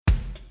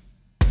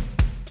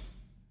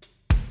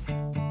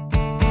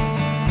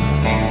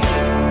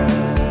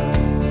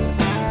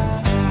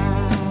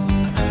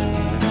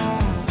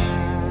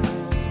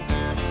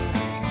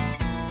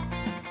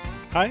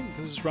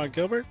is Ron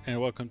Gilbert,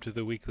 and welcome to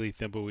the weekly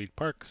Thimbleweed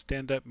Park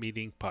Stand-Up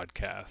Meeting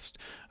Podcast.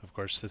 Of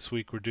course, this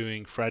week we're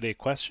doing Friday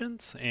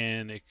questions,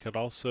 and it could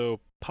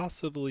also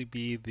possibly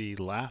be the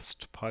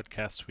last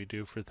podcast we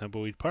do for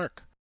Thimbleweed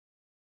Park.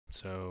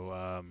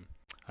 So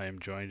I am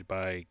joined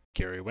by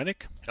Gary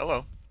Winnick.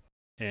 Hello.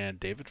 And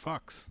David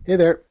Fox. Hey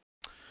there.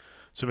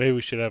 So maybe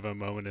we should have a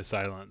moment of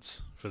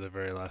silence for the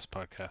very last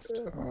podcast.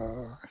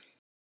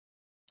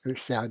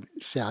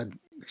 Sad.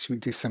 Should we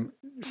do some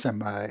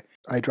eye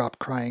drop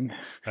crying?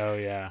 Oh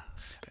yeah.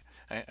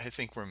 I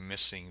think we're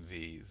missing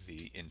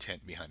the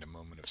intent behind a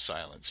moment of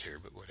silence here,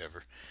 but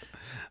whatever.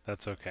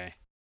 That's okay.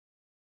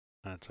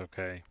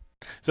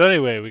 So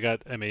anyway, we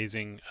got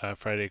amazing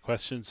Friday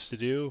questions to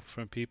do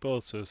from people.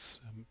 So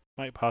this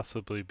might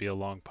possibly be a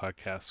long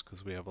podcast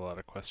because we have a lot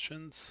of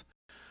questions.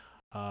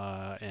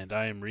 And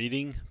I am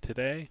reading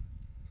today.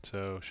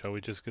 So shall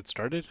we just get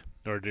started,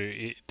 or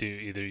do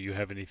either you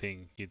have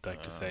anything you'd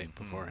like to say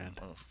beforehand?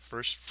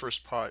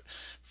 First part.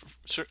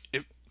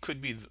 It could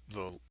be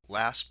the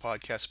last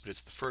podcast, but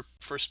it's the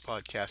first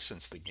podcast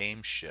since the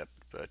game shipped.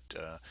 But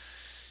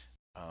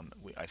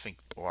I think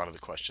a lot of the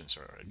questions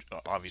are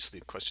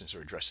obviously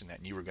addressing that,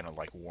 and you were going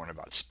to warn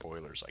about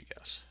spoilers, I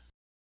guess.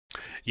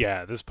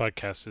 Yeah, this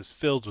podcast is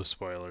filled with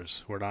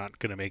spoilers. We're not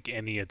going to make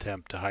any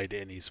attempt to hide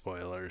any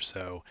spoilers.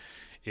 So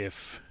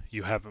if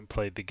you haven't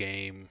played the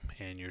game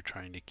and you're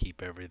trying to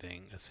keep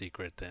everything a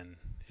secret, then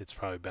it's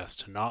probably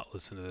best to not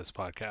listen to this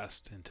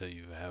podcast until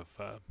you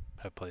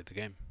have played the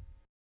game.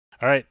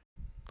 All right,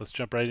 let's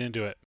jump right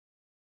into it.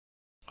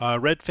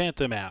 Red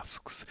Phantom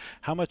asks,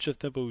 how much of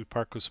Thimbleweed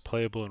Park was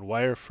playable in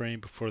wireframe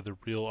before the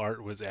real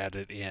art was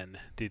added in?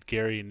 Did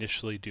Gary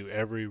initially do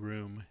every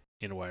room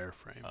in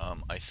wireframe?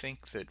 I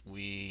think that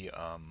we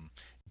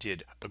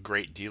did a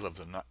great deal of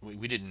them.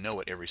 We didn't know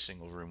what every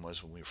single room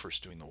was when we were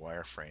first doing the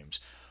wireframes.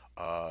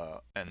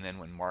 And then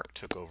when Mark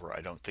took over,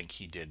 I don't think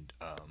he did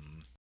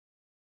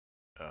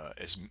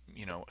as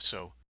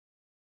So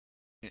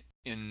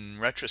in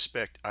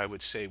retrospect, I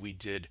would say we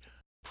did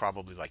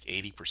probably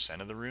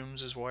 80% of the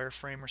rooms as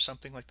wireframe or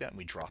something like that, and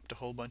we dropped a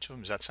whole bunch of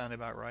them. Does that sound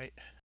about right?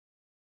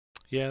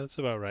 Yeah, that's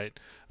about right.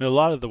 I mean, a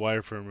lot of the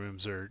wireframe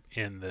rooms are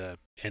in the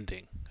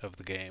ending of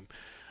the game.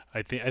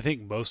 I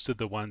think most of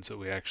the ones that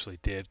we actually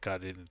did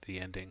got into the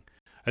ending.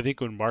 I think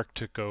when Mark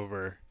took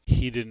over,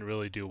 he didn't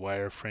really do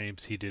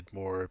wireframes. He did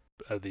more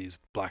of these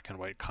black and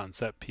white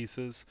concept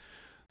pieces.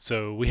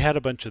 So we had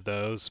a bunch of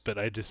those, but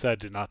I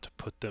decided not to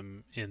put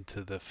them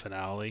into the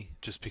finale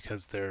just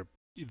because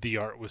the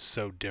art was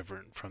so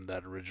different from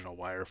that original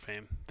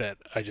wireframe that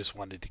I just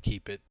wanted to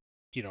keep it,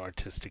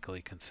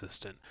 artistically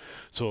consistent.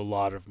 So a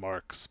lot of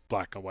Mark's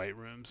black and white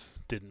rooms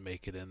didn't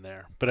make it in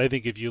there. But I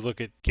think if you look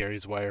at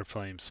Gary's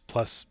wireframes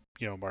plus,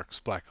 Mark's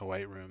black and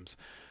white rooms,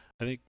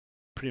 I think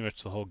pretty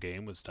much the whole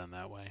game was done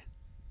that way.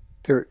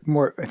 I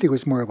think it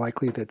was more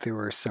likely that there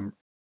were some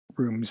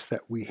rooms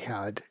that we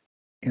had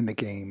in the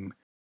game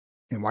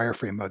in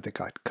wireframe mode that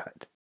got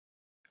cut.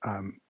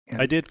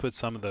 I did put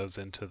some of those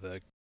into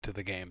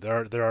the game.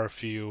 There are a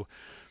few.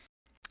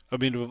 I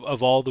mean,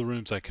 of all the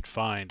rooms I could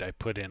find, I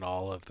put in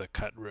all of the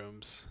cut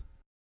rooms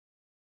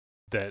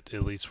that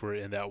at least were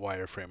in that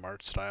wireframe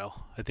art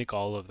style. I think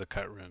all of the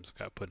cut rooms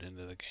got put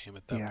into the game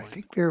at that point. Yeah, I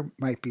think there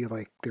might be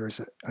there was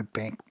a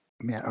bank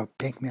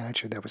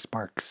manager that was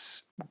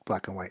Mark's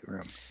black and white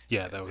room.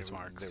 Yeah, that was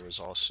Mark's. There was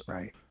also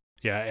right.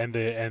 Yeah, and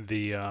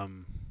the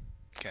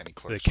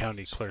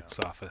county clerk's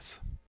office.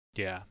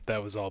 Yeah,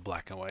 that was all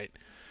black and white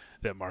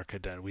that Mark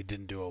had done. We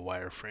didn't do a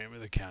wireframe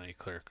of the county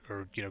clerk,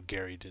 or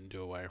Gary didn't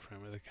do a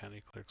wireframe of the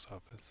county clerk's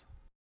office.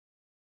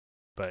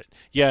 But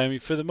yeah, I mean,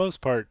 for the most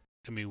part,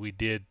 I mean, we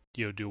did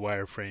do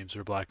wireframes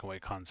or black and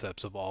white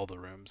concepts of all the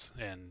rooms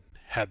and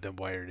had them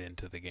wired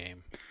into the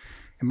game.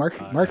 And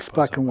Mark's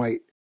black and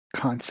white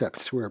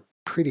concepts were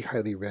pretty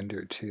highly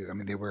rendered too. I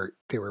mean, they were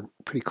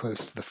pretty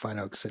close to the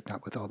final, except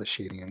not with all the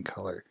shading and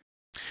color.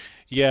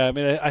 Yeah, I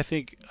mean, I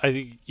think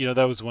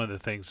that was one of the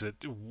things that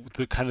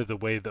the kind of the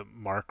way that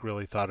Mark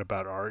really thought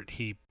about art.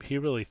 He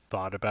really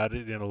thought about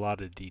it in a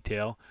lot of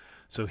detail.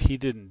 So he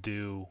didn't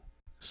do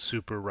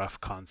super rough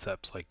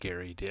concepts like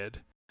Gary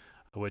did,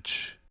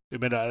 which I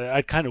mean,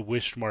 I kind of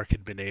wished Mark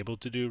had been able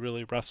to do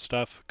really rough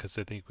stuff because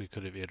I think we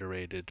could have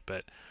iterated,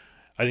 but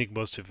I think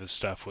most of his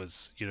stuff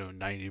was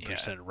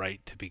 90%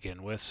 right to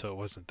begin with, so it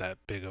wasn't that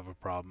big of a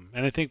problem.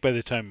 And I think by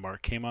the time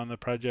Mark came on the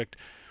project,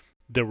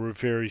 there were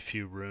very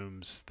few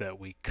rooms that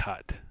we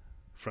cut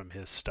from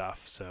his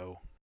stuff, so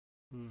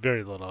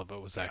very little of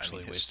it was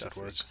actually wasted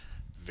work. Is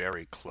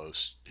very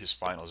close. His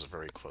finals are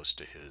very close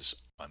to his,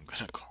 I'm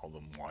going to call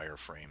them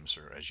wireframes,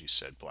 or as you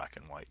said, black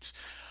and whites.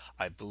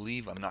 I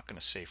believe, I'm not going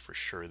to say for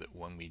sure that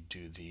when we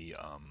do the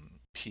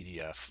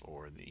PDF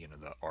or the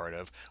art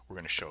of, we're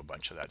going to show a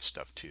bunch of that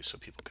stuff too, so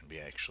people can be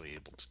actually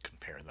able to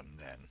compare them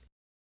then.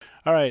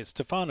 All right,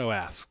 Stefano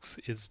asks,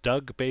 is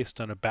Doug based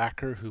on a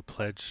backer who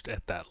pledged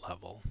at that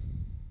level?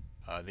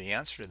 The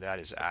answer to that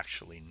is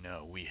actually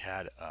no. We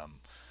had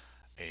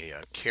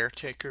a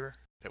caretaker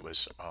that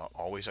was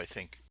always, I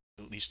think,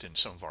 at least in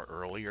some of our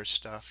earlier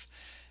stuff,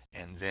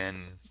 And then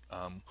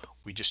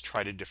we just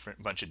tried a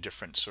bunch of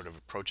different sort of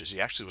approaches. He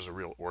actually was a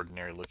real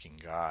ordinary looking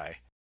guy,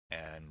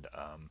 and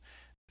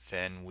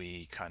then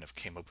we kind of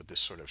came up with this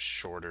sort of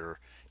shorter,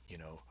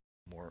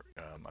 more,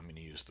 I'm going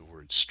to use the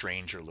word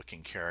stranger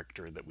looking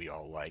character that we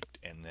all liked.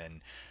 And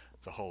then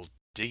the whole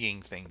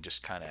digging thing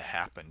just kind of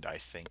happened. I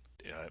think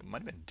it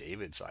might have been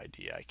David's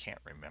idea. I can't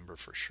remember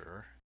for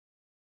sure.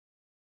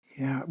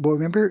 Yeah. Well,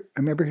 I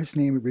remember his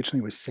name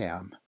originally was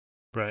Sam.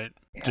 Right.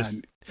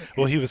 And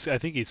I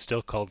think he's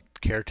still called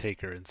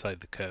Caretaker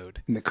inside the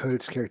code. in the code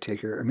it's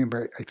caretaker. I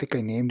remember, I think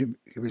I named him.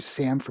 It was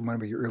Sam from one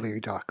of your earlier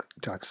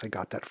docs I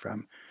got that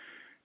from.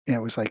 And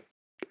it was like,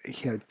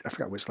 I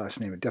forgot what his last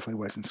name. It definitely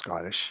wasn't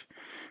Scottish.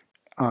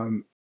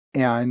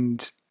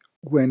 And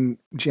when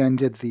Jen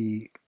did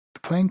the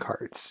playing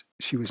cards,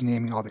 she was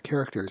naming all the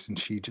characters, and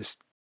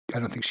I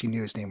don't think she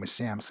knew his name was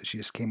Sam, so she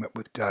just came up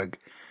with Doug.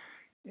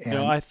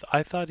 No, And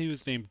I thought he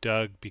was named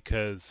Doug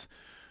because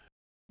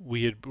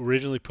we had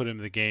originally put him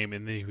in the game,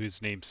 and then he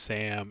was named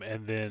Sam,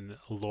 and then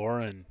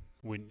Lauren,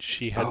 when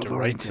she had to Lauren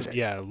write did it.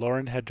 yeah,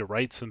 Lauren had to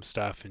write some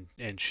stuff,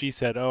 and she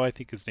said, oh, I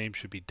think his name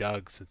should be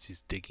Doug since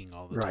he's digging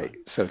all the Right.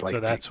 time. So So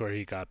that's where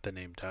he got the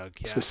name Doug.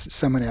 so Yeah.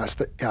 someone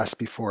asked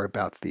before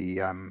about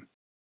the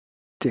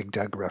Dig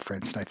Dug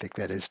reference, and I think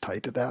that is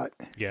tied to that.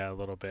 Yeah, a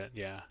little bit.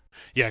 Yeah.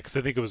 Yeah, because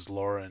I think it was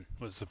Lauren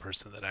was the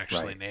person that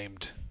actually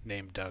Right.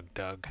 named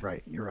Doug.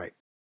 Right. You're right.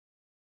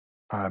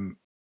 And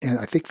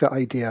I think the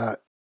idea,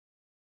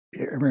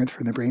 I remember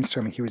from the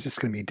brainstorming, he was just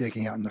going to be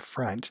digging out in the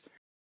front.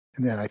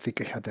 And then I think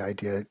I had the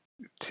idea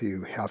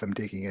to have him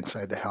digging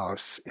inside the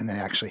house, and then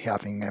actually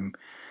having him,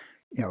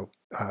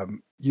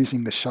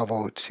 using the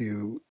shovel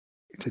to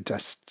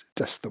dust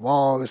the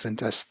walls and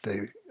dust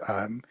the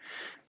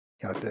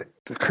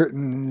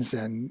curtains,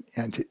 and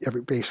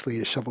basically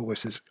the shovel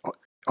was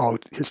all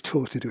his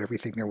tool to do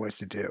everything there was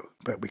to do.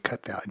 But we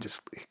cut that and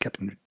just kept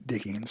him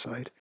digging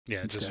inside.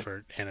 Yeah, Instead. just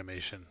for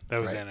animation. That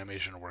was Right.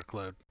 animation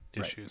workload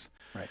issues.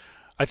 Right.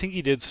 I think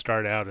he did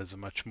start out as a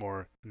much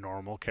more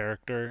normal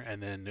character,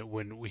 and then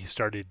when we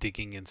started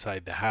digging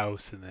inside the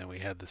house, and then we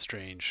had the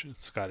strange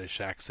Scottish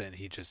accent,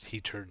 he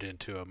turned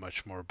into a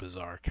much more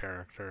bizarre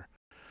character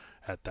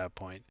at that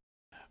point.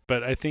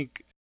 But I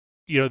think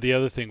the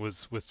other thing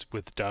was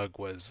with Doug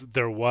was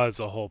there was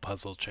a whole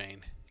puzzle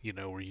chain,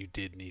 where you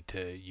did need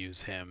to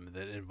use him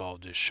that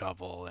involved his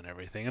shovel and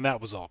everything, and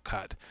that was all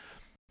cut.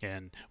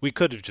 And we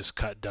could have just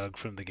cut Doug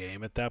from the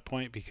game at that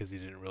point because he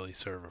didn't really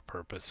serve a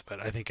purpose.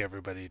 But I think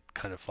everybody had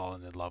kind of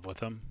fallen in love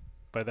with him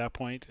by that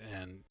point,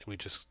 and we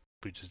just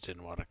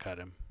didn't want to cut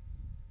him.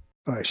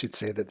 Oh, I should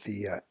say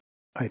that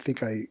I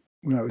think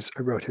when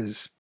I wrote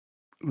his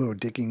little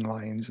digging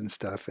lines and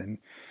stuff, and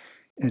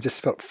it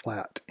just felt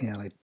flat, and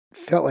I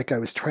felt like I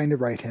was trying to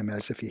write him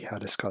as if he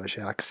had a Scottish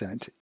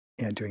accent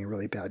and doing a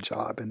really bad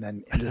job, and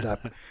then ended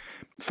up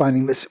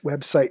finding this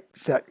website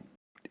that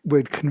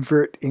would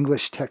convert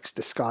English text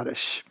to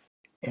Scottish,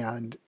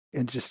 and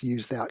just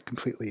use that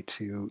completely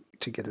to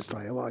get his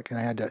dialogue. And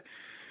I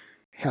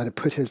had to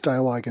put his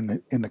dialogue in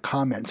the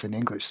comments in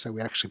English, so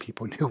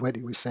people knew what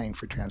he was saying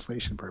for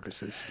translation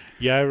purposes.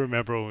 Yeah, I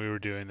remember when we were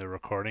doing the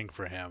recording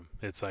for him.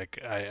 It's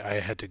like I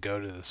had to go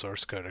to the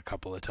source code a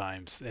couple of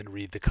times and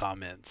read the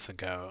comments and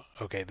go,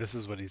 okay, this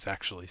is what he's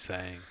actually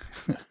saying.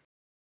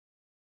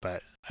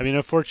 But I mean,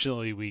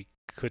 unfortunately, we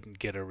couldn't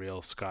get a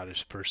real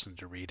Scottish person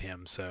to read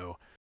him, so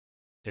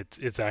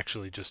it's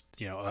actually just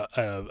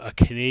a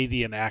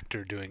Canadian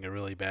actor doing a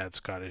really bad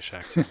Scottish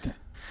accent.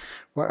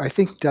 Well, I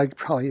think Doug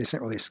probably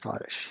isn't really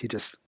Scottish. He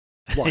just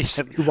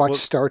watched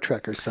Star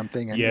Trek or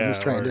something, and he was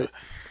trying to.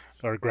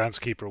 Or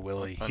Groundskeeper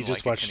Willie. He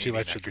just watched too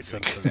much of The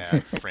Simpsons.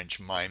 Bad French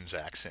mimes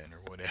accent or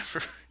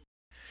whatever.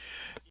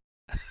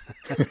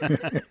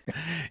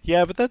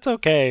 Yeah, but that's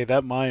okay.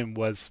 That mime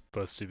was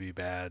supposed to be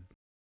bad.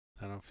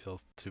 I don't feel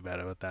too bad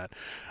about that.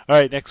 All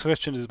right, next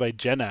question is by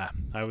Jenna.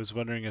 I was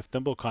wondering if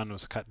ThimbleCon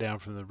was cut down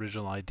from the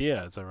original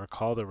idea. As I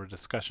recall, there were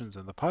discussions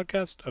in the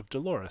podcast of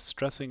Dolores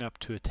dressing up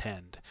to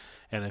attend,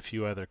 and a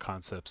few other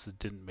concepts that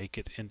didn't make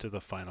it into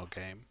the final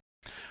game.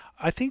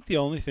 I think the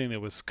only thing that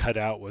was cut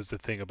out was the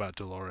thing about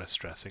Dolores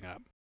dressing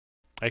up.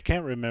 I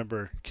can't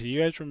remember. Can you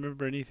guys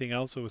remember anything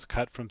else that was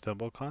cut from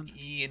ThimbleCon?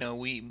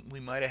 We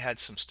might have had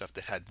some stuff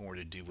that had more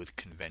to do with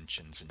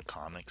conventions and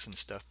comics and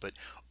stuff, but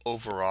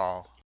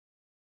overall,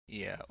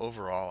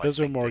 Those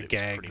I are think more that it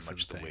was gags pretty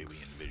much and the way we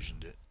things.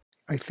 envisioned it.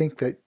 I think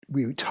that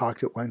we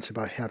talked at once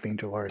about having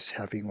Dolores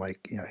having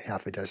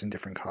half a dozen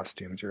different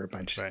costumes or a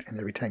bunch, Right. and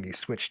every time you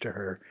switch to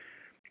her,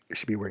 you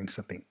should be wearing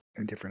something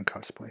a different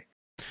cosplay.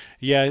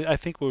 Yeah, I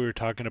think what we were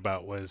talking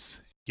about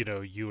was,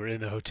 you were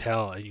in the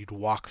hotel and you'd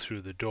walk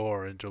through the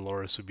door and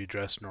Dolores would be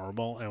dressed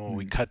normal. And when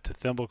we cut to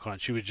ThimbleCon,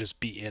 she would just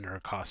be in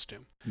her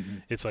costume. Mm-hmm.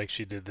 It's like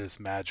she did this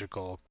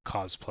magical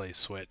cosplay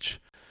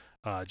switch,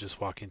 just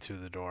walking through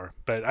the door.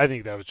 But I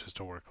think that was just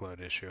a workload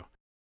issue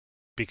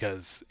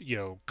because,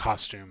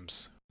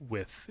 costumes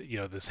with,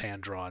 this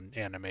hand-drawn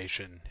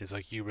animation is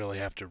like you really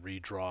have to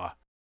redraw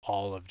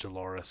all of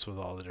Dolores with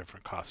all the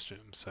different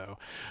costumes. So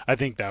I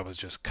think that was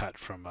just cut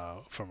from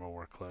a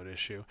workload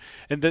issue.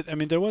 And that, I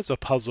mean, there was a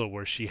puzzle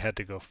where she had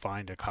to go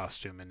find a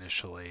costume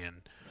initially,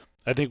 and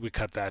I think we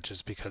cut that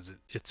just because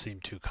it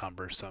seemed too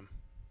cumbersome.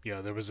 You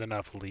know, there was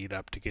enough lead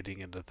up to getting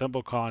into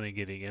ThimbleCon, and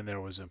getting in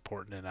there was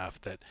important enough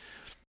that,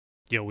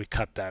 you know, we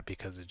cut that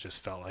because it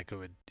just felt like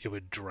it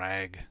would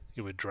drag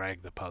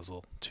the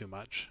puzzle too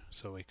much.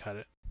 So we cut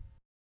it.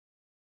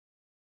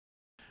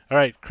 All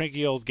right,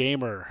 Cranky Old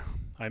Gamer.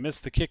 I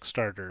missed the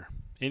Kickstarter.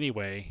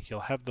 Anyway,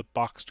 you'll have the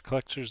boxed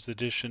collector's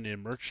edition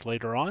in merch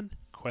later on?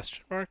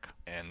 Question mark.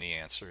 And the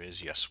answer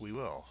is yes, we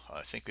will.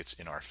 I think it's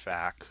in our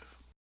FAQ,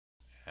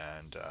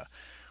 and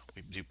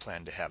we do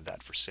plan to have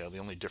that for sale. The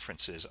only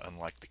difference is,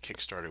 unlike the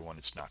Kickstarter one,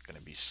 it's not going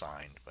to be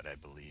signed. But I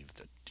believe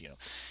that, you know,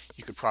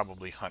 you could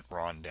probably hunt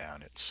Ron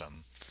down at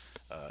some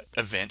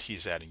event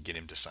he's at and get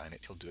him to sign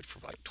it. He'll do it for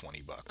like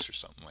 $20 or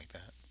something like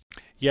that.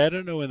 Yeah, I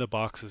don't know when the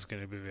box is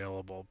going to be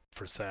available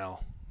for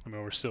sale. I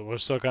mean, we're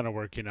still kind of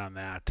working on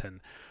that,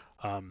 and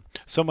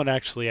someone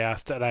actually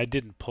asked, and I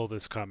didn't pull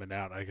this comment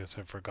out. I guess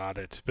I forgot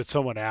it, but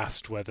someone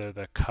asked whether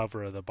the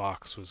cover of the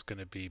box was going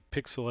to be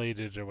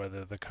pixelated or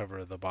whether the cover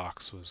of the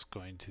box was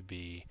going to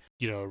be,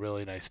 you know, a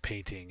really nice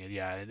painting. And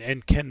yeah,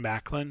 and Ken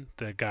Macklin,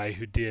 the guy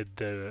who did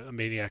the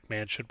Maniac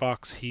Mansion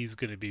box, he's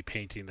going to be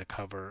painting the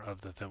cover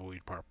of the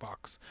Thimbleweed Park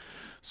box.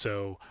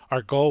 So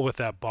our goal with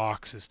that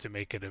box is to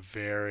make it a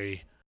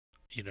very,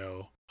 you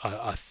know,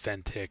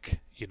 authentic,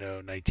 you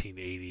know,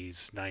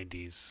 1980s,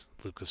 90s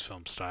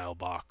Lucasfilm style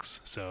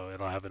box. So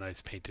it'll have a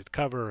nice painted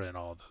cover and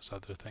all those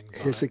other things.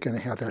 Is it going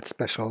to have that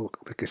special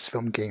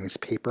Lucasfilm Games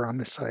paper on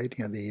the side?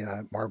 You know,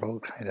 the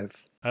marble kind of.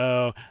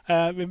 Oh,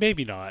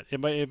 maybe not. It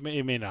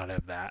may not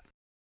have that.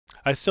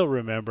 I still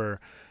remember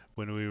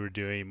when we were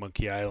doing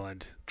Monkey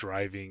Island,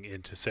 driving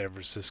into San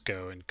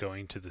Francisco and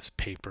going to this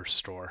paper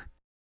store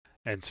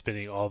and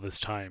spending all this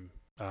time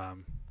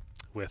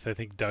with, I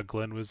think Doug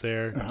Glenn was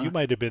there. Uh-huh. You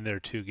might have been there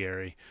too,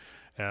 Gary.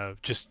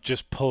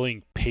 Just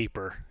pulling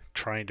paper,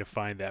 trying to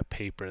find that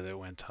paper that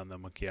went on the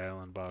Monkey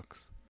Island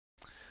box.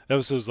 That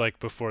was like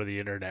before the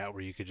internet,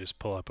 where you could just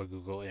pull up a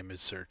Google image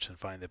search and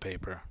find the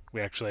paper.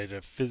 We actually had to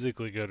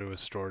physically go to a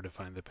store to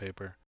find the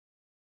paper.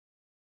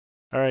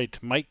 All right,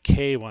 Mike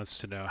K wants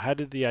to know, how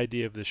did the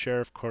idea of the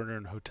sheriff, coroner,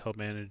 and hotel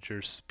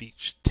manager's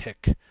speech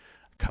tick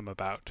come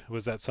about?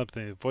 Was that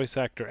something the voice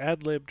actor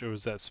ad-libbed, or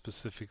was that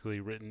specifically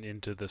written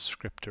into the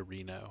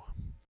script-a-reno?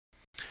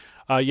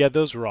 Yeah,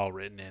 those were all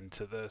written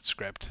into the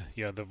script.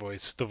 You know, the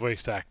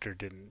voice actor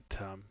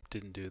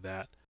didn't do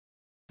that.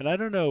 And I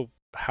don't know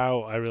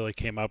how I really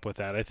came up with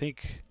that. I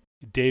think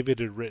David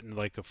had written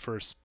like a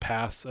first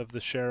pass of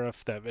the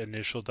sheriff, that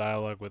initial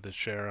dialogue with the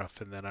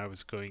sheriff, and then I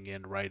was going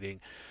in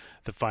writing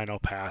the final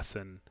pass,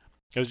 and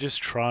I was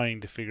just trying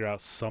to figure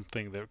out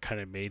something that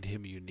kind of made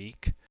him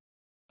unique.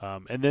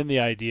 And then the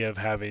idea of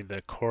having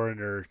the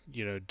coroner,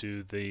 you know,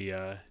 do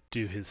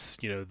his,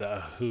 you know,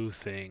 the Who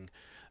thing,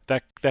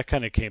 that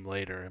kind of came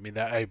later. I mean,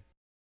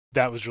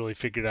 that was really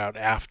figured out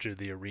after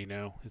the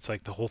Reno. It's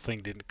like the whole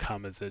thing didn't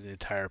come as an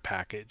entire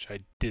package. I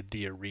did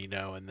the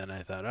Reno, and then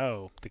I thought,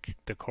 oh,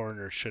 the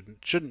coroner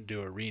shouldn't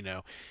do a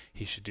Reno.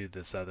 He should do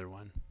this other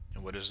one.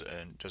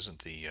 And doesn't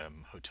the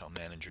hotel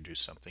manager do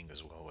something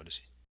as well? What is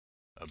he?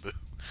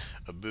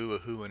 A boo, a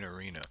who, and a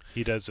Reno.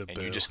 He does a and boo.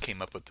 And you just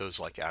came up with those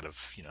like out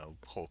of, you know,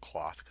 whole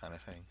cloth kind of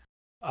thing.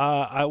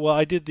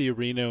 I did the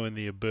Reno and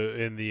the Abu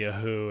and the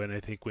Ahu, and I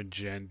think when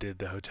Jen did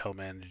the hotel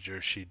manager,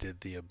 she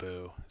did the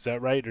Abu. Is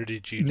that right, or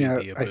did you do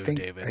the Abu,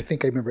 David? I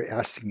think I remember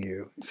asking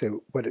you.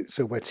 So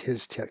what's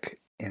his tick?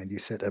 And you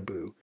said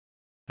Abu.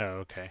 Oh,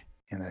 okay.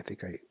 And I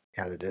think I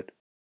added it,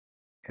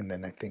 and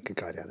then I think it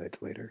got added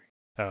later.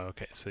 Oh,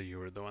 okay. So you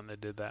were the one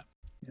that did that.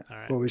 Yeah. All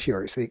right. What was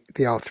yours?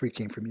 They all three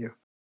came from you.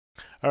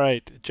 All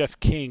right, Jeff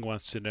King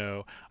wants to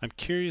know, I'm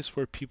curious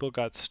where people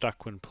got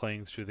stuck when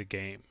playing through the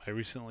game. I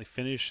recently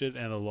finished it,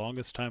 and the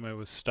longest time I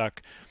was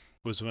stuck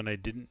was when I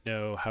didn't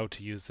know how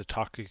to use the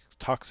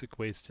toxic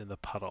waste in the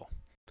puddle.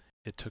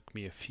 It took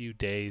me a few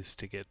days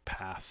to get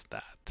past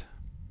that.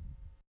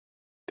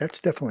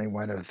 That's definitely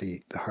one of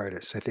the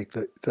hardest. I think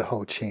the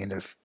whole chain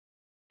of,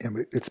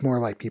 and it's more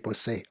like people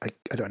say,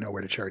 I don't know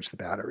where to charge the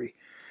battery.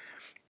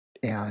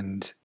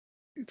 And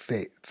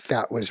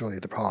that was really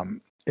the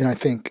problem. And I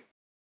think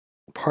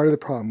part of the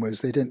problem was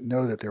they didn't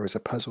know that there was a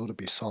puzzle to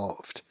be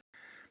solved,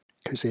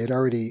 because they had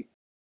already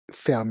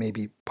found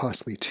maybe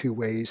possibly 2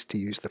 ways to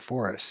use the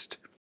forest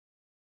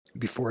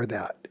before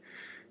that.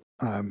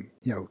 You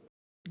know,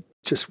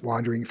 just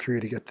wandering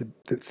through to get the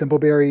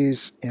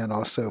thimbleberries, and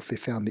also if they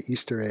found the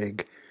Easter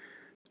egg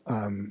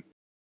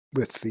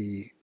with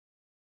the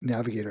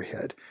navigator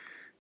head.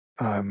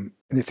 And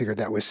they figured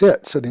that was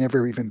it. So they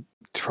never even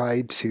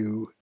tried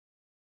to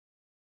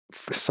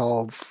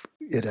solve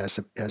it as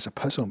a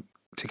puzzle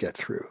to get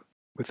through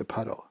with the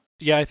puddle.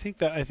 Yeah, I think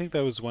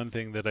that was one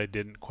thing that I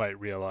didn't quite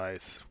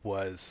realize,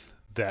 was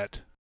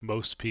that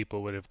most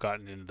people would have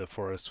gotten into the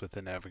forest with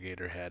the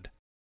navigator head.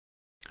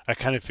 I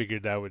kind of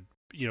figured that would,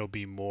 you know,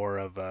 be more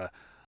of a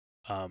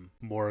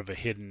more of a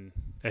hidden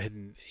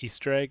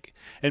Easter egg,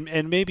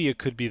 and maybe it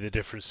could be the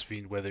difference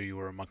between whether you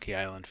were a Monkey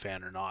Island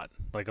fan or not.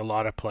 Like a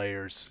lot of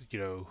players,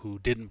 who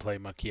didn't play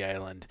Monkey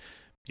Island,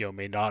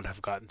 may not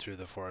have gotten through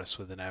the forest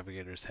with the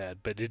navigator's head,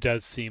 but it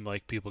does seem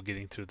like people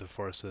getting through the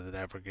forest with the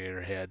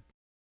navigator head,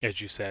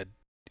 as you said,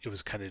 it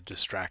was kind of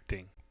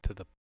distracting to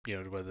the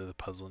whether the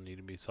puzzle needed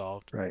to be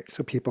solved. Right.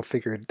 So people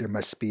figured there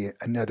must be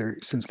another,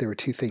 since there were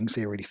two things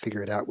they already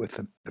figured out with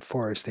the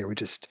forest, they were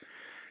just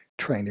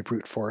trying to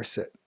brute force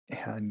it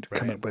and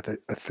come Right. up with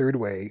a third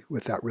way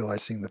without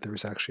realizing that there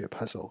was actually a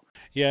puzzle.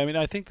 Yeah, I mean,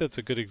 I think that's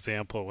a good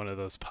example of one of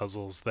those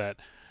puzzles that,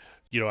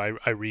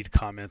 I read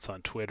comments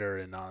on Twitter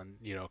and on,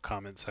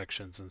 comment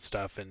sections and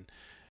stuff, and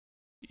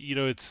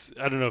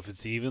I don't know if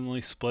it's evenly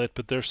split,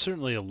 but there's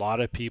certainly a lot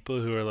of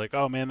people who are like,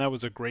 oh man, that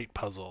was a great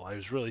puzzle. I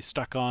was really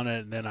stuck on it,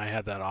 and then I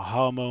had that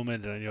aha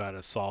moment and I knew how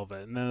to solve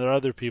it. And then there are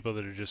other people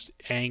that are just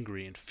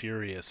angry and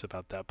furious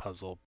about that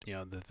puzzle,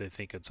 that they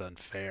think it's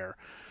unfair.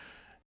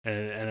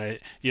 And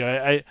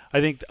I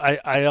think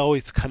I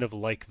always kind of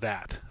like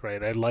that,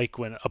 right? I like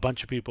when a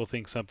bunch of people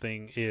think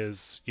something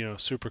is,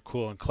 super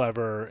cool and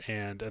clever,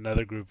 and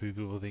another group of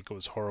people think it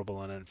was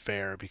horrible and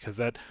unfair, because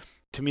that,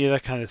 to me,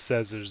 that kind of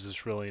says there's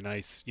this really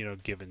nice,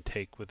 give and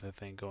take with the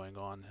thing going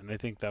on. And I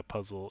think that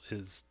puzzle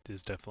is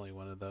definitely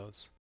one of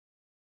those.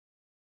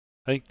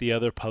 I think the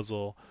other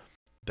puzzle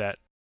that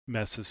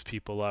messes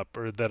people up,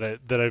 or that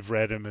I've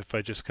read them, if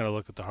I just kind of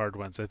look at the hard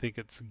ones, I think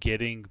it's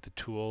getting the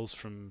tools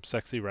from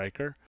Sexy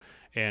Riker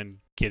and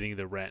getting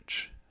the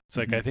wrench. It's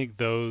like, I think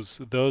those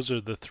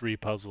are the three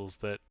puzzles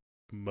that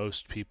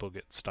most people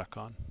get stuck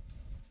on.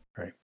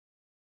 Right.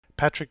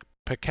 Patrick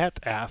Paquette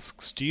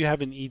asks, do you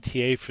have an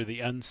ETA for the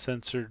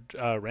uncensored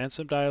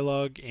ransom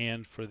dialogue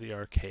and for the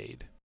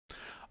arcade?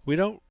 We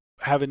don't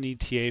have an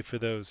ETA for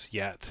those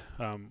yet.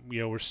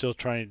 We're still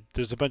trying.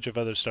 There's a bunch of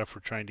other stuff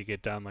we're trying to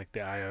get done, like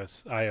the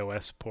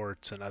iOS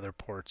ports and other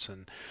ports,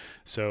 and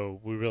so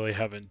we really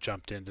haven't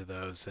jumped into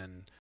those.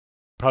 And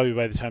probably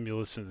by the time you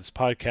listen to this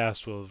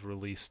podcast, we'll have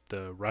released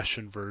the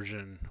Russian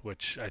version,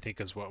 which I think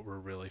is what we're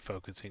really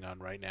focusing on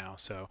right now.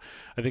 So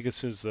I think as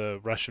soon as the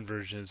Russian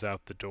version is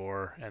out the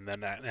door, and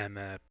then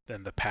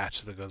the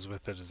patch that goes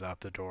with it is out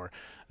the door,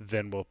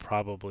 then we'll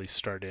probably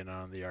start in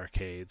on the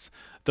arcades.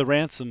 The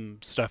ransom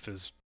stuff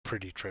is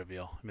pretty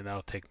trivial. I mean,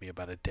 that'll take me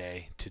about a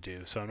day to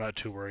do, so I'm not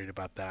too worried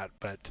about that.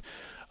 But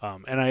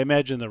and I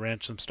imagine the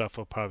ransom stuff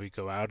will probably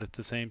go out at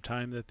the same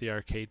time that the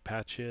arcade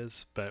patch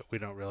is, but we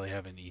don't really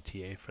have an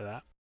ETA for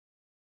that.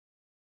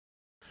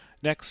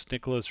 Next,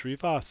 Nicholas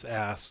Rivas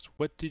asked,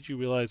 what did you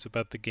realize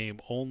about the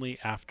game only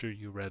after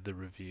you read the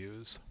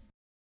reviews?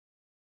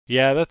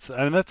 Yeah, that's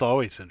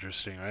always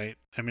interesting, right?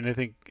 I mean, I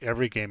think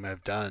every game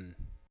I've done,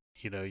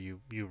 you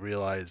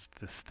realize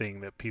this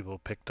thing that people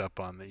picked up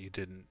on that you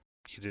didn't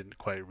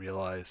quite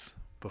realize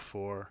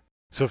before.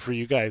 So for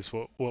you guys,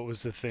 what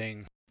was the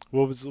thing?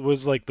 What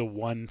was like the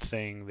one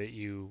thing that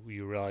you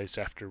realized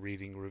after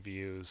reading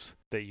reviews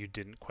that you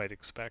didn't quite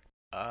expect?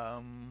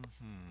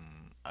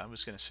 I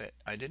was gonna say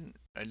I didn't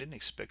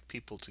expect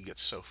people to get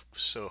so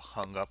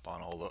hung up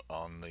on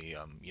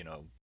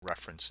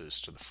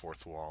references to the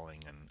fourth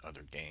walling and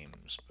other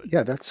games. But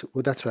Yeah, that's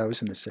what I was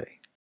going to say.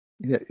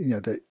 Yeah,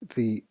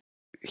 the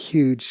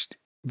huge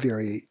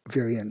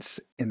variance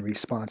in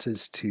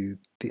responses to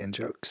the in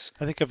jokes.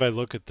 I think if I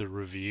look at the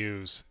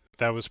reviews,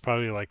 that was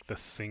probably like the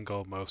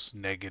single most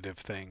negative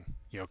thing,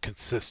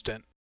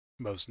 consistent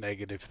most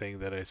negative thing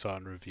that I saw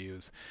in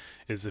reviews,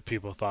 is that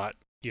people thought,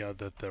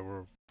 that there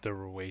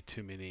were way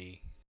too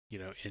many,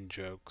 in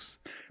jokes.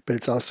 But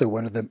it's also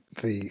one of the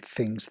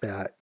things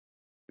that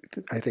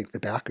I think the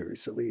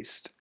backers, at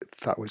least,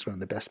 thought was one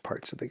of the best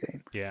parts of the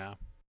game. Yeah,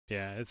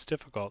 it's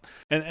difficult.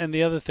 And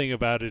the other thing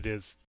about it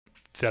is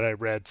that I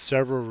read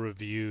several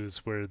reviews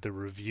where the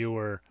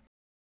reviewer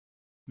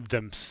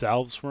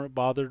themselves weren't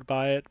bothered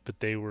by it, but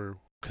they were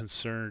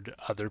concerned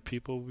other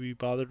people would be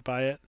bothered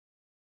by it.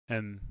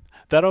 And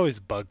that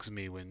always bugs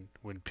me when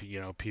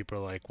people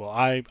are like, well,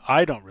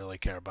 I don't really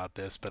care about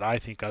this, but I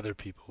think other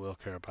people will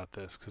care about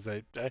this, because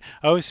I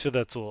always feel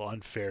that's a little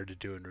unfair to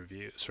do in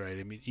reviews, right?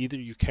 I mean, either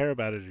you care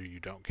about it or you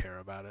don't care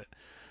about it.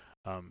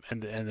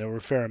 And there were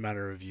a fair amount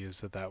of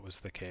reviews that was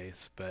the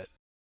case, but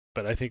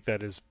I think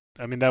that is,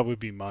 I mean, that would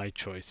be my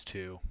choice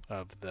too,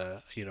 of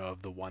the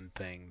of the one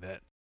thing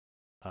that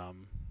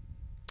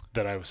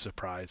that I was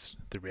surprised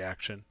the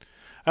reaction.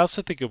 I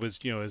also think it was,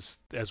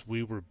 as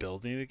we were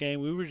building the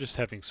game, we were just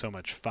having so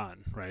much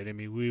fun, right? I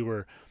mean, we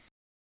were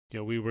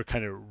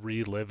kind of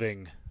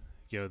reliving,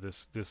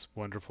 this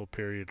wonderful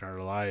period in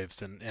our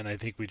lives, and I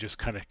think we just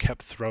kind of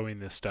kept throwing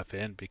this stuff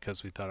in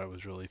because we thought it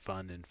was really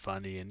fun and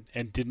funny,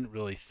 and didn't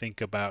really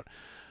think about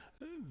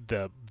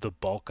the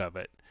bulk of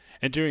it.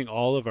 And during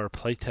all of our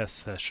playtest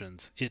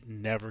sessions, it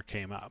never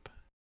came up.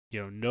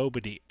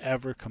 Nobody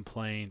ever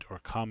complained or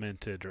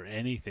commented or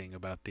anything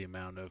about the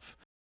amount of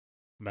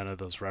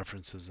those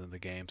references in the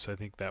game. So I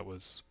think that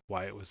was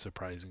why it was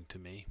surprising to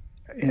me.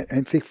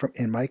 I think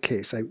in my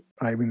case,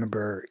 I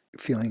remember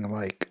feeling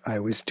like I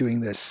was doing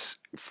this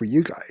for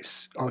you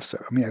guys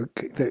also. I mean,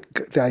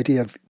 the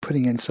idea of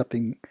putting in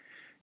something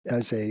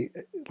as a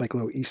like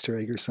little Easter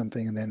egg or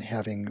something, and then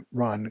having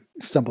Ron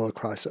stumble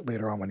across it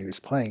later on when he was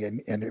playing it,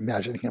 and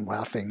imagining him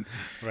laughing,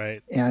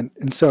 Right. and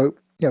so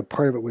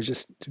part of it was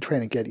just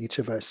trying to get each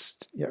of us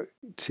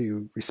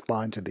to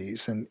respond to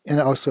these, and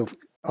also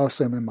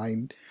in my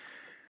mind,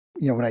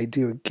 when I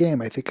do a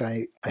game, I think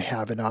I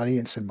have an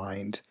audience in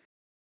mind,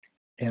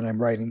 and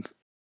I'm writing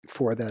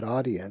for that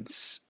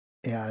audience,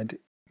 and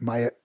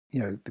my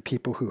the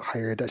people who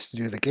hired us to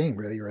do the game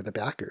really are the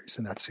backers,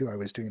 and that's who I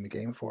was doing the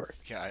game for.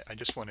 Yeah, I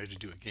just wanted to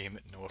do a game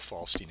that Noah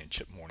Falstein and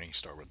Chip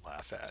Morningstar would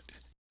laugh at.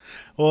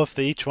 Well, if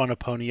they each want to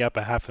pony up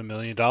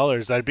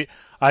 $500,000,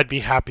 I'd be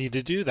happy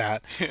to do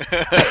that.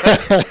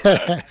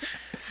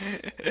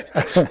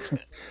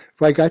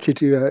 Well, I got to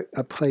do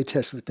a play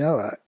test with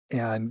Noah,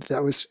 and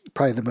that was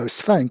probably the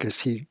most fun because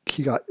he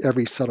got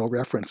every subtle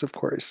reference, of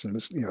course, and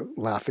was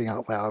laughing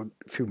out loud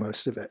through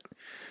most of it.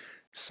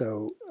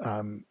 So,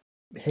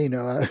 hey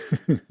Noah.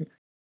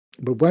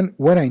 But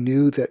when I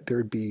knew that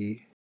there'd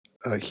be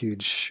a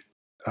huge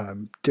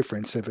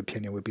difference of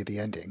opinion would be the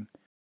ending.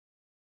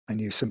 I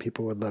knew some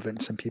people would love it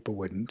and some people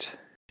wouldn't.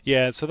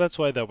 Yeah, so that's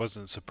why that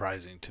wasn't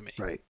surprising to me.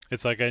 Right.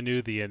 It's like I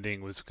knew the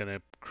ending was going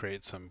to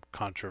create some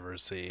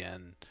controversy,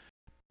 and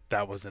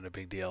that wasn't a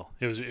big deal.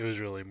 It was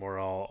really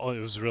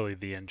it was really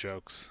the end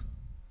jokes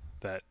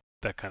that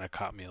kind of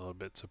caught me a little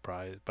bit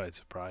by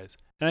surprise.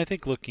 And I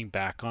think looking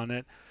back on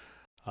it,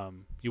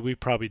 we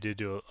probably did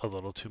do a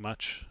little too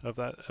much of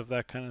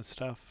that kind of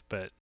stuff,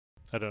 but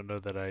I don't know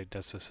that I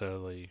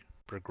necessarily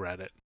regret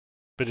it.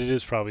 But it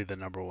is probably the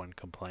number one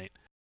complaint.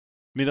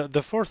 I mean,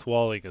 the fourth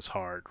walling is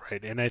hard,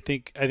 right? And I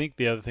think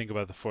the other thing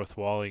about the fourth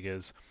walling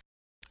is,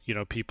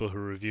 people who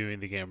are reviewing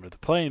the game or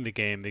playing the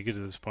game, they get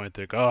to this point,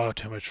 they go, oh,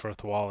 too much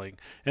fourth walling.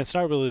 And it's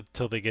not really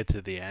until they get to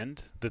the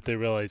end that they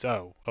realize,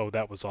 oh,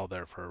 that was all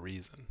there for a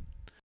reason.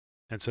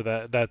 And so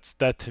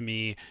that to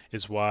me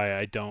is why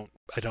I don't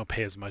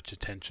pay as much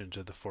attention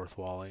to the fourth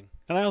walling.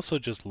 And I also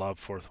just love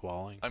fourth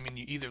walling. I mean,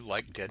 you either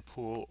like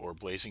Deadpool or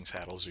Blazing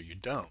Saddles or you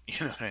don't.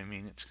 You know what I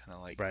mean? It's kind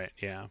of like Right,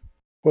 yeah.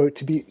 Well,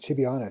 to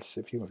be honest,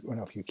 if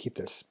you keep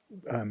this,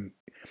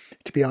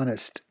 to be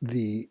honest,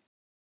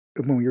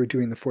 when we were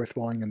doing the fourth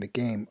walling in the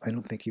game, I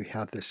don't think you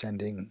had this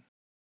ending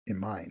in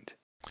mind.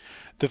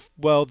 The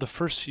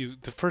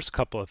first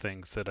couple of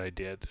things that I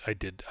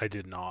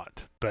did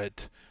not,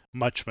 but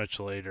much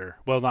later.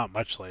 Well, not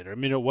much later. I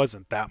mean, it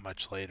wasn't that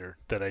much later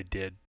that I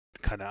did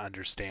kind of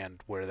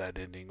understand where that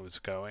ending was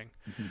going.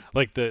 Mm-hmm.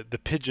 Like the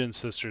Pigeon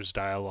Sisters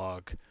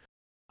dialogue,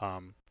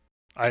 I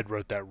had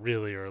wrote that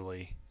really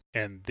early,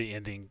 and the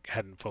ending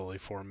hadn't fully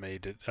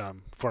formulated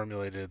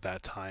at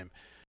that time.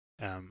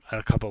 And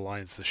a couple of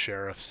lines the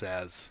sheriff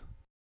says,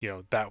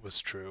 that was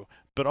true.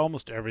 But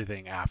almost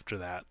everything after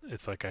that,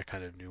 it's like I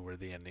kind of knew where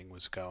the ending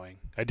was going.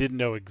 I didn't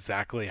know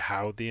exactly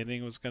how the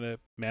ending was going to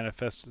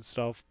manifest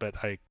itself, but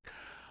I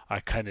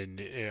kind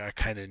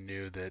of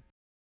knew that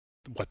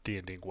what the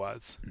ending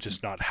was,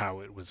 just not how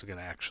it was going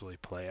to actually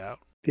play out.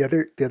 The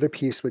other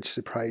piece which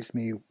surprised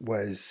me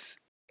was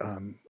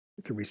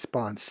the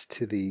response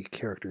to the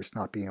characters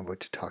not being able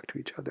to talk to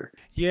each other.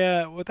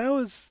 Yeah, well, that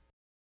was.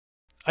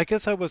 I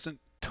guess I wasn't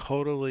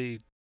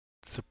totally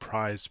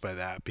surprised by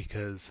that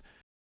because,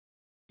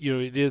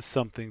 it is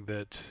something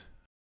that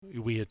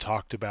we had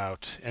talked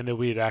about and that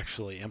we had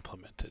actually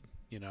implemented.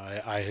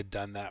 I had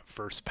done that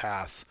first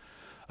pass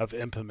of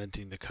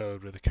implementing the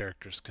code where the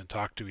characters can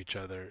talk to each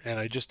other, and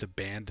I just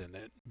abandoned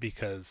it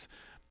because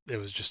it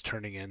was just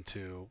turning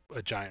into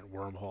a giant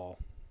wormhole,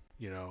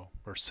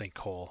 or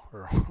sinkhole,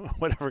 or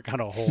whatever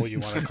kind of hole you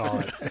want to call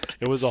it.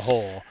 It was a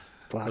hole.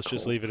 Let's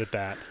just leave it at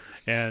that.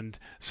 And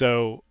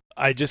so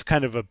I just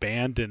kind of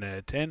abandoned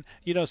it. And,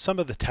 some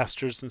of the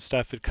testers and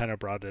stuff had kind of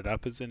brought it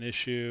up as an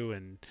issue.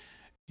 And,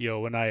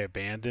 when I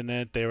abandoned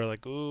it, they were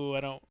like, ooh, I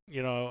don't,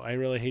 I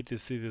really hate to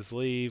see this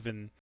leave.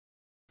 And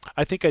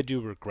I think I do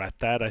regret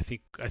that. I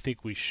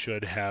think we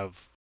should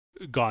have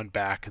gone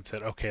back and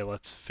said, okay,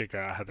 let's figure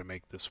out how to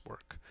make this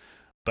work.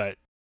 But,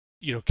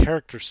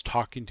 characters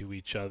talking to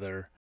each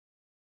other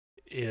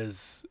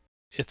it's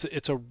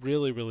a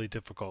really, really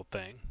difficult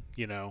thing.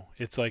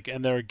 It's like,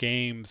 and there are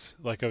games,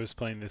 like I was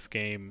playing this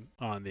game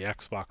on the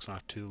Xbox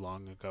not too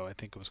long ago. I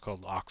think it was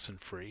called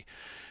Oxenfree.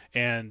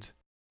 And,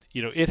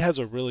 it has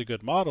a really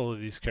good model of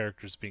these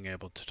characters being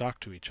able to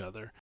talk to each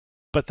other,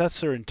 but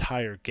that's their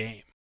entire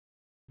game.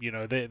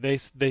 They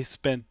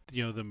spent,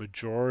 the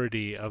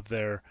majority of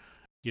their,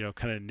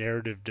 kind of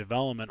narrative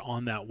development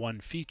on that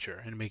one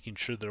feature and making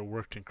sure that it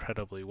worked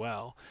incredibly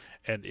well.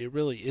 And it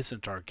really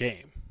isn't our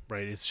game,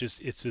 right? It's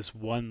this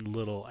one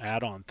little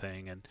add-on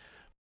thing. And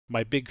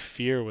my big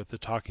fear with the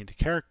talking to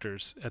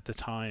characters at the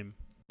time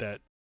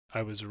that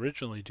I was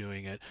originally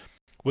doing it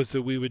was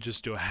that we would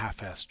just do a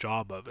half-assed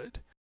job of it.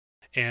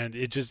 And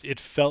it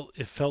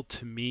felt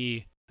to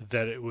me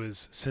that it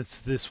was, since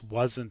this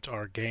wasn't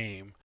our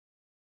game,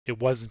 it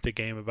wasn't a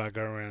game about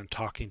going around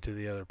talking to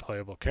the other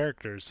playable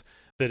characters,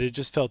 that it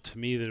just felt to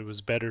me that it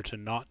was better to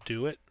not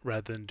do it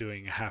rather than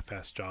doing a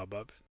half-assed job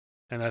of it.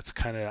 And that's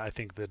kind of, I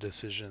think, the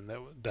decision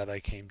that I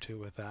came to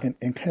with that.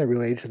 And kind of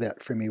related to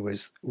that for me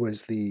was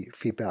the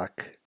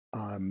feedback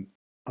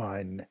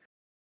on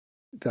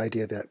the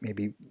idea that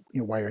maybe,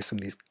 why are some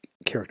of these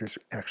characters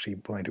actually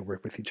willing to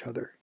work with each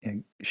other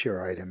and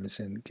share items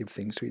and give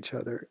things to each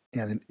other.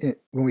 And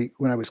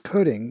when I was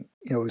coding,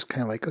 it was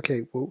kind of like,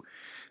 okay, well,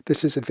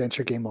 this is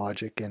adventure game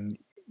logic, and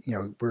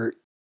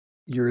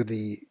you're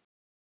the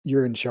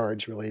you're in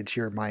charge, really. It's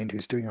your mind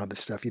who's doing all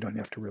this stuff. You don't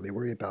have to really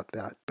worry about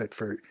that. But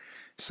for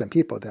some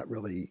people, that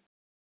really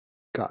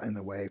got in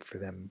the way for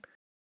them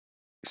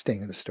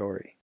staying in the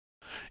story.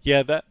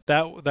 Yeah,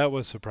 that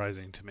was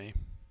surprising to me.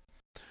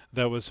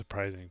 That was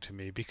surprising to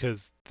me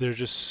because there's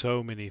just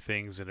so many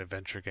things in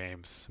adventure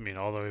games. I mean,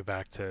 all the way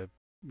back to,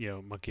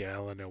 Monkey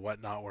Island and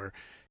whatnot, where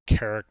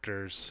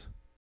characters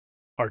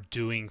are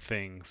doing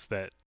things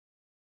that,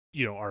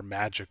 are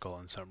magical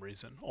in some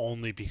reason,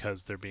 only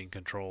because they're being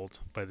controlled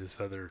by this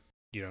other,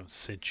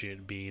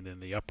 sentient being in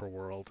the upper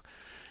world.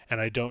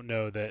 And I don't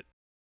know that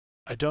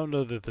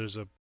there's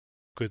a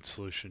good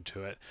solution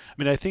to it. I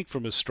mean, I think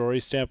from a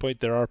story standpoint,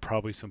 there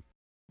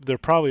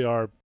probably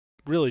are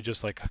really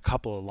just like a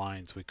couple of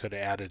lines we could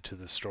have added to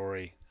the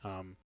story.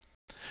 And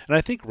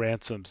I think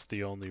Ransom's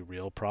the only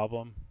real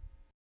problem.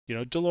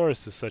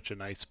 Dolores is such a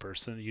nice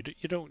person. You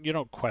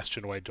don't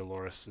question why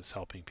Dolores is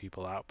helping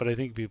people out, but I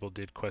think people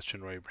did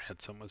question why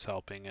Ransom was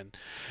helping,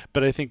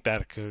 but I think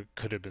that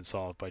could have been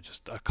solved by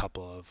just a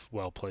couple of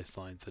well placed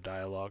lines of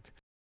dialogue.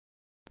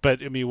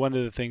 But I mean, one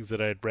of the things that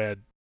I had read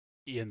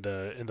in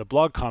the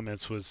blog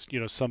comments was,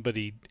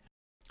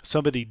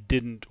 somebody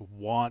didn't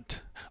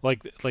want,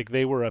 like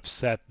they were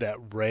upset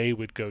that Ray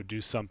would go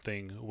do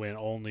something when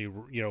only,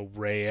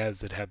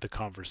 Reyes had the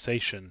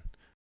conversation,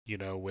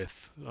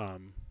 with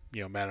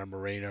Madame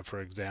Morena,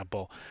 for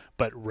example,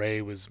 but Ray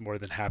was more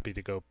than happy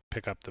to go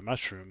pick up the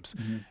mushrooms.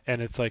 Mm-hmm.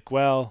 And it's like,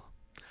 well,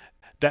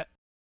 that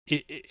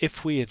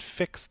if we had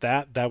fixed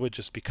that, that would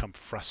just become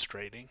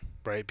frustrating,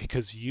 right?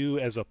 Because you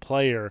as a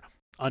player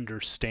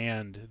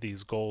understand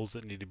these goals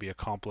that need to be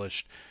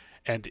accomplished,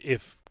 and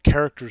if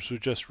characters were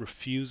just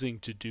refusing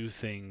to do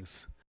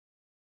things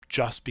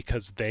just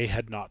because they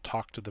had not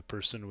talked to the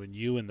person when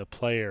you and the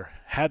player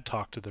had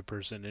talked to the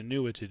person and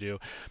knew what to do,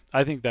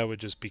 I think that would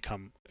just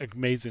become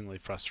amazingly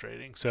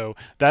frustrating. So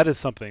that is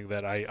something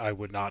that I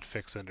would not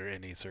fix under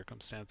any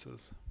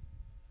circumstances.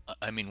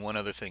 I mean, one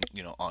other thing,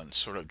 on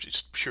sort of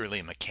just purely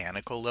a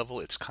mechanical level,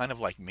 it's kind of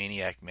like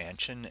Maniac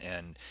Mansion.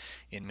 And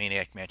in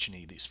Maniac Mansion,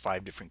 you have these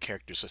five different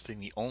characters.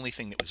 The only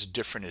thing that was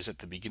different is at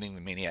the beginning of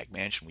the Maniac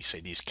Mansion, we say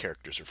these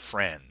characters are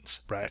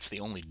friends. Right. That's the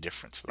only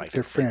difference that I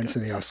They're can think friends,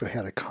 of. and they also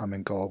had a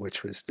common goal,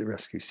 which was to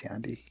rescue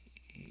Sandy.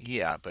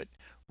 Yeah, but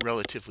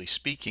relatively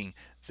speaking,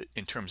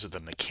 in terms of the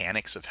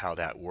mechanics of how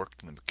that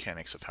worked and the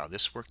mechanics of how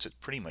this works, it's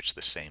pretty much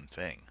the same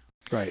thing.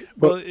 Right.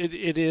 Well, Well,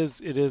 it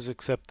is,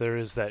 except there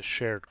is that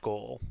shared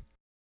goal.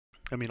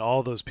 I mean,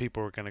 all those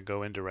people were going to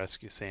go in to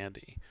rescue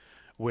Sandy.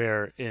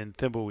 Where in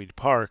Thimbleweed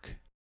Park,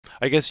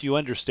 I guess you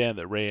understand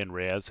that Ray and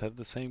Reyes have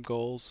the same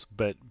goals,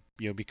 but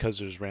because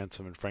there's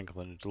Ransom and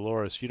Franklin and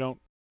Dolores, you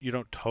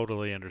don't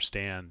totally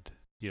understand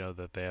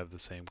that they have the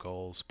same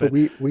goals. but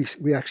But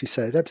we actually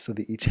set it up so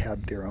they each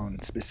had their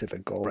own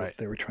specific goal right, that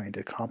they were trying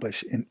to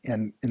accomplish.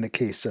 And in the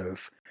case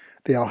of,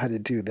 they all had to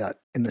do that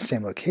in the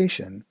same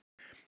location.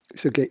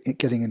 So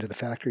getting into the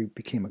factory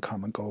became a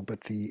common goal,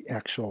 but the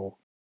actual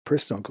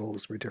personal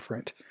goals were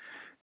different.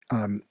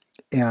 Um,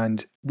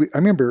 and I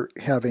remember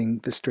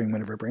having this during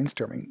one of our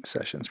brainstorming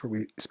sessions where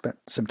we spent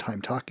some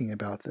time talking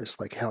about this,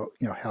 like how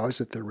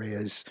is it that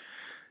Reyes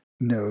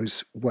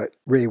knows what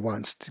Ray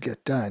wants to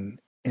get done,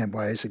 and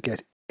why does it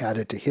get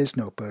added to his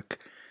notebook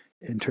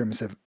in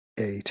terms of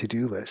a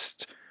to-do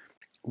list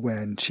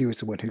when she was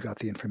the one who got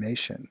the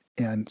information?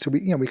 And so we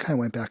kind of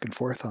went back and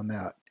forth on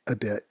that a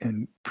bit,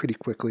 and pretty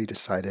quickly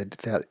decided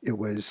that it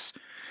was,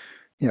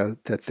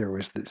 that there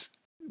was this,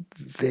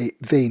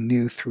 they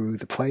knew through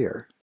the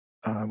player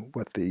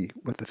what the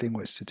thing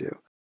was to do.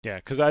 yeah,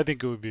 because I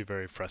think it would be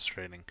very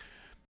frustrating.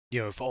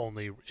 If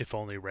only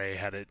Ray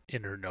had it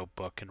in her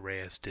notebook and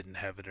Reyes didn't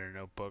have it in her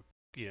notebook,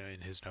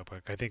 in his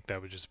notebook. I think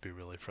that would just be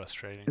really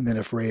frustrating. And then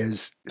if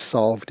Reyes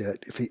solved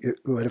it,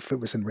 what if it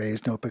was in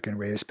Reyes' notebook and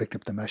Reyes picked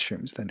up the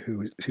mushrooms? Then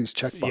whose Yeah,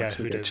 checkbox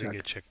who would get doesn't checked?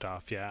 get checked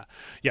off? Yeah,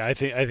 yeah. I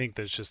think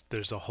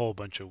there's a whole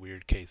bunch of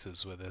weird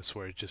cases with this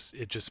where it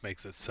just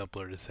makes it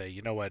simpler to say,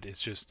 you know what,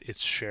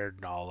 it's shared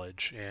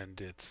knowledge,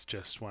 and it's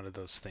just one of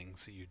those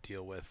things that you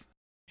deal with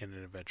in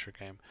an adventure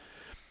game.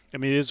 I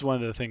mean, it is one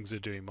of the things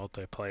of doing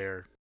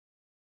multiplayer.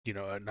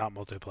 Not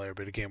multiplayer,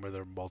 but a game where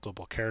there are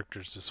multiple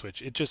characters to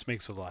switch. It just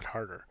makes it a lot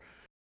harder.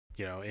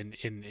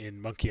 In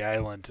Monkey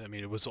Island, I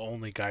mean, it was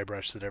only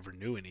Guybrush that ever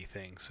knew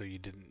anything, so you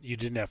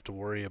didn't have to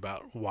worry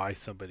about why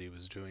somebody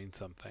was doing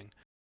something.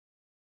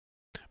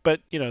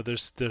 But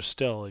there's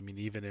still, I mean,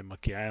 even in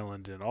Monkey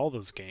Island and all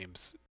those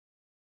games,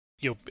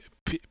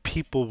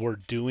 people were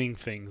doing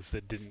things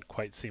that didn't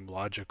quite seem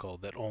logical,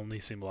 that only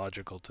seem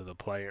logical to the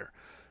player,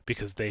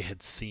 because they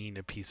had seen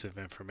a piece of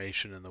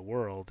information in the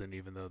world, and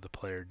even though the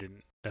player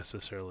didn't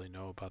necessarily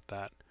know about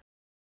that.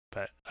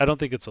 But I don't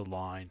think it's a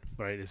line,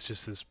 right? It's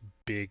just this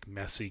big,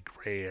 messy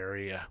gray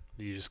area.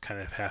 You just kind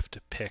of have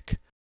to pick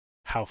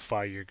how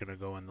far you're going to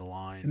go in the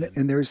line.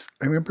 And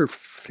I remember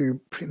through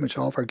pretty much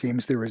all of our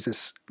games, there was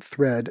this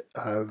thread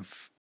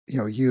of,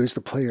 you as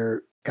the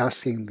player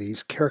asking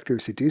these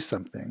characters to do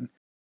something,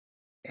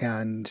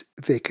 and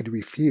they could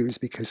refuse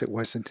because it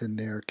wasn't in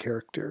their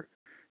character,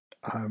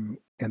 and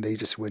they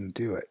just wouldn't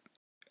do it.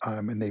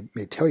 And they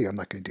may tell you, I'm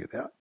not going to do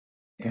that.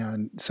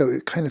 And so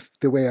it kind of,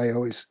 the way I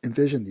always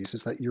envision these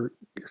is that you're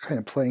kind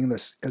of playing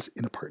this as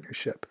in a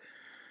partnership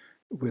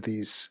with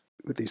these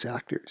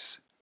actors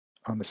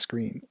on the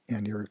screen,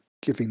 and you're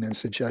giving them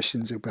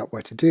suggestions about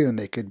what to do, and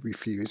they could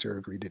refuse or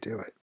agree to do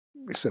it.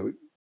 So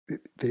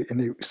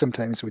they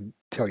sometimes would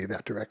tell you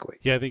that directly.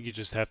 Yeah, I think you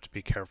just have to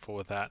be careful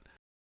with that,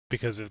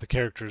 because if the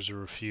characters are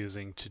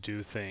refusing to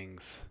do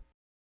things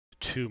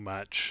too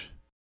much,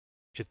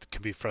 it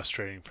can be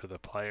frustrating for the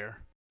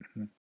player.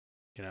 Mm-hmm.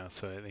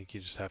 So I think you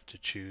just have to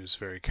choose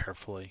very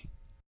carefully.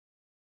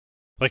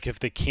 Like if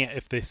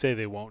they say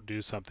they won't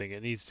do something,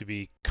 it needs to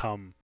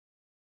become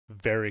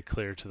very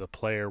clear to the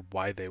player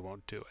why they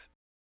won't do it,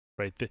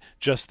 right?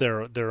 Just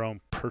their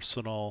own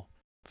personal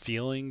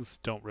feelings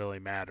don't really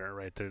matter,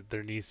 right?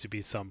 There needs to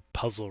be some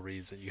puzzle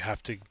reason. You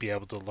have to be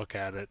able to look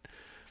at it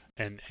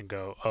and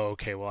go, oh,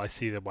 okay, well, I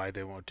see why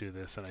they won't do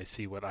this, and I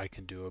see what I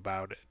can do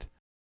about it.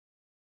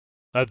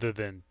 Other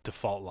than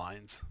default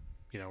lines,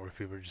 where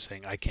people are just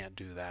saying, I can't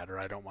do that, or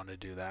I don't want to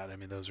do that. I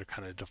mean, those are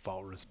kind of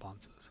default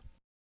responses.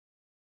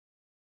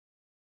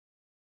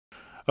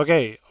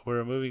 Okay,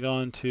 we're moving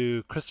on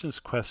to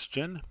Kristen's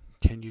question.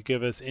 Can you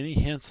give us any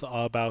hints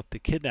about the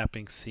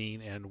kidnapping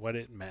scene and what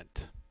it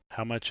meant?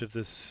 How much of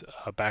this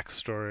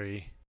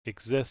backstory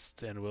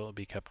exists, and will it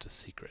be kept a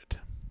secret?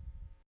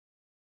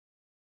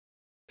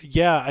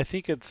 Yeah, I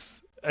think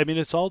it's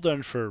all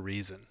done for a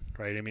reason,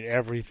 right? I mean,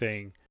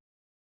 everything,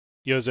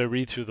 as I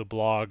read through the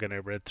blog and I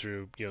read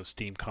through,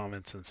 Steam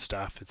comments and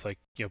stuff, it's like,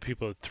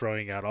 people are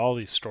throwing out all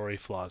these story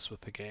flaws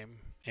with the game.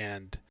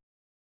 And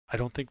I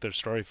don't think they're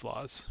story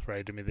flaws,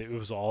 right? I mean, it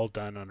was all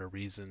done on a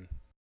reason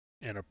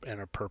and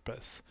a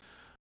purpose.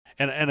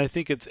 And I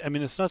think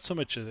it's not so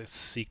much a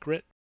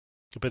secret,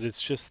 but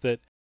it's just that,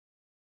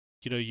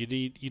 you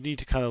need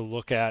to kind of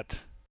look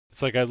at,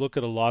 it's like I look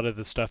at a lot of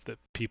the stuff that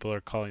people are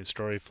calling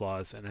story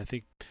flaws, and I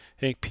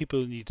think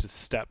people need to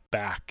step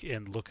back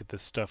and look at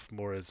this stuff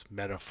more as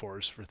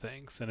metaphors for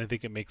things. And I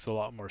think it makes a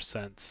lot more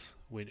sense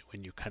when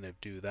you kind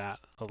of do that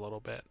a little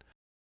bit.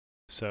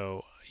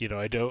 So,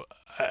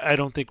 I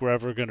don't think we're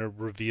ever going to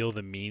reveal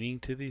the meaning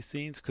to these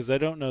scenes, because I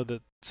don't know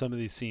that some of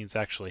these scenes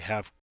actually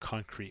have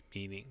concrete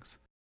meanings.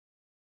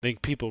 I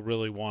think people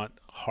really want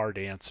hard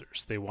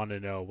answers. They want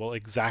to know, well,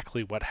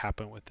 exactly what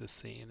happened with this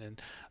scene.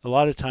 And a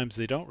lot of times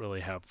they don't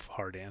really have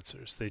hard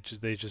answers. They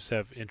just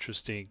have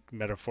interesting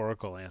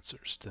metaphorical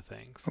answers to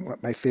things.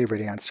 My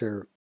favorite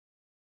answer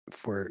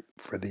for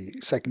the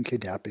second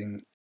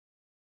kidnapping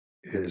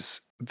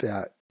is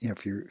that,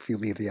 if you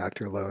leave the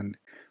actor alone,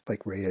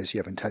 like Ray is, you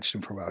haven't touched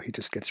him for a while, he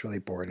just gets really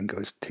bored and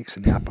takes a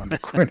nap on the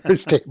corner of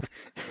his table.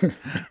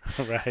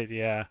 Right,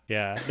 yeah.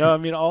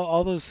 No,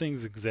 all those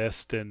things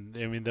exist, and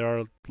there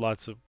are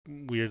lots of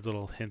weird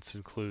little hints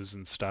and clues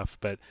and stuff,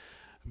 but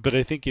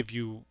I think if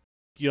you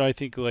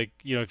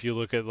if you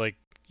look at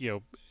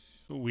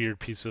weird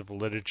pieces of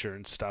literature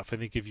and stuff, I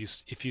think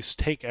if you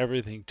take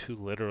everything too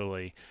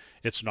literally,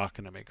 it's not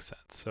going to make sense.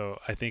 So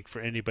I think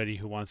for anybody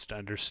who wants to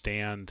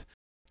understand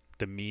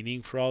the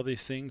meaning for all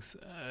these things,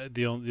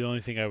 the only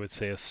thing I would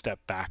say is step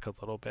back a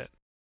little bit.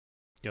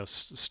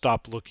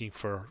 Stop looking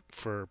for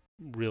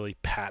really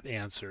pat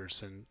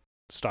answers, and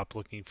stop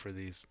looking for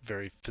these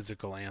very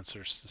physical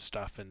answers to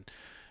stuff,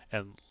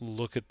 and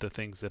look at the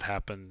things that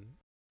happen,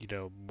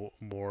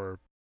 more,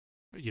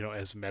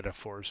 as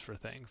metaphors for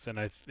things.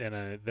 And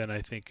then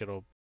I think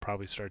it'll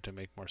probably start to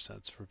make more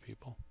sense for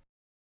people.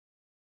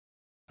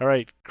 All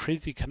right,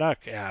 Crazy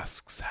Canuck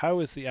asks,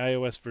 how is the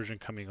iOS version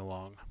coming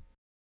along?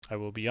 I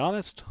will be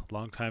honest,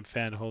 longtime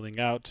fan holding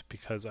out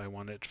because I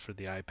want it for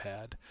the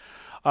iPad.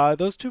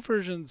 Those two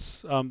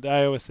versions, the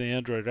iOS and the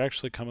Android, are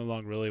actually coming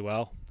along really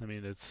well.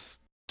 It's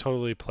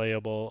totally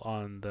playable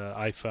on the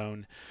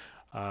iPhone.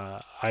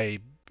 I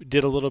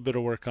did a little bit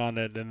of work on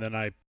it, and then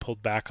I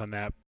pulled back on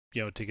that,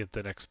 to get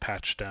the next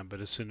patch done.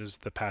 But as soon as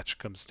the patch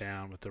comes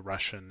down with the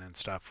Russian and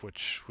stuff,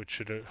 which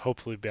should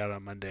hopefully be out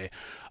on Monday,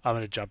 I'm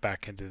going to jump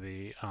back into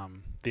the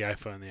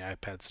iPhone and the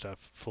iPad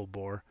stuff full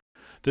bore.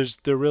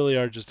 There really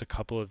are just a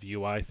couple of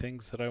UI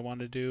things that I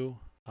want to do,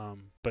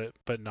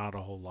 but not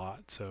a whole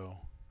lot. So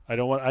I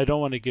don't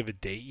want to give a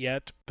date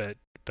yet, but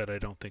I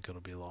don't think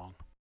it'll be long.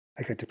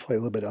 I got to play a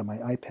little bit on my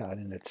iPad,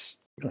 and it's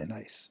really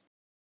nice.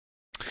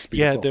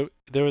 Yeah,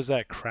 there was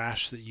that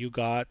crash that you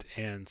got,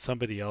 and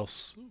somebody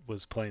else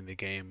was playing the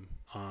game.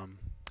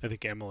 I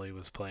think Emily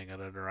was playing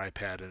it on her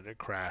iPad, and it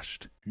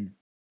crashed.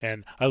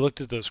 And I looked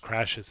at those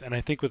crashes, and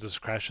I think what those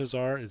crashes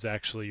is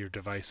actually your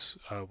device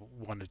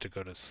wanted to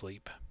go to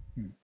sleep.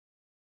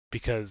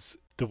 Because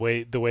the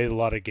way a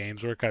lot of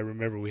games work, I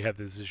remember we had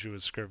this issue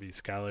with Scurvy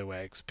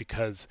Scallywags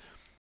because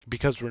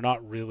we're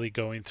not really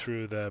going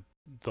through the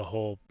the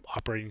whole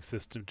operating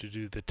system to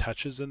do the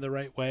touches in the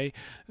right way,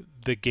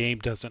 the game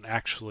doesn't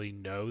actually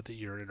know that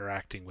you're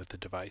interacting with the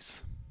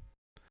device.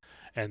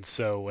 And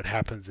so what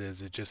happens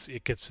is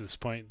it gets to this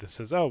point that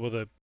says, oh, well,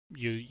 the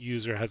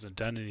user hasn't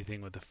done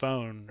anything with the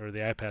phone or the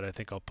iPad. I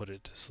think I'll put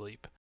it to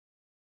sleep.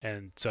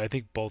 And so I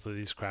think both of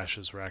these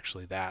crashes were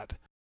actually that.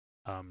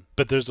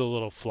 But there's a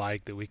little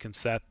flag that we can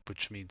set,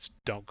 which means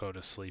don't go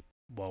to sleep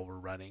while we're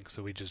running.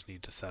 So we just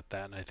need to set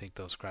that, and I think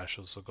those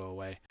crashes will go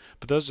away.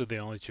 But those are the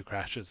only two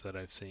crashes that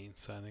I've seen.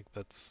 So I think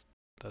that's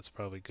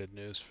probably good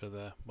news for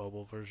the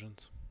mobile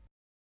versions.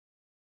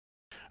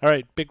 All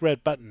right, Big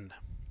Red Button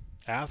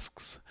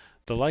asks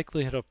the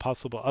likelihood of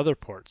possible other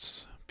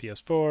ports,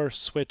 PS4,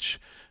 Switch,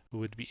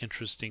 would be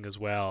interesting as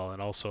well.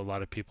 And also a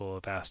lot of people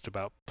have asked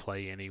about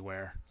Play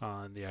Anywhere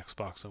on the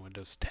Xbox and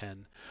Windows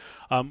 10.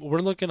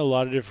 We're looking at a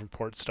lot of different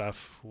port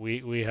stuff.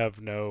 We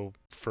have no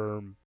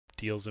firm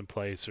deals in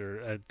place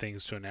or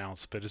things to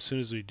announce, but as soon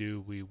as we do,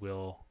 we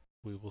will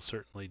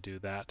certainly do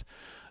that.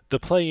 The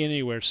Play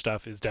Anywhere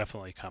stuff is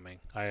definitely coming.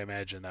 I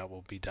imagine that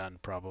will be done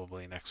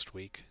probably next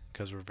week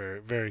because we're very,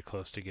 very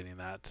close to getting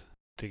that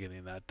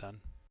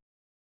done.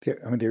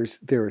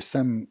 There was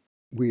some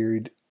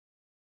weird,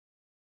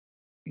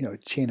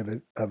 chain of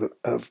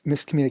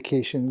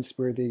miscommunications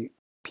where the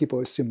people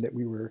assumed that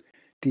we were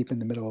deep in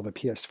the middle of a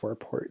PS4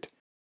 port,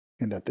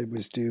 and that it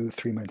was due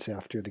 3 months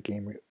after the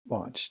game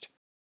launched.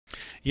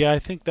 Yeah, I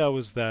think that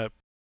was that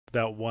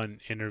one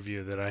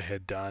interview that I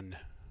had done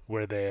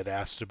where they had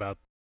asked about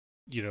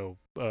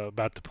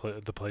about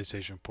the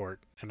PlayStation port,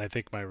 and I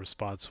think my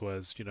response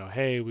was,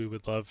 hey, we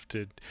would love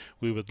to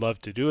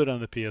do it on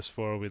the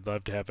PS4. We'd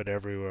love to have it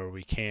everywhere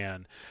we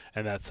can,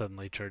 and that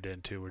suddenly turned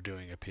into we're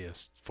doing a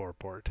PS4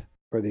 port.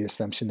 Or the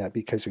assumption that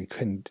because we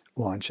couldn't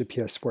launch a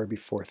PS4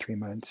 before 3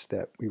 months,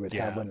 that we would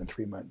have one in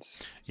 3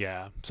 months.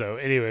 Yeah. So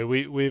anyway,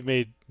 we've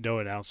made no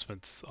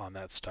announcements on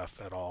that stuff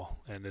at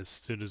all, and as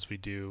soon as we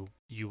do,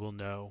 you will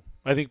know.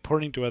 I think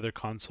porting to other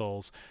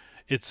consoles,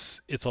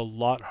 it's a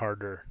lot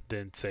harder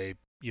than, say,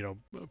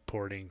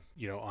 porting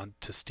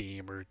onto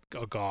Steam or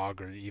a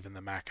GOG or even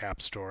the Mac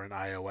App Store and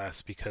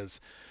iOS, because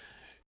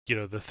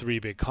the three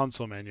big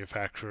console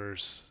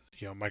manufacturers,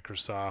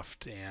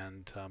 Microsoft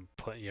and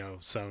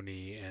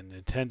Sony and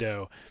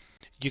Nintendo,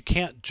 you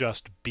can't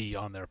just be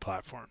on their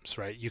platforms,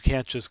 right? You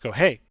can't just go,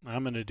 hey,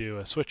 I'm going to do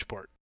a Switch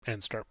port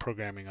and start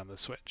programming on the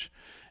Switch.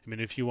 I mean,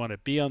 if you want to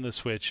be on the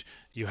Switch,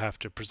 you have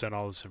to present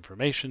all this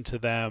information to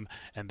them,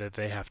 and that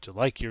they have to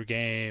like your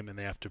game, and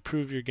they have to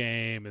approve your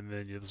game, and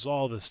then there's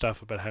all this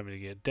stuff about having to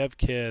get dev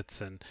kits,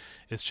 and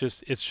it's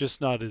just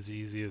not as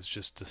easy as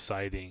just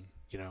deciding,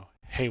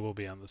 hey, we'll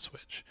be on the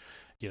Switch,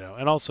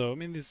 And also, I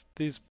mean,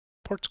 these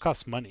ports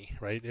cost money,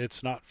 right?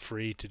 It's not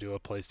free to do a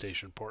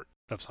PlayStation port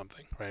of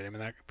something, right? I mean,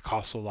 that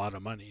costs a lot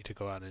of money to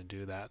go out and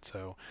do that.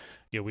 So,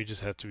 we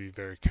just have to be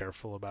very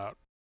careful about,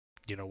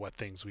 what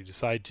things we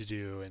decide to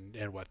do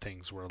and what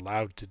things we're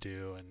allowed to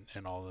do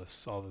and all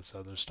this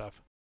other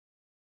stuff.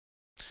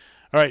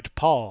 All right,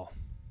 Paul,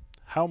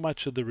 how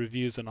much of the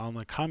reviews and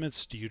online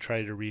comments do you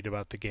try to read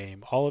about the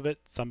game? All of it,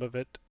 some of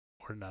it,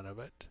 or none of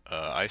it?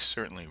 I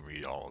certainly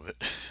read all of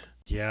it.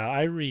 Yeah,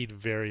 I read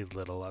very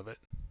little of it.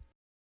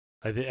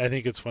 I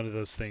think it's one of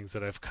those things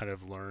that I've kind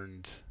of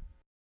learned,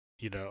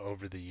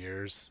 over the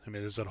years. I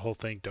mean, there's that whole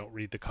thing, don't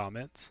read the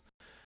comments,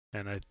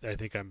 and I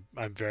think I'm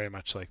very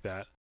much like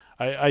that.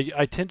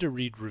 I tend to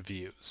read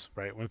reviews,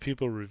 right? When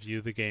people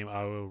review the game,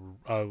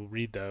 I'll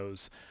read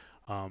those.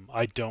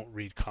 I don't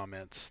read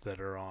comments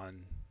that are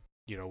on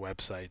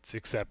websites,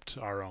 except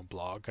our own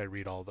blog. I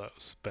read all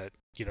those, but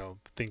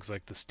things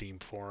like the Steam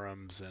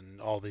forums and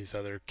all these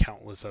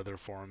countless other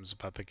forums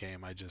about the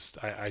game, I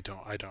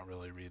don't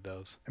really read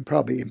those. And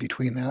probably in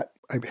between that,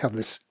 I have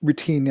this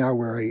routine now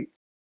where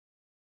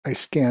I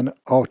scan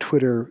all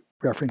Twitter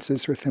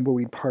references for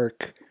Thimbleweed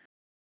Park,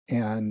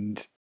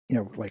 and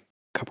like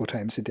a couple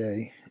times a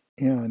day,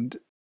 and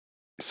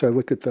so I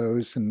look at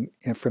those, and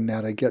from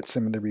that I get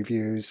some of the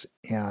reviews,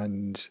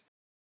 and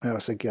I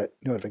also get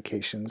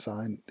notifications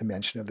on the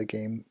mention of the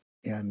game.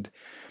 And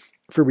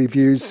for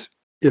reviews,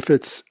 if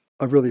it's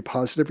a really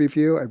positive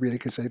review, I read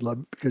it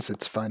because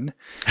it's fun.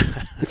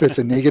 If it's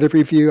a negative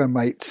review, I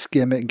might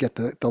skim it and get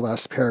the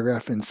last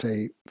paragraph and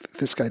say,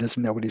 this guy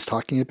doesn't know what he's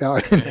talking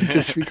about, and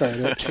disregard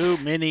it. Too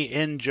many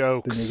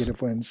in-jokes. The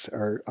negative ones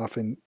are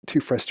often too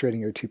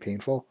frustrating or too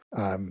painful,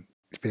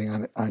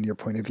 depending on your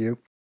point of view.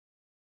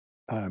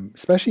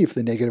 Especially if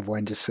the negative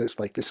one just says,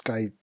 like, this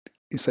guy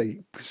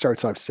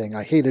starts off saying,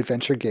 I hate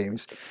adventure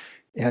games,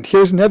 and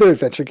here's another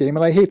adventure game,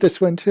 and I hate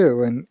this one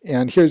too,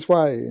 and here's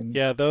why. And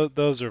yeah,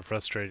 those are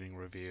frustrating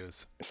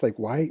reviews. It's like,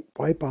 why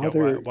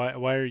bother? Yeah,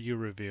 why are you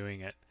reviewing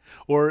it?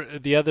 Or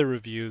the other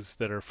reviews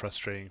that are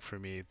frustrating for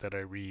me that I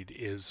read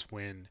is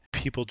when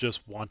people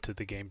just wanted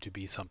the game to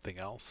be something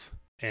else,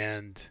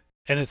 and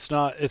it's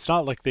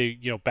not like they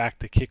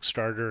backed the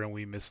Kickstarter and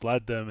we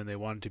misled them and they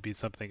wanted to be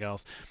something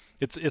else.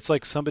 It's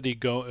like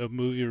a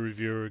movie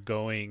reviewer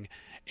going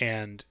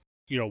and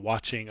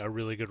watching a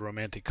really good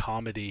romantic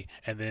comedy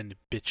and then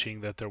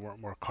bitching that there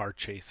weren't more car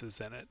chases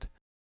in it.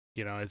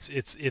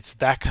 It's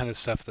that kind of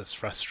stuff that's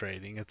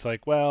frustrating. It's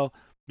like, well,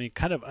 I mean,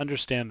 kind of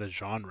understand the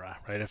genre,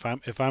 right? If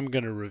I'm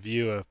going to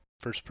review a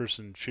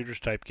first-person shooters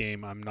type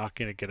game, I'm not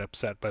going to get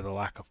upset by the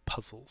lack of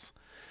puzzles.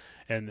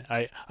 And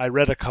I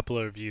read a couple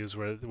of reviews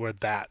where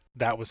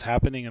that was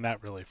happening, and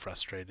that really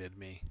frustrated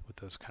me with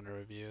those kind of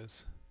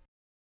reviews.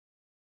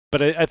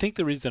 But I think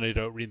the reason I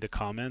don't read the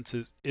comments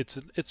is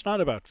it's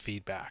not about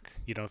feedback.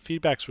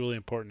 Feedback's really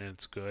important and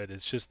it's good.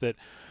 It's just that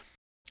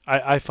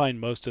I find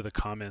most of the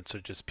comments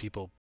are just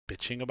people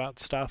bitching about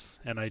stuff,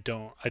 and I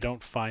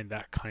don't find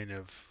that kind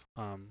of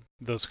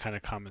those kind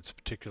of comments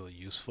particularly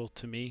useful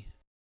to me.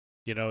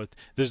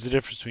 There's a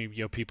difference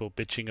between people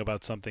bitching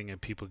about something and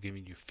people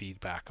giving you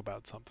feedback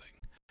about something.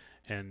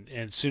 And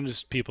as soon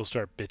as people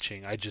start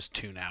bitching, I just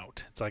tune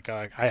out. It's like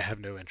I have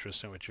no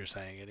interest in what you're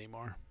saying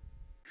anymore.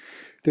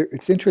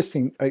 It's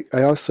interesting.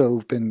 I also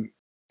have been,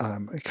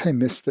 I kind of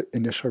missed the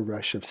initial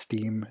rush of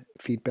Steam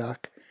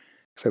feedback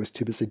because I was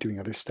too busy doing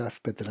other stuff.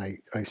 But then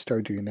I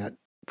started doing that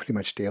pretty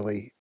much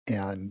daily.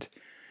 And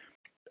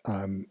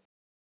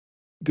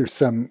there's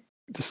some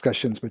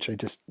discussions which I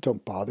just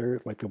don't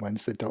bother, like the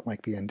ones that don't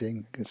like the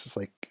ending. It's just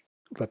like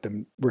let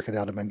them work it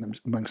out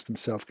amongst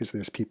themselves because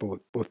there's people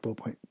with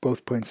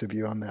both points of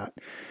view on that.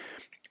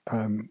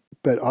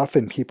 But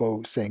often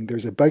people saying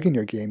there's a bug in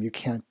your game, you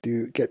can't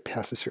get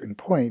past a certain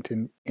point,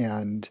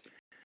 and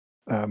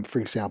for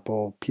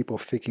example, people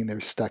thinking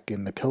they're stuck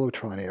in the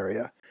Pillowtron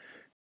area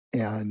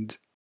and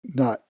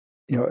not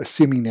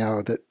assuming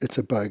now that it's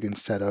a bug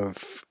instead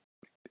of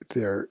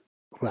their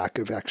lack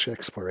of actual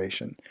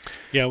exploration.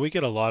 Yeah, we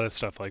get a lot of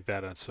stuff like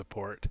that on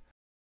support.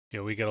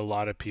 We get a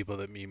lot of people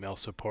that email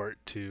support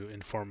to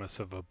inform us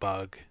of a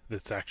bug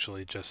that's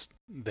actually just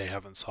they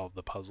haven't solved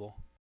the puzzle.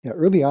 Yeah,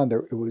 early on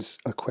it was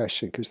a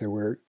question because there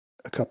were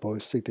a couple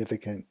of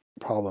significant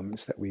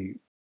problems that we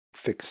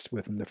fixed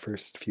within the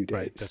first few days.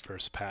 Right, the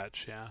first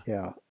patch, yeah.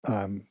 Yeah,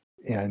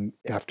 and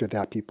after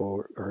that,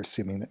 people are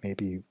assuming that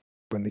maybe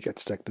when they get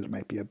stuck that it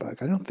might be a bug.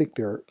 I'm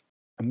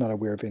not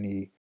aware of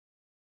any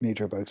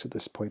major bugs at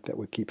this point that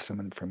would keep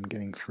someone from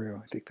getting through.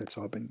 I think that's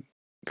all been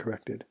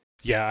corrected.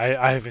 Yeah,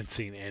 I haven't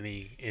seen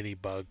any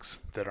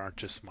bugs that aren't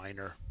just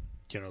minor,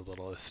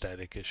 little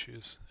aesthetic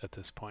issues at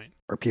this point.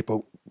 Or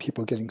people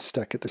getting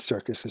stuck at the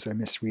circus as they're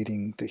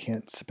misreading the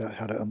hints about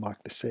how to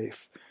unlock the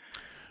safe.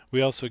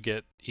 We also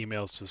get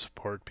emails to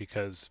support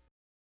because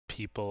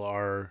people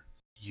are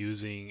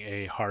using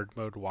a hard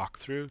mode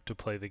walkthrough to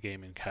play the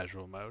game in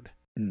casual mode.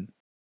 Mm.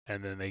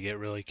 And then they get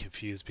really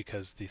confused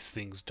because these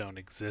things don't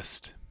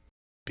exist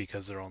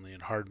because they're only in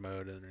hard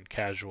mode and in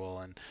casual,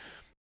 and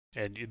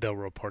they'll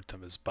report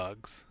them as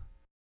bugs.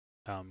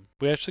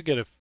 We actually get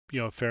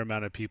a fair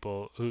amount of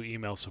people who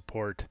email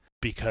support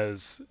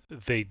because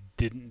they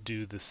didn't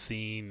do the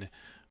scene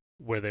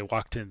where they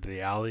walked into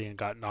the alley and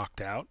got knocked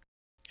out,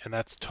 and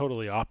that's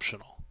totally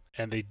optional.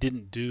 And they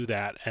didn't do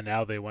that, and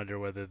now they wonder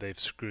whether they've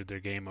screwed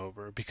their game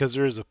over, because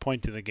there is a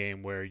point in the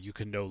game where you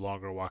can no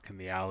longer walk in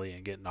the alley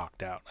and get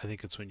knocked out. I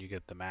think it's when you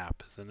get the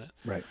map, isn't it?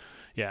 Right.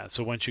 Yeah,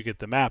 so once you get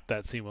the map,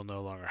 that scene will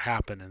no longer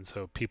happen, and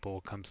so people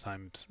will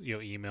sometimes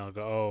email and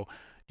go, oh,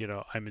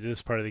 I'm in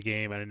this part of the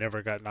game and I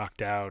never got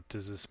knocked out.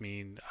 Does this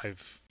mean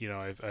I've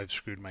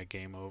screwed my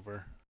game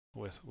over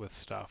with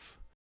stuff?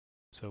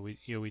 So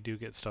we do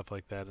get stuff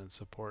like that in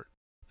support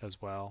as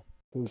well.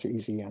 Those are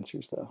easy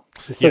answers, though.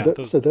 Yeah,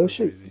 those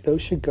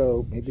should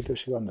go. Maybe those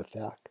should go on the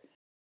THAC,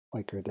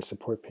 or the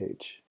support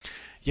page.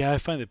 Yeah, I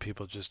find that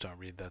people just don't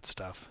read that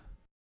stuff.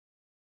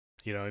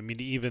 I mean,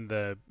 even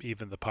the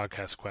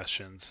podcast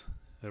questions.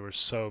 There were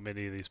so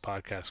many of these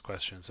podcast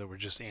questions that were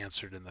just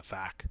answered in the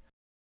FAQ.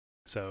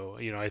 So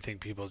I think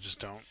people just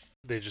don't.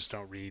 They just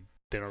don't read.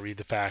 They don't read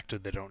the FAQ, or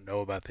they don't know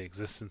about the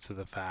existence of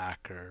the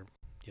FAQ, or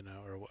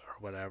or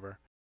whatever.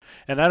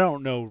 And I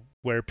don't know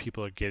where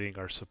people are getting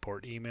our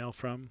support email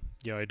from.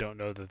 I don't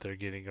know that they're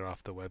getting it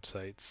off the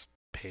website's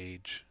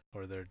page,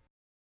 or they're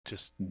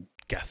just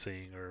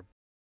guessing, or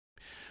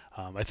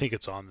I think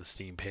it's on the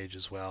Steam page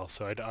as well.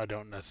 So I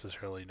don't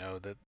necessarily know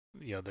that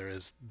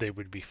they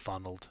would be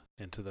funneled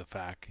into the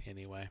FAQ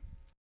anyway.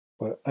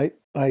 Well,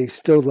 I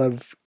still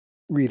love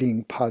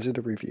reading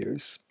positive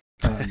reviews,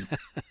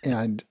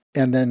 and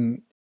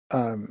then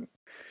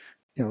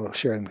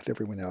share them with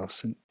everyone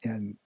else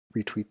and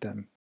retweet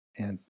them.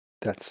 And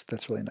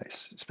that's really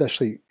nice,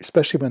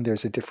 especially when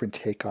there's a different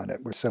take on it,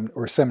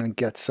 where someone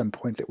gets some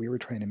point that we were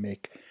trying to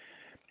make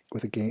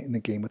with the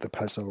game with a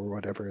puzzle or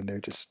whatever, and they're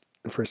just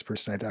the first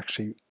person I've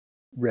actually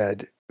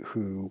read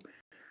who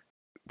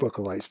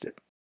vocalized it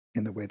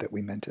in the way that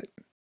we meant it.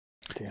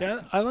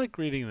 Yeah, I like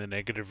reading the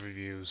negative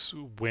reviews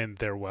when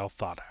they're well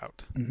thought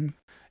out. Mm-hmm.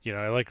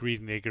 I like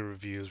reading negative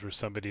reviews where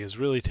somebody has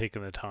really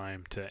taken the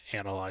time to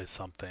analyze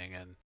something,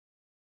 and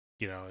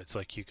it's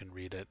like you can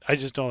read it. I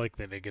just don't like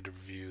the negative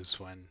reviews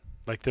when,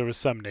 like, there was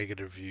some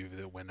negative review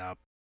that went up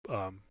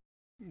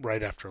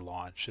right after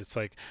launch. It's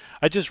like,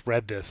 I just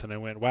read this and I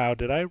went, wow,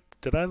 did I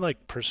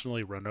like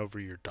personally run over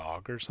your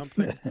dog or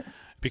something?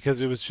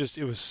 Because it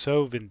was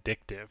so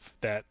vindictive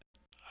that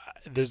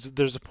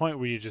there's a point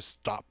where you just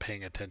stop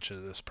paying attention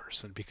to this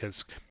person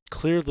because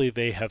clearly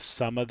they have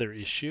some other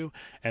issue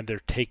and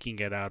they're taking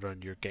it out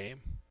on your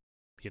game.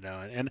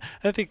 And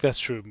I think that's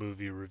true of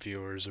movie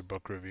reviewers or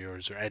book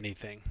reviewers or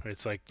anything.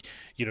 It's like,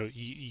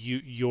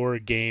 your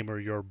game or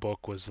your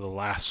book was the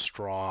last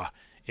straw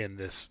in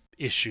this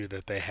issue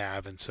that they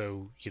have, and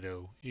so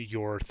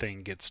your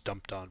thing gets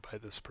dumped on by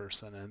this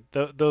person, and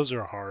those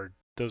are hard.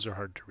 Those are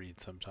hard to read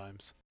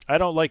sometimes. I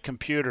don't like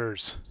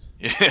computers.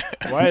 Yeah.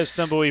 Why is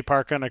Thimbleweed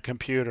Park on a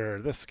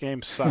computer? This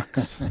game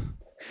sucks.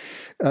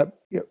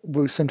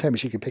 Well,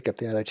 sometimes you can pick up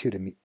the attitude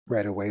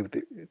right away.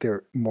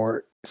 They're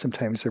more.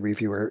 Sometimes the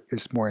reviewer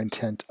is more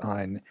intent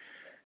on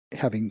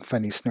having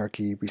funny,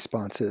 snarky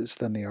responses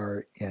than they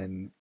are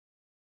in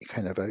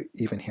kind of a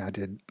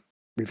even-handed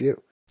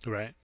review.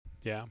 Right.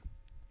 Yeah.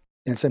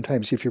 And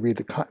sometimes if you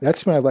read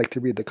that's when I like to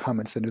read the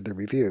comments under the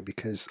review,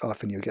 because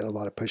often you get a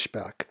lot of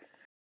pushback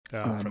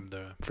from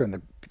the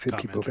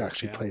people who've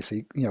actually yeah. played.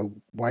 Say,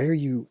 why are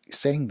you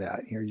saying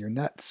that? You're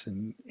nuts,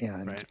 and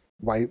Right.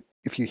 why,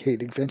 if you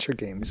hate adventure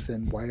games,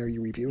 then why are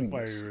you reviewing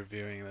Why this? are you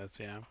reviewing this?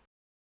 Yeah.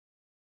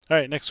 All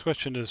right. Next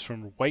question is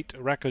from White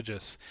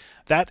Recogis.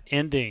 That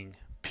ending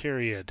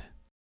period.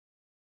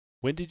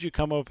 When did you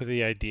come up with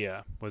the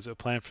idea? Was it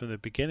planned from the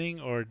beginning,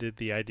 or did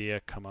the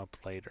idea come up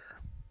later?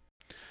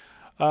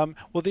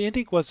 Well, the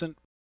ending wasn't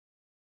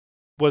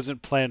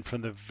planned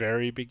from the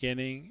very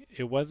beginning.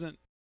 It wasn't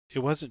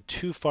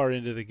too far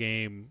into the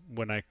game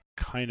when I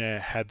kind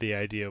of had the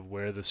idea of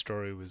where the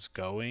story was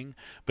going,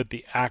 but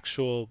the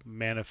actual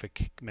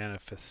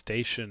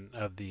manifestation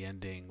of the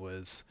ending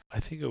was,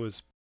 I think it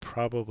was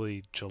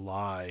probably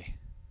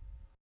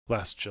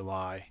last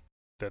July,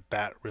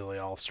 that really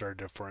all started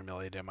to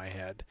formulate in my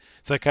head.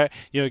 It's like I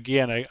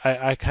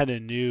kind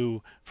of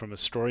knew from a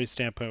story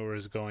standpoint where it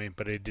was going,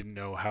 but I didn't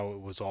know how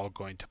it was all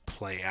going to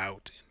play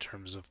out in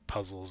terms of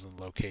puzzles and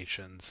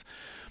locations.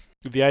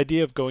 The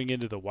idea of going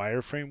into the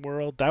wireframe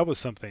world, that was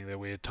something that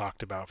we had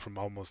talked about from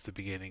almost the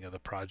beginning of the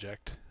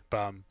project.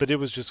 But it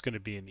was just going to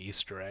be an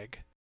Easter egg.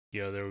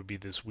 There would be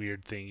this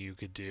weird thing you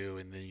could do,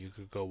 and then you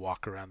could go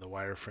walk around the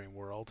wireframe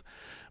world.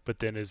 But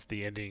then as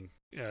the ending,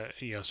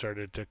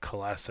 started to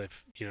coalesce,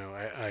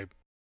 I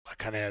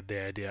kind of had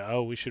the idea,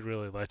 oh, we should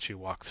really let you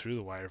walk through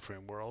the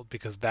wireframe world,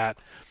 because that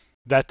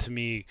to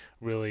me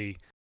really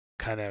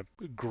kind of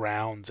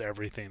grounds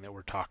everything that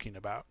we're talking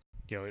about.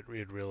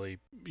 It really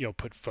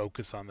put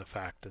focus on the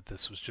fact that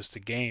this was just a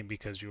game,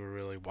 because you were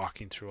really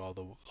walking through all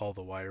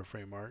the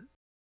wireframe art.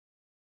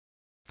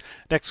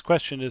 Next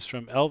question is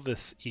from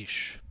Elvis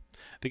Ish.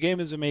 The game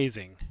is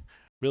amazing,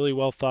 really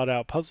well thought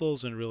out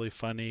puzzles and really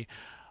funny.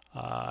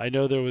 I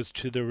know there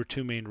were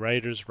two main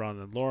writers, Ron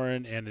and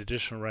Lauren, and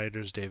additional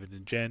writers, David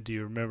and Jen. Do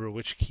you remember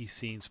which key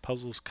scenes,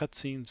 puzzles,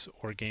 cutscenes,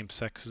 or game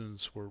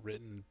sections were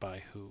written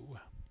by who?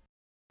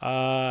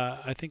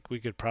 I think we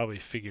could probably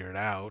figure it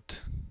out.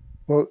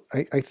 Well,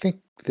 I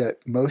think that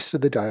most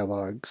of the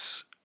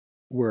dialogues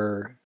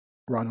were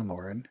Ron and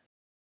Lauren.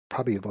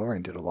 Probably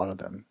Lauren did a lot of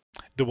them.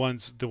 The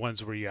ones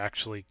where you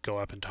actually go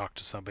up and talk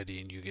to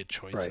somebody and you get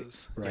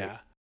choices. Right.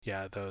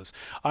 Yeah, those.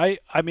 I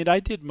mean, I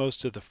did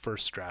most of the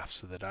first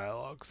drafts of the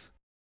dialogues.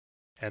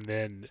 And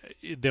then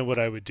what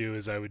I would do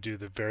is I would do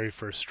the very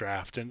first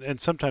draft, and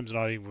sometimes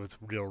not even with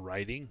real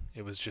writing.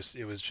 It was just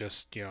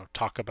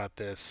talk about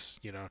this,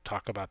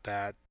 talk about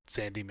that.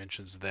 Sandy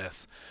mentions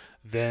this.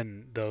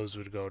 Then those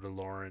would go to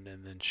Lauren,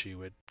 and then she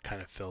would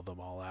kind of fill them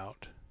all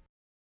out.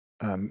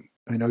 I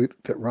know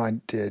that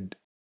Ron did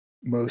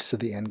most of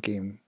the end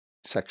game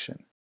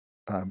section,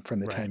 from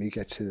the time you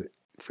get to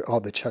for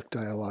all the Chuck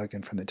dialogue,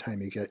 and from the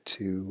time you get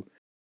to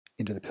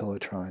into the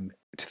Pillowtron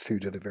through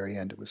to the very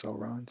end. It was all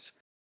Ron's.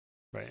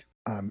 Right.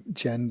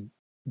 Jen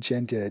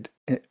did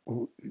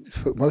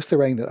most of the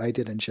writing that I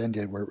did and Jen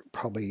did were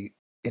probably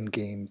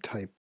in-game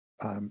type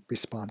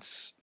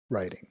response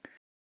writing.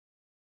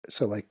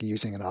 So like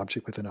using an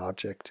object with an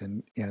object,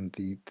 and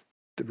the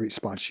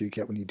response you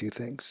get when you do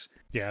things.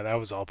 Yeah, that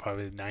was all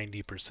probably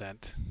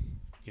 90%.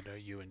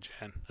 You and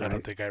Jen. Right. I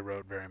don't think I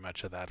wrote very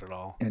much of that at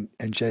all. And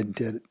Jen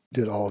did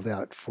all of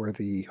that for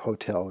the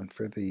hotel and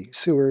for the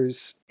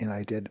sewers, and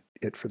I did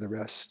it for the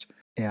rest.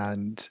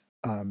 And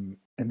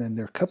then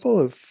there are a couple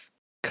of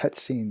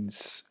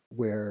cutscenes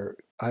where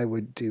I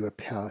would do a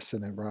pass,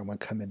 and then Ron would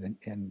come in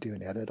and do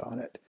an edit on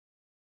it.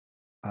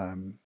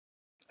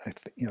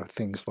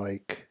 Things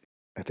like,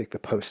 I think the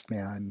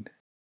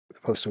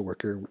postal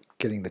worker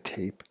getting the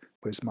tape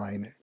was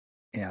mine,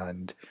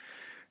 and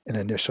an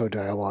initial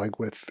dialogue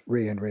with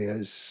Ray and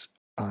Reyes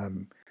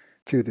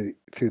through the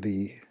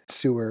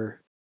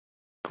sewer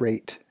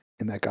grate,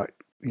 and that got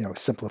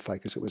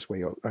simplified because it was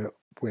way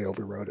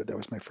overloaded. That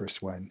was my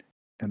first one,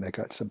 and that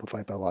got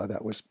simplified. But a lot of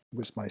that was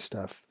my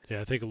stuff.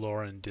 Yeah, I think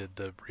Lauren did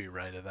the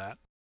rewrite of that.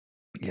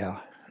 Yeah,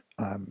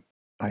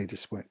 I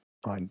just went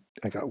on.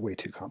 I got way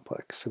too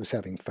complex. I was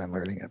having fun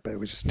learning it, but it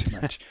was just too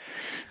much.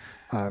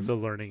 It's a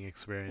learning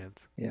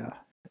experience. Yeah.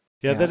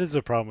 Yeah, that is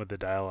a problem with the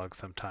dialogue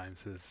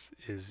sometimes, is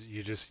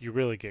you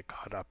really get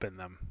caught up in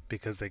them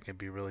because they can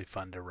be really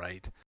fun to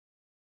write.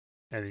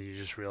 and then you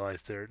just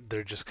realize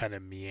they're just kind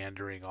of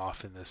meandering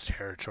off in this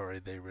territory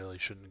they really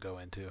shouldn't go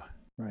into.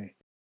 Right.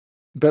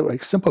 But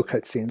like simple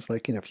cutscenes,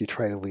 like if you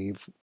try to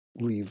leave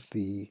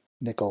the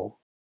nickel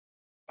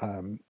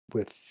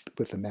with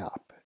the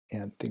map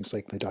and things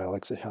like the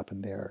dialogues that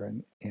happen there,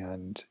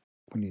 and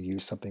when you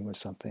use something with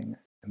something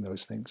and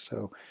those things.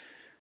 So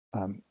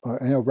I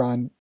know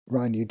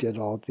Ron, you did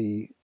all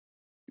the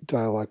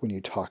dialogue when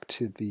you talked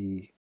to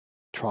the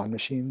Tron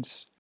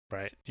machines.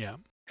 Right. Yeah.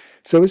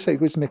 So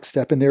it was mixed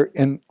up, and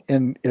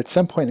and at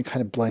some point it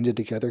kind of blended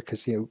together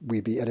because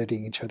we'd be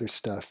editing each other's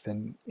stuff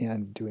and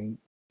doing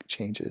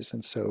changes,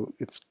 and so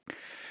it's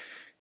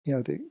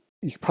you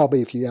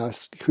probably, if you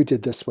ask who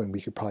did this one,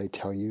 we could probably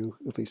tell you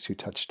at least who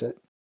touched it.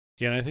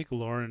 Yeah, and I think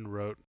Lauren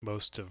wrote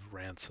most of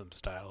Ransom's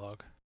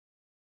dialogue.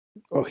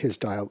 Oh,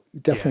 definitely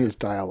Yeah. his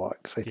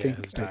dialogues. I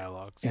think his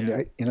dialogues.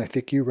 and I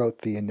think you wrote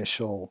the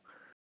initial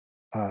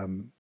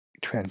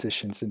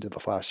transitions into the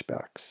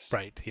flashbacks.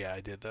 Right. Yeah,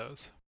 I did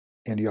those.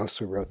 And you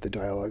also wrote the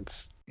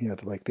dialogues,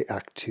 like the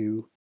Act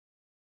 2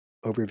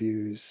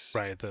 overviews.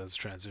 Right, those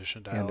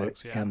transition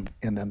dialogues. And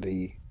then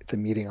the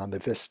meeting on the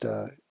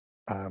Vista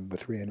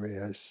with Rian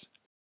Reyes.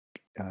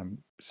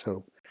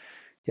 So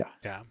yeah.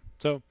 Yeah.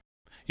 So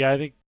yeah, I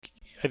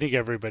think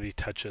everybody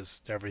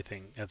touches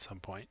everything at some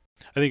point.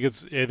 I think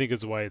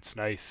it's why it's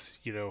nice,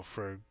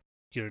 for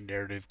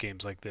narrative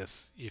games like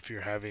this, if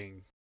you're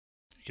having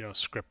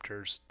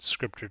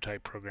scripter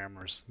type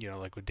programmers,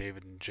 like what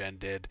David and Jen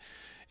did,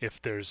 if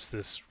there's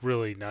this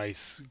really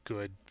nice,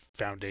 good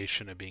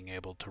foundation of being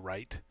able to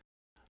write.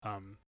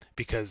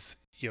 Because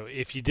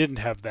if you didn't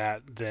have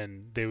that,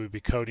 then they would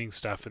be coding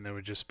stuff, and there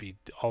would just be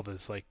all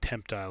this like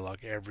temp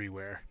dialogue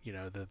everywhere,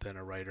 that then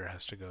a writer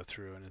has to go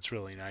through. And it's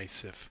really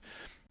nice if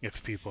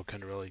people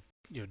can really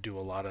do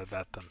a lot of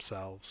that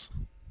themselves.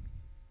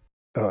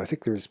 Oh, I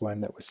think there was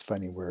one that was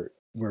funny where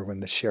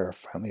when the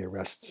sheriff finally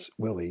arrests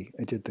Willie,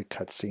 I did the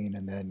cutscene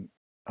and then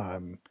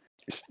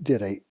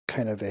did a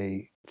kind of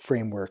a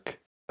framework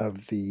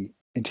of the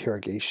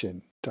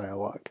interrogation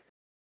dialogue,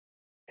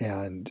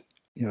 and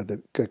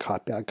the good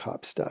cop, bad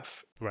cop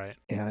stuff. Right.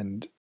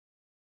 And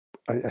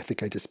I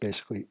think I just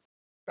basically,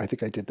 I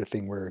think I did the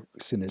thing where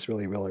as soon as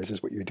Willie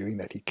realizes what you're doing,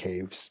 that he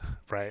caves.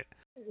 Right.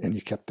 And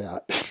you kept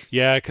that.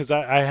 Yeah, because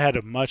I had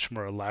a much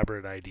more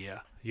elaborate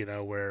idea,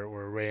 where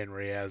Ray and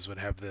Reyes would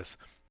have this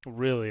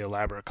really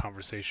elaborate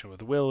conversation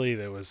with Willie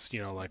that was,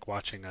 like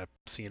watching a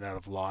scene out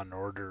of Law and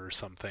Order or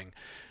something.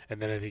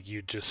 And then I think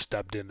you just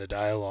stubbed in the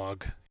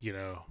dialogue,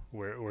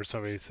 where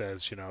somebody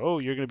says, oh,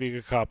 you're going to be a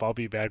good cop, I'll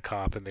be a bad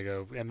cop. And they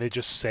go, and they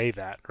just say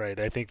that, right?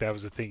 I think that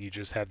was the thing. You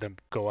just had them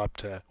go up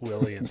to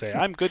Willie and say,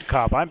 I'm good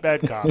cop, I'm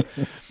bad cop.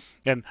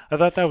 And I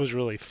thought that was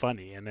really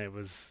funny. And it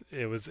was,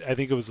 I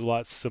think it was a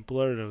lot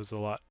simpler, and it was a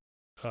lot,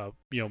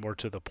 more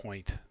to the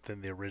point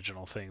than the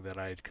original thing that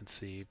I had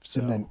conceived.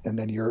 So. And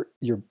then your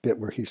bit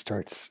where he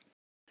starts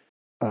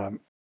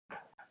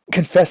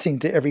confessing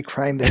to every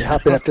crime that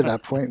happened up to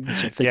that point,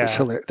 which I think was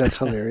hilarious. That's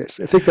hilarious.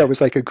 I think that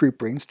was like a group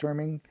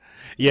brainstorming.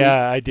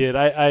 Yeah, I did.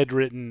 I had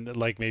written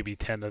like maybe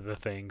 10 of the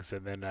things,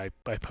 and then I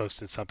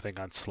posted something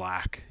on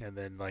Slack, and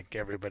then like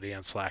everybody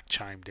on Slack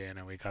chimed in,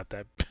 and we got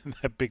that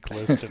that big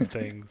list of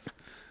things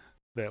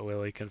that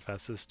Willie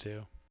confesses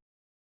to.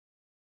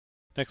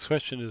 Next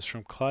question is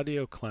from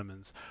Claudio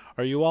Clemens.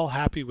 Are you all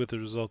happy with the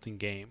resulting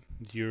game?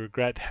 Do you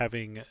regret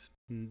having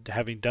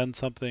done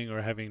something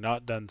or having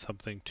not done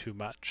something too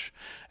much?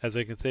 As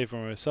I can say for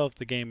myself,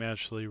 the game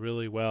actually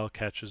really well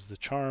catches the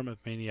charm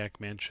of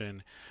Maniac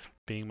Mansion,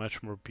 being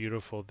much more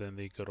beautiful than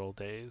the good old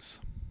days.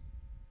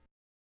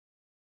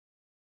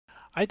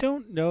 I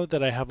don't know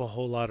that I have a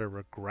whole lot of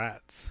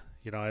regrets.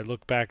 I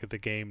look back at the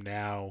game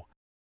now,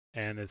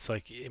 and it's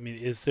like, I mean,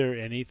 is there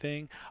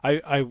anything?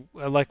 I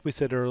like we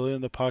said earlier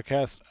in the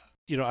podcast,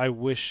 I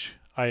wish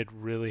I had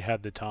really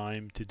had the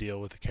time to deal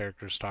with the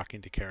characters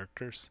talking to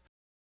characters.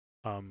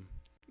 I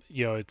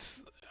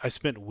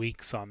spent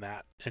weeks on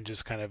that and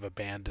just kind of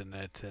abandoned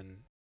it, and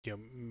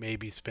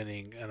maybe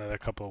spending another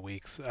couple of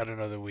weeks. I don't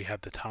know that we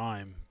had the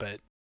time, but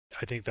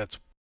I think that's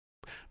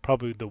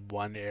probably the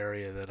one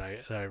area that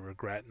I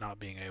regret not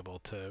being able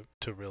to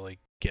really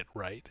get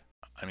right.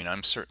 I mean,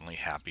 I'm certainly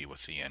happy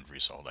with the end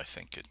result. I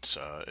think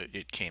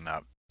it came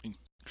out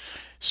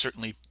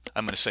certainly,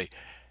 I'm going to say,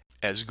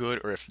 as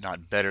good or if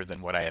not better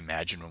than what I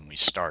imagined when we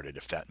started,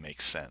 if that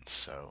makes sense.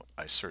 So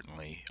I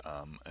certainly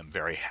am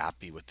very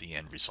happy with the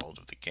end result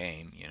of the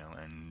game,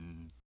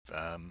 and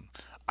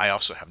I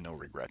also have no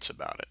regrets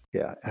about it.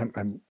 Yeah,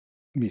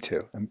 me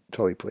too. I'm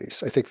totally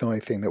pleased. I think the only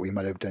thing that we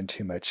might have done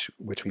too much,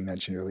 which we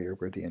mentioned earlier,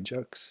 were the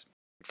in-jokes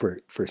for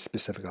a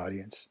specific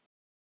audience.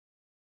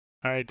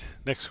 All right,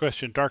 next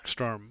question.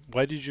 Darkstorm,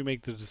 why did you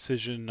make the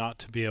decision not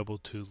to be able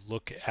to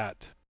look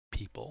at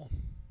people?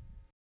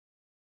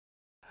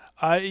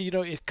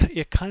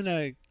 It kind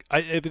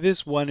of,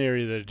 this one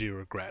area that I do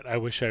regret. I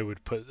wish I would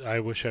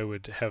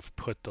have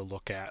put the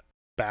look at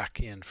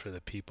back in for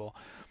the people.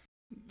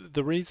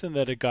 The reason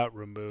that it got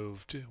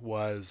removed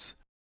was,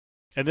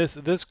 and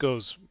this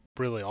goes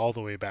really all the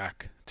way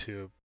back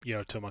to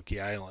to Monkey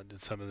Island, and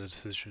some of the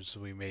decisions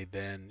we made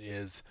then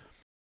is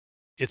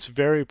it's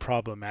very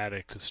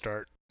problematic to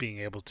start being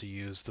able to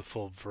use the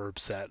full verb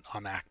set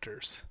on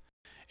actors.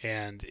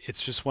 And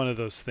it's just one of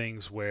those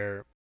things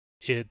where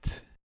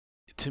it,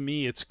 to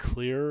me, it's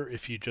clearer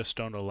if you just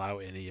don't allow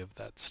any of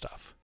that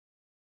stuff,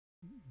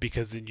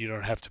 because then you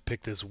don't have to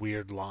pick this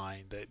weird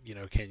line that,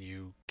 can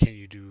you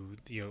do,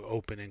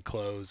 open and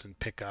close and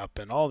pick up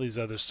and all these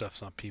other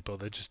stuffs on people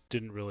that just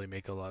didn't really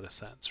make a lot of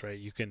sense, right?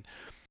 You can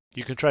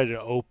try to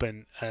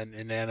open an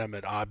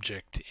inanimate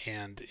object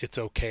and it's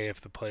okay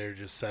if the player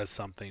just says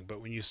something,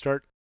 but when you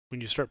start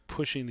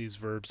pushing these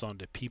verbs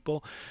onto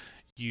people,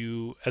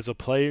 you, as a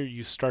player,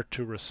 you start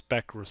to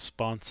respect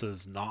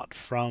responses not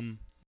from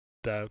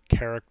the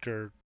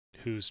character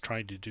who's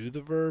trying to do the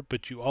verb,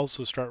 but you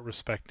also start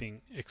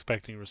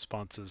expecting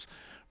responses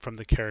from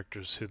the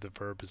characters who the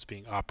verb is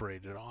being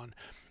operated on,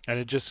 and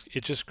it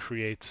just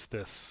creates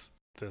this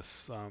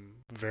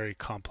very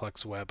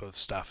complex web of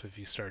stuff if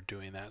you start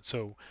doing that.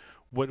 So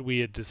what we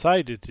had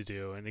decided to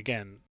do, and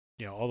again,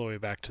 all the way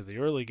back to the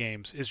early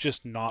games, is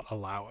just not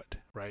allow it,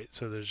 right?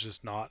 So there's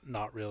just not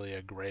really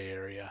a gray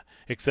area,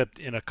 except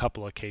in a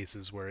couple of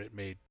cases where it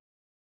made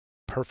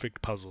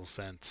perfect puzzle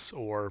sense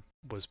or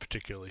was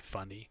particularly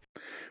funny.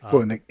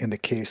 Well, in the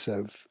case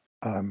of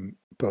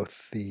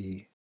both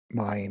the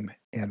mime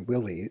and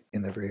Willie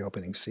in the very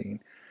opening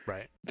scene,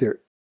 Right. the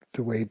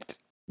way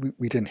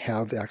we didn't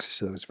have access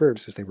to those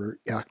verbs as they were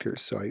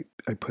actors, so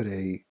I put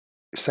a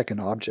second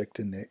object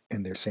in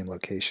their same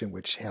location,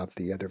 which have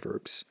the other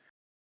verbs.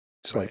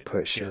 So Right. like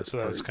push. Yeah, so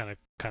that was kind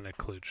of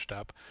klooched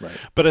up. Right.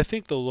 But I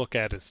think the look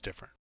at is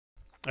different.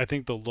 I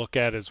think the look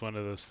at is one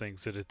of those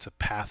things that it's a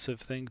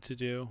passive thing to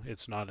do.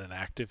 It's not an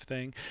active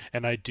thing.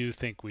 And I do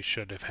think we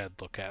should have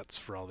had look ats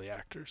for all the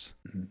actors.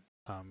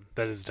 Mm-hmm.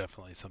 That is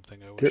definitely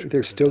something I wish.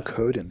 There's still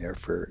code in there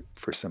for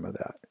some of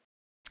that.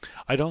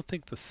 I don't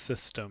think the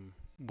system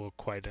will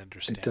quite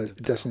understand it.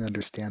 It doesn't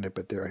understand it,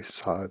 but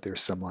there's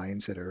some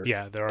lines that are.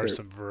 Yeah, there are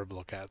some verb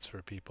look ats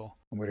for people.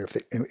 I wonder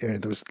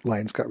if those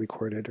lines got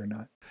recorded or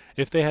not.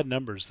 If they had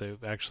numbers, they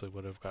actually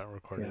would have got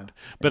recorded.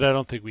 Yeah. But I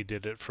don't think we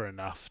did it for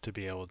enough to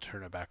be able to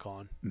turn it back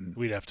on. Mm-hmm.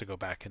 We'd have to go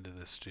back into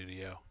the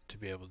studio to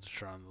be able to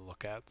turn on the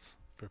look ats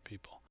for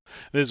people.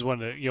 This is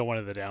one of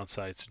the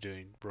downsides of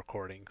doing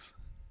recordings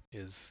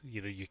is,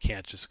 you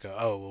can't just go,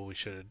 oh, well,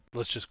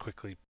 let's just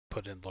quickly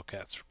put in look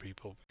ats for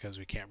people, because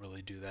we can't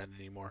really do that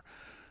anymore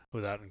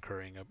without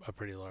incurring a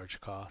pretty large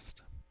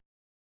cost.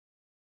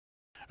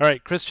 All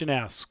right, Christian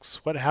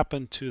asks, what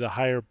happened to the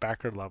higher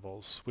backer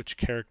levels? Which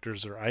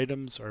characters or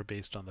items are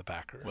based on the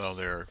backers? Well,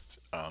 there,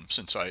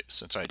 since I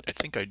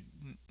think I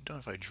don't know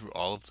if I drew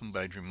all of them,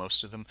 but I drew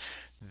most of them.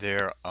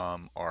 There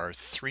are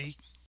 3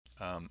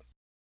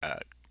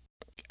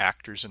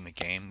 actors in the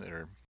game that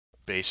are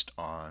based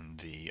on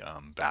the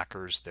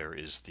backers. There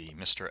is the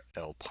Mr.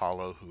 El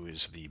Palo, who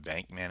is the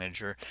bank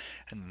manager,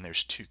 and then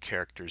there's 2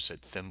 characters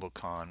at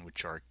ThimbleCon,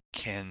 which are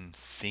Ken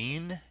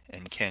Thien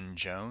and Ken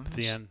Jones.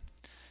 Thien.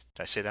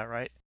 Did I say that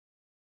right?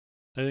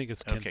 I think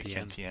it's Ken Thien. Thien.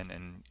 Ken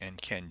Thien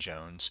and Ken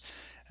Jones,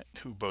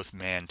 who both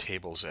man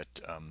tables at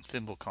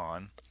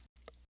ThimbleCon.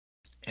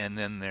 And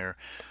then there are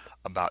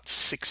about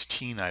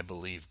 16, I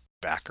believe,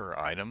 backer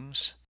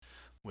items,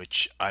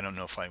 which I don't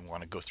know if I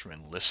want to go through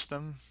and list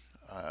them.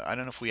 I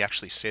don't know if we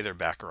actually say they're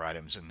backer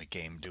items in the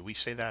game. Do we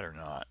say that or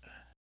not?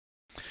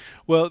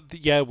 Well,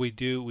 yeah, we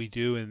do. We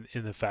do in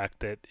the fact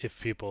that if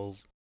people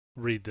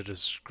read the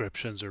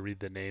descriptions or read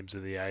the names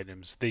of the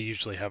items, they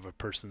usually have a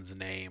person's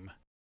name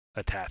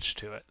attached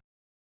to it.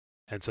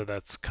 And so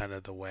that's kind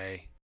of the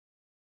way.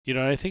 And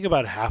I think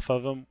about half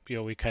of them,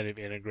 we kind of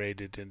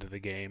integrated into the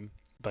game.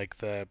 Like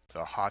the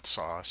hot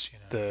sauce,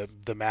 the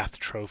math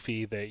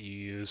trophy that you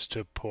use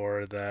to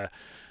pour the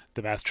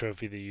math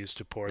trophy that you use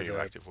to pour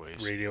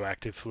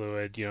radioactive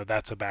fluid,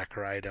 that's a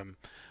backer item.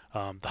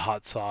 The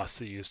hot sauce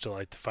that you use to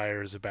light the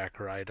fire is a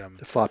backer item.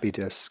 The floppy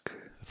disk.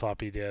 The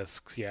floppy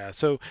disks, yeah.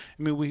 So,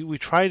 I mean, we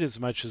tried as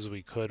much as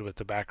we could with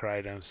the backer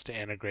items to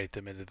integrate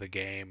them into the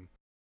game.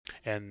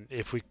 And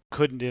if we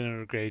couldn't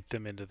integrate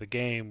them into the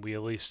game, we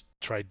at least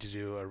tried to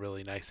do a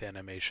really nice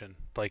animation,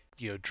 like,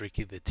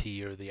 drinking the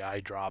tea or the eye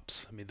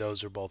drops. I mean,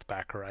 those are both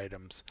backer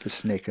items. The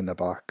snake in the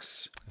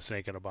box. The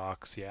snake in a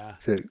box, yeah.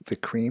 The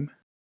cream.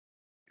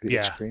 The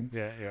yeah, cream.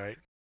 Yeah, you're right.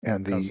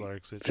 And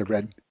the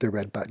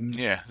red button.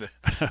 Yeah,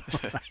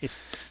 that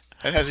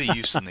has a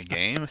use in the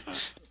game.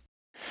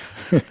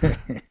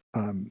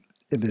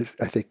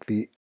 I think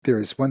there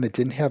was one that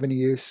didn't have any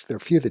use. There are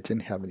a few that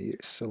didn't have any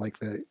use. So like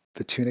the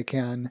tuna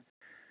can,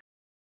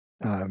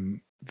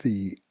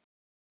 the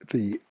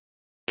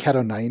Cat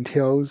O' Nine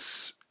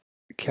Tails,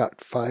 Cat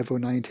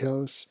 509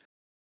 Tails.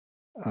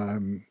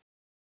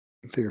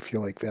 There are a few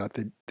like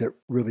that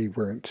really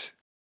weren't.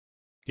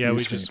 Yeah,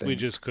 we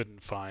just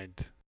couldn't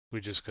find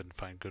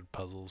good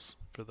puzzles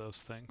for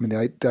those things. I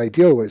mean, the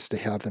ideal was to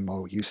have them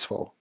all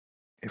useful,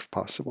 if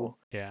possible.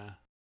 Yeah,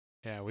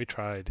 we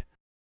tried.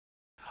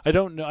 I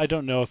don't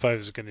know if I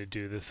was going to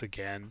do this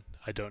again.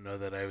 I don't know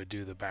that I would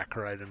do the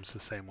backer items the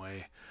same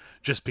way,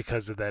 just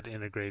because of that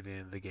integrating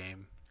in the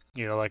game.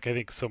 Like I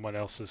think someone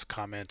else's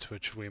comment,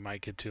 which we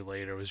might get to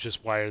later, was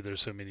just why are there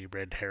so many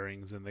red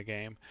herrings in the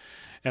game?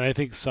 And I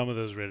think some of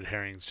those red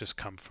herrings just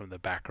come from the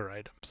backer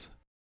items.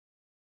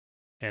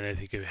 And I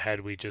think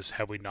had we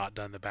not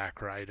done the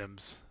backer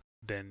items,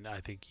 then I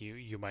think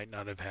you might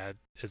not have had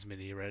as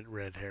many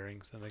red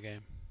herrings in the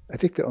game. I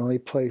think the only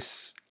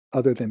place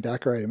other than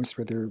backer items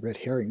where there were red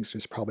herrings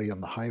was probably on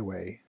the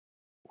highway,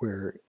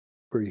 where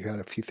you had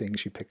a few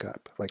things you pick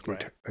up, like the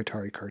Right.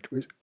 Atari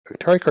cartridge.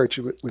 Atari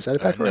cartridge, was that a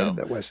backer No. item?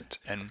 That wasn't.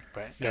 And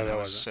Right. and that I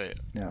was wasn't.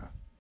 say, Yeah.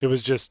 It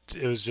was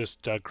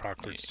just Doug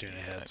Crockford's tuna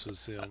heads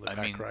was the only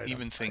I mean, backer item.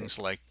 even things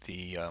like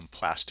the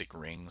plastic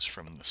rings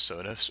from the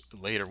soda.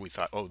 Later, we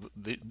thought, oh,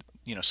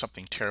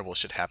 something terrible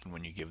should happen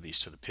when you give these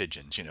to the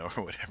pigeons,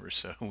 or whatever.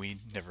 So we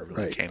never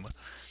really Right. came.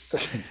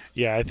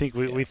 Yeah, I think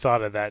we Yeah.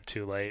 thought of that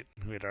too late.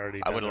 We'd already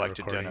I done would the have liked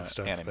to have done recording an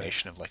stuff.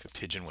 animation of like a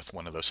pigeon with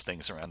one of those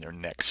things around their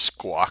neck,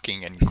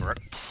 squawking and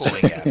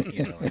pulling at it.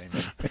 You know what I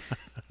mean?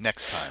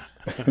 Next time.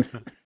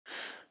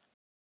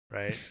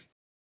 Right.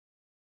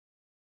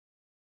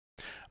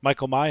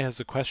 Michael Mai has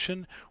a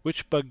question.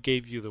 Which bug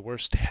gave you the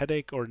worst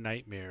headache or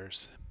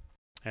nightmares?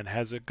 And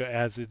has it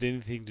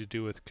anything to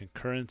do with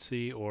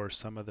concurrency or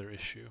some other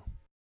issue?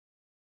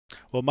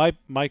 Well,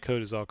 my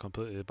code is all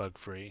completely bug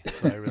free,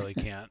 so I really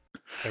can't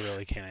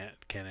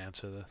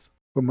answer this.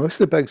 Well, most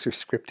of the bugs are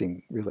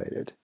scripting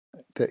related.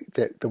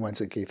 The ones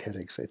that gave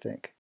headaches, I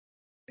think.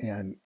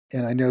 And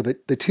I know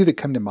that the two that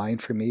come to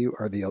mind for me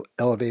are the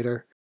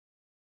elevator,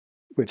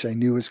 which I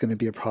knew was going to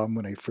be a problem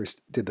when I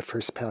first did the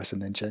first pass,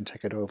 and then Jen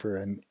took it over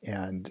and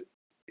had.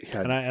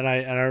 And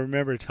I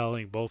remember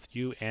telling both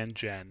you and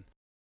Jen,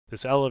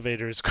 this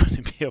elevator is going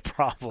to be a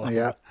problem.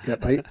 Yeah.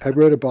 I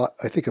wrote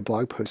I think a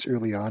blog post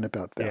early on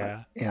about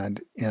that, Yeah.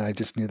 and I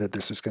just knew that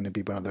this was going to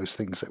be one of those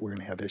things that we're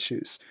going to have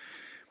issues.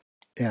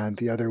 And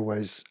the other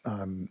was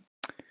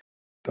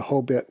the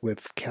whole bit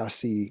with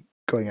Cassie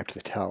going up to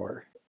the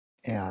tower,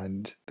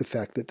 and the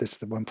fact that this is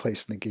the one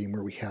place in the game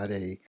where we had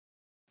a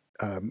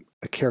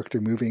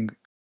character moving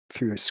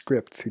through a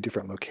script through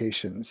different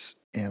locations,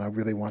 and I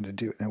really wanted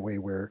to do it in a way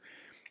where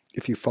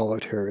if you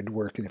followed her, it'd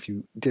work, and if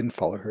you didn't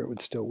follow her, it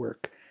would still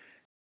work.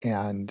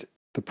 And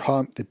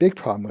the big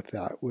problem with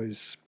that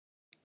was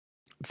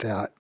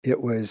that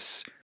it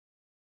was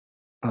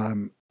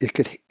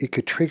it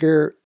could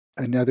trigger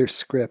another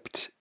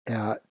script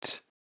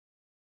at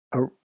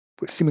a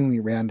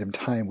seemingly random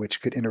time,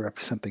 which could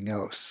interrupt something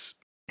else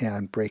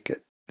and break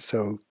it.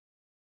 So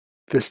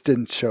this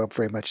didn't show up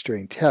very much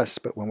during tests,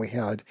 but when we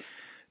had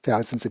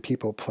thousands of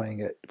people playing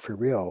it for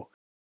real,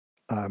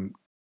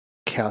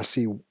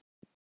 Cassie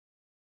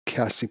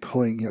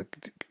pulling,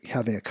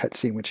 having a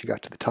cutscene when she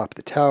got to the top of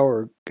the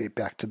tower, get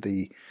back to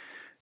the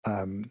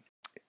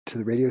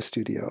radio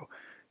studio,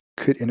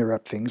 could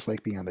interrupt things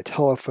like being on the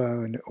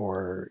telephone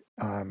or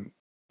a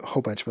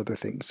whole bunch of other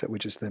things that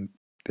would just then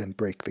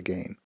break the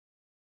game.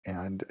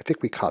 And I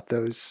think we caught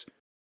those,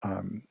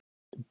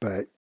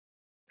 but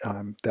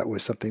that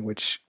was something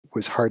which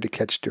was hard to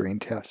catch during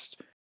tests.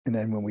 And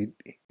then when we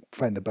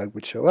find the bug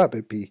would show up,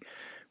 it'd be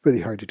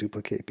really hard to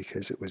duplicate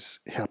because it was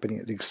happening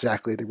at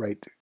exactly the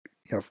right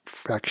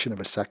fraction of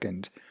a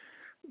second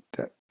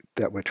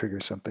that would trigger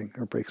something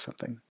or break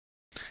something.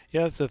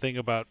 Yeah, that's the thing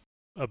about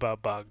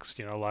bugs.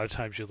 A lot of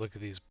times you look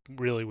at these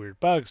really weird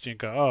bugs and you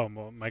go,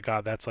 oh my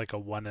god, that's like a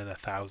 1 in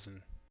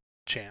 1,000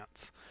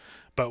 chance.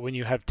 But when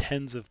you have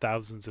tens of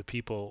thousands of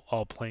people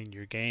all playing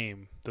your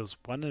game, those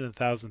 1 in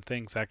 1,000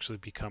 things actually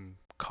become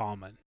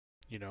common,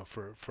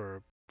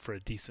 for a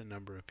decent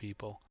number of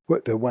people.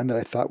 What the one that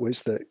I thought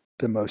was the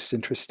most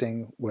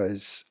interesting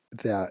was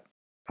that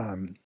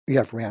we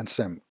have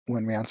Ransom.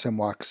 When Ransom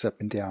walks up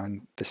and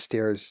down the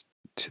stairs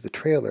to the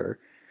trailer,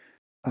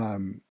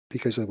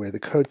 because of the way the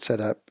code's set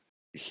up,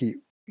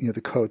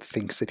 the code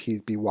thinks that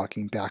he'd be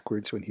walking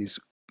backwards when he's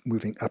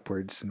moving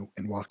upwards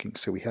and walking.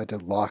 So we had to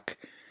lock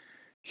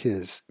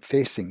his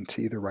facing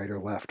to either right or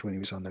left when he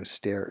was on those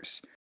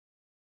stairs,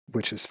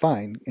 which is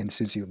fine. And as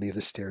soon as you leave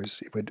the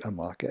stairs, it would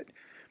unlock it.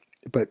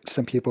 But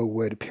some people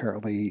would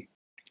apparently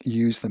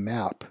use the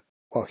map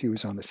while he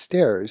was on the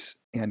stairs,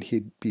 and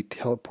he'd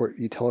teleport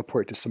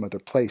to some other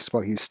place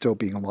while he's still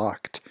being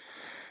locked.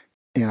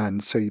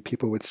 And so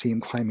people would see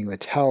him climbing the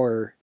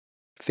tower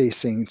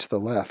facing to the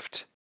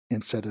left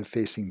instead of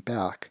facing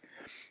back,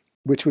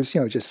 which was,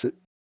 just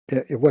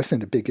it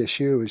wasn't a big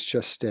issue. It was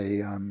just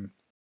a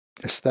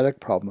aesthetic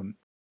problem.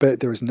 But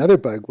there was another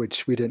bug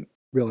which we didn't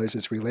realize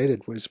was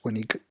related, was when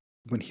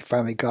he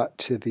finally got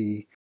to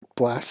the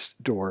blast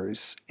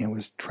doors and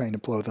was trying to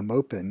blow them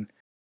open,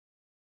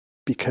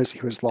 because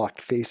he was locked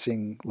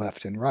facing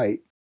left and right,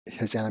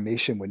 his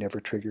animation would never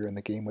trigger and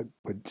the game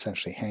would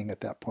essentially hang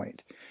at that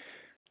point.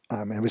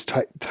 And it was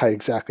tied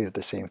exactly to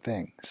the same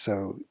thing.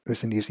 So it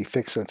was an easy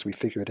fix once we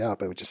figured it out,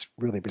 but it was just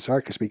really bizarre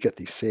because we get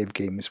these save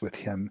games with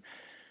him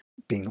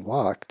being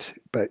locked,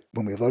 but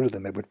when we loaded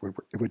them, it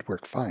would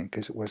work fine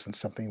because it wasn't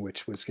something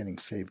which was getting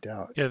saved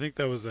out. Yeah, I think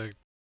that was a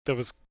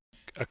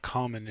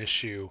common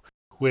issue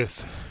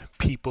with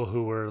people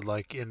who were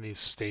like in these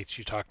states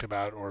you talked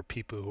about, or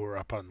people who were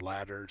up on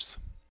ladders.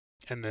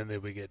 and then they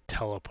would get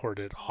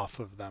teleported off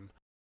of them.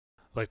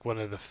 Like one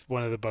of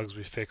the bugs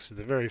we fixed in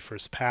the very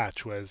first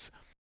patch was,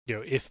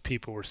 if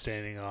people were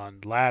standing on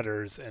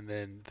ladders and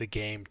then the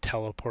game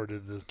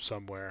teleported them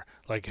somewhere,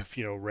 like if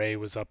Ray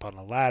was up on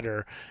a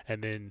ladder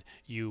and then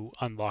you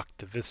unlocked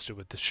the vista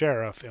with the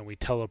sheriff and we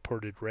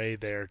teleported Ray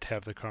there to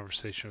have the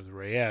conversation with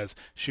Reyes,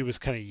 she was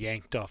kind of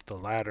yanked off the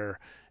ladder,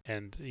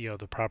 and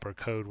the proper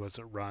code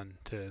wasn't run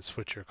to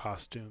switch your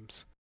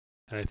costumes.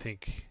 And I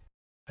think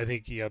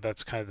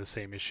that's kind of the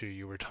same issue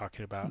you were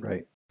talking about.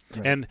 Right.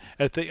 Right. And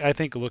I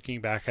think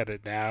looking back at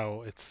it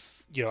now,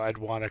 it's I'd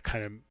want to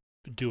kind of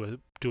do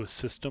a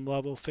system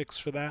level fix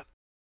for that.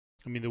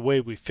 I mean, the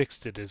way we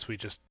fixed it is we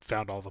just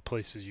found all the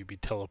places you'd be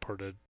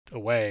teleported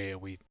away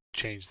and we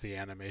changed the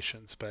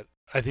animations. But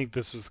I think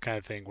this is the kind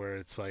of thing where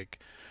it's like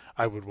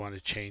I would want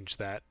to change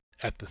that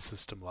at the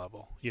system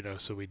level,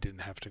 so we didn't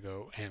have to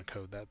go and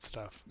code that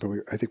stuff. But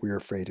I think we were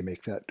afraid to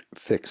make that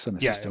fix on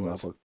a system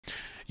level.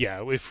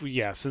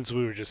 Yeah, since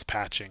we were just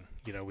patching,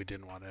 we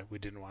didn't want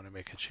to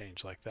make a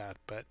change like that.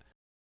 But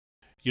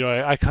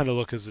I kind of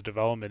look as the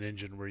development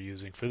engine we're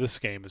using for this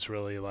game is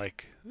really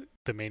like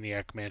the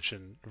Maniac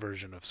Mansion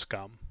version of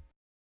Scum.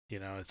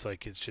 It's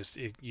like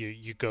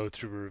you go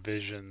through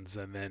revisions,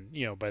 and then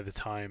by the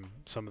time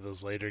some of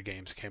those later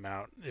games came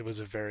out, it was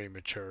a very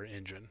mature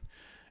engine,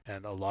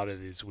 and a lot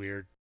of these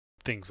weird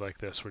things like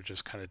this were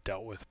just kind of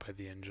dealt with by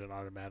the engine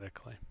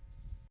automatically.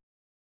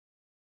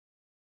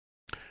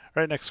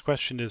 All right, next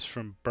question is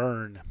from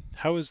Burn.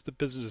 How is the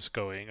business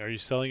going? Are you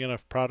selling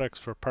enough products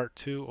for part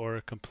 2 or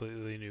a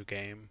completely new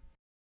game?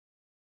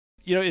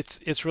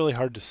 It's really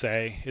hard to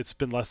say. It's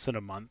been less than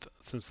a month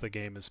since the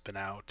game has been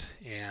out,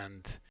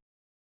 and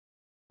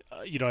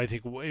I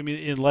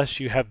mean, unless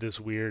you have this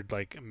weird,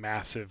 like,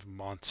 massive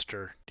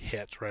monster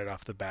hit right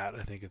off the bat,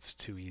 I think it's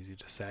too easy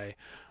to say.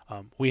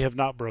 We have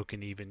not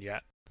broken even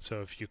yet.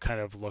 So if you kind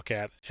of look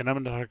at, and I'm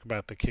going to talk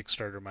about the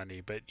Kickstarter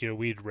money, but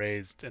we'd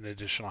raised an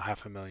additional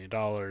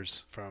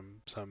 $500,000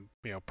 from some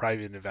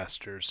private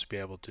investors to be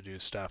able to do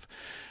stuff,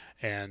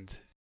 and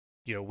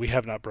we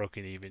have not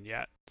broken even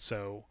yet.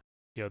 So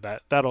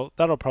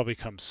that'll probably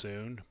come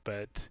soon,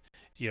 but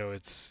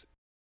it's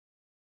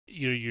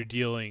you're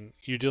dealing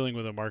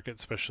with a market,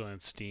 especially on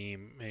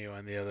Steam,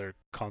 and the other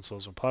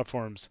consoles and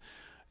platforms,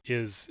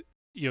 is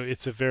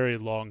it's a very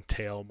long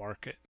tail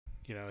market.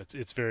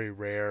 It's very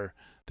rare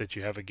that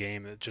you have a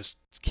game that just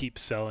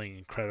keeps selling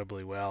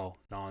incredibly well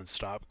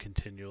nonstop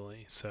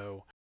continually.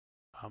 So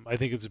I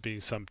think it's be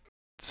some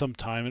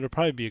time. It'll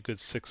probably be a good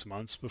 6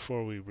 months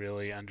before we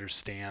really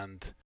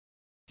understand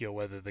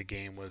whether the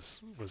game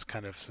was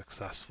kind of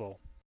successful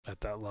at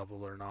that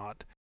level or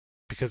not,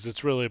 because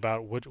it's really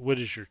about what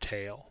is your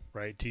tail,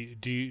 right?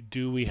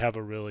 Do we have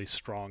a really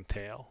strong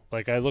tail?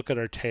 Like, I look at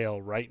our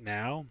tail right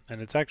now,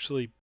 and it's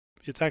actually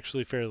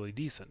fairly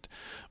decent,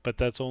 but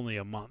that's only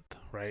a month,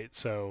 right?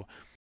 So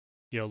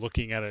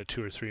looking at it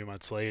 2 or 3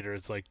 months later,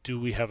 it's like, do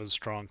we have a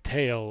strong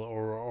tail,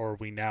 or are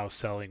we now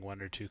selling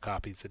 1 or 2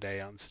 copies a day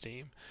on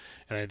Steam?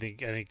 And I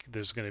think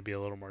there's going to be a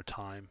little more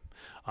time.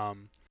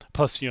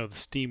 Plus, the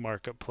Steam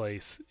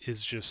marketplace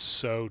is just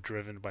so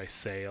driven by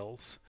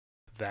sales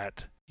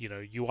that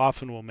you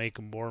often will make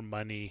more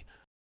money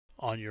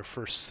on your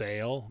first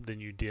sale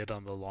than you did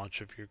on the launch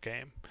of your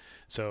game.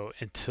 So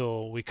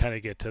until we kind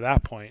of get to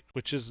that point,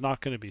 which is not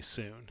going to be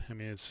soon. I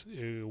mean,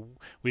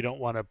 we don't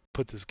want to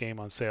put this game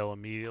on sale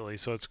immediately,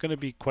 so it's going to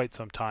be quite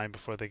some time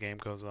before the game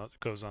goes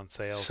on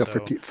sale. So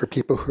for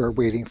people who are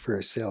waiting for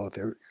a sale,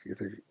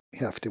 they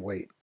have to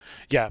wait.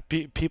 Yeah,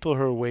 people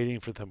who are waiting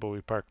for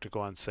Thimbleweed Park to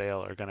go on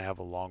sale are going to have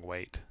a long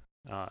wait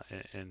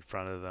in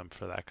front of them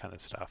for that kind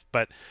of stuff.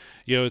 But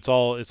it's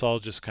all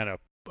just kind of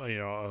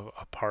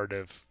a part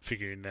of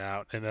figuring it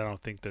out, and I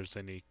don't think there's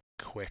any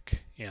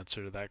quick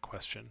answer to that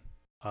question.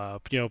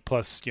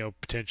 Plus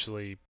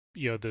potentially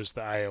there's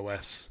the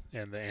iOS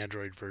and the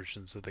Android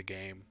versions of the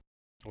game,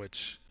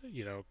 which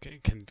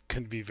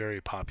can be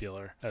very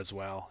popular as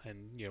well,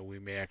 and we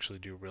may actually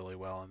do really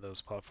well on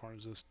those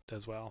platforms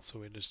as well. So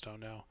we just don't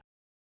know.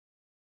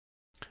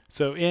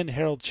 So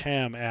Harold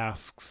Cham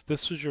asks,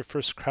 this was your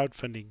first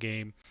crowdfunding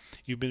game.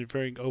 You've been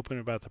very open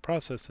about the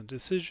process and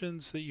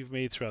decisions that you've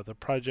made throughout the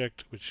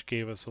project, which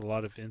gave us a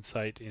lot of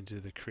insight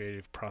into the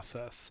creative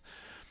process.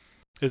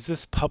 Is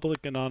this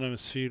public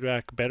anonymous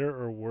feedback better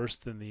or worse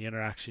than the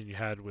interaction you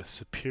had with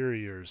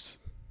superiors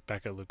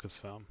back at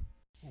Lucasfilm?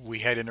 We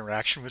had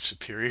interaction with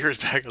superiors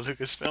back at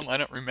Lucasfilm? I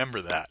don't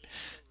remember that.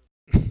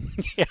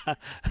 Yeah.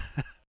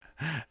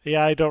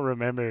 Yeah, I don't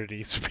remember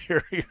any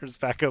superiors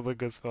back at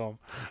Lucasfilm.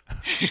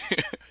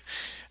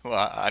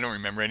 Well, I don't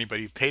remember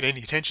anybody who paid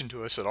any attention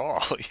to us at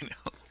all,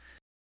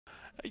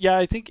 Yeah,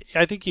 I think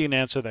you can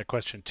answer that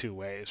question 2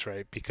 ways,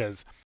 right?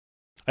 Because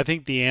I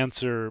think the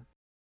answer,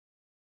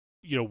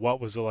 what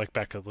was it like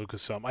back at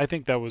Lucasfilm? I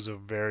think that was a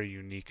very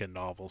unique and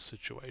novel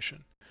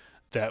situation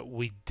that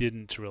we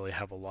didn't really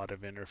have a lot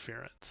of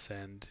interference,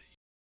 and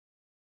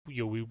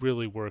we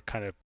really were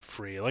kind of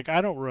free. Like,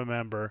 I don't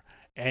remember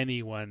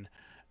anyone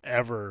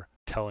ever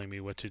telling me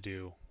what to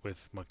do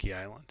with Monkey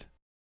Island.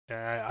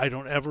 I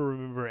don't ever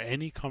remember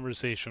any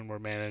conversation where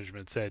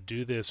management said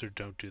do this or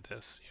don't do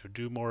this.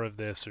 Do more of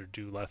this or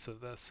do less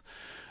of this.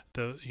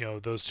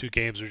 Those two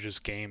games are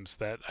just games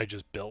that I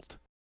just built.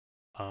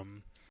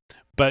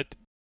 But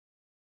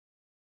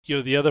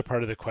the other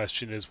part of the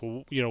question is,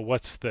 well,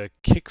 what's the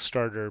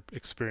Kickstarter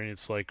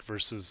experience like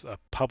versus a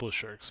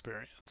publisher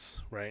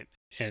experience, right?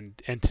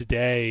 And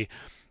today,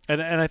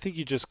 and I think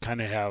you just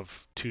kind of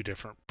have two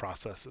different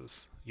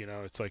processes.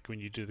 It's like when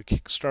you do the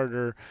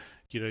Kickstarter,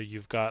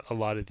 you've got a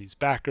lot of these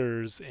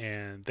backers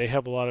and they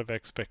have a lot of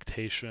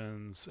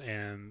expectations,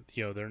 and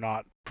they're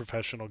not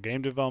professional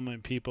game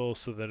development people,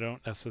 so they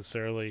don't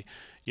necessarily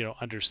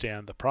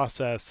understand the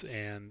process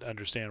and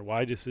understand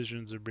why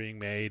decisions are being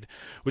made,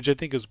 which I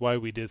think is why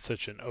we did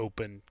such an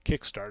open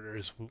Kickstarter.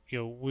 Is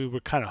we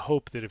would kind of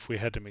hope that if we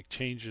had to make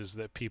changes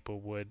that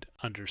people would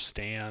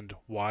understand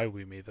why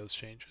we made those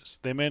changes.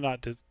 They may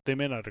not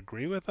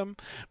agree with them,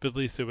 but at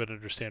least they would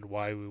understand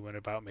why we went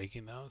about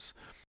making those.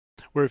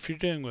 Where if you're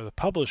dealing with a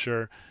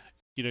publisher,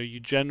 you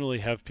generally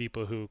have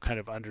people who kind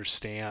of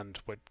understand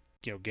what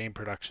game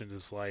production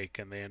is like,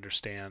 and they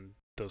understand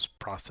those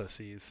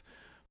processes.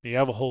 You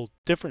have a whole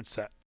different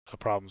set of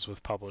problems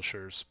with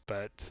publishers,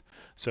 but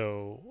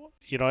so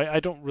I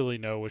don't really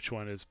know which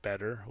one is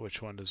better,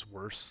 which one is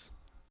worse,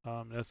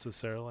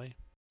 necessarily.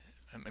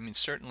 I mean,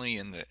 certainly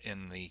in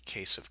the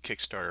case of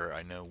Kickstarter,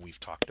 I know we've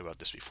talked about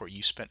this before.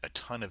 You spent a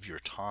ton of your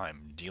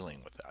time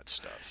dealing with that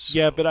stuff. So,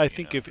 Yeah, but I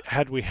think if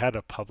had we had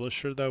a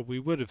publisher, though, we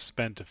would have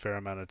spent a fair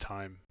amount of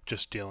time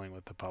just dealing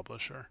with the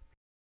publisher.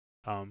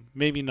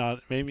 Maybe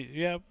not. Maybe,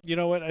 yeah. You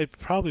know what? It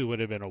probably would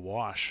have been a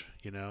wash.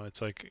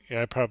 It's like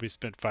I probably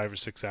spent 5 or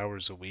 6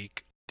 hours a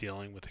week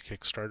dealing with the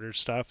Kickstarter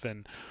stuff,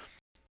 and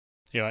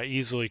I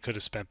easily could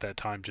have spent that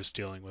time just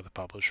dealing with a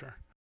publisher.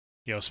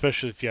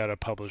 Especially if you had a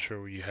publisher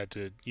where you had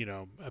to,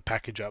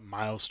 package up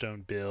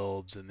milestone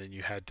builds, and then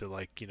you had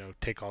to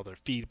take all their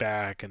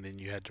feedback, and then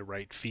you had to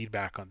write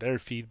feedback on their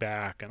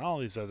feedback, and all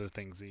these other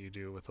things that you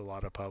do with a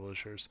lot of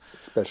publishers.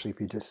 Especially if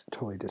you just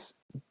totally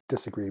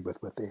disagreed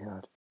with what they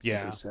had.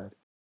 Yeah. What they said.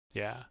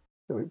 Yeah.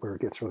 Where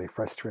it gets really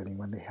frustrating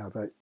when they have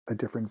a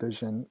different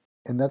vision,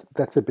 and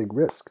that's a big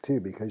risk too,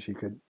 because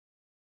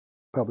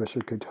publisher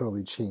could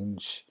totally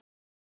change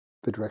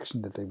the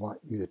direction that they want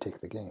you to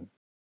take the game.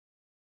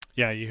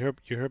 Yeah, you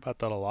hear about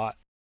that a lot,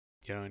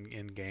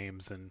 in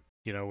games, and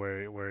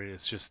where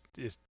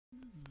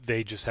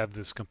they just have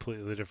this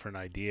completely different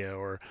idea,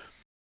 or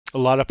a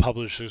lot of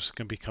publishers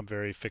can become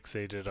very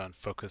fixated on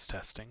focus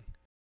testing,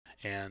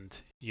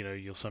 and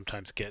you'll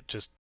sometimes get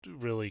just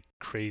really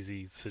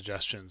crazy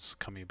suggestions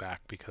coming back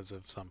because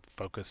of some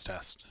focus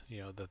test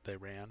that they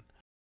ran.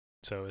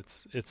 So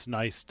it's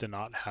nice to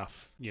not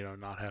have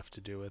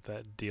to deal with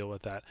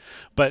that.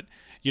 But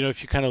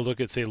if you kind of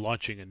look at, say,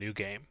 launching a new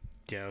game,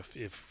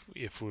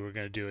 if we were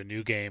going to do a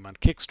new game on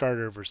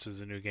Kickstarter versus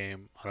a new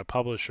game on a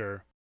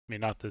publisher, I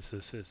mean, not that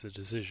this is a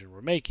decision we're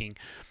making,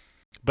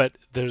 but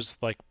there's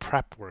like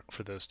prep work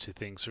for those two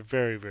things are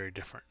very, very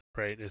different,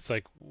 right? It's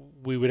like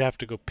we would have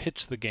to go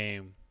pitch the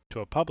game to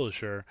a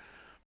publisher,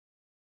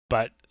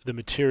 but the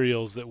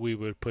materials that we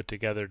would put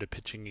together to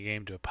pitching a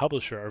game to a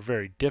publisher are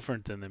very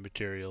different than the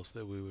materials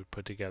that we would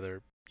put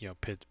together,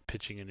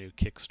 pitching a new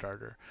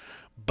Kickstarter.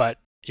 But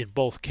in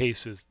both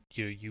cases,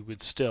 you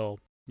would still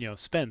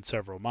spend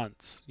several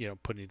months,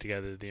 putting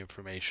together the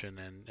information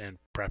and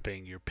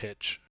prepping your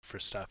pitch for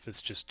stuff.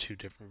 It's just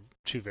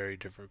two very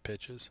different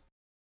pitches.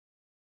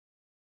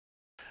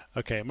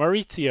 Okay,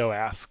 Maurizio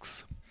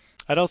asks,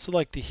 I'd also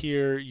like to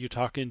hear you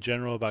talk in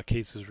general about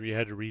cases where you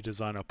had to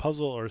redesign a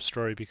puzzle or a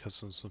story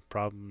because of some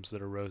problems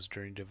that arose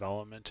during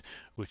development,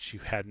 which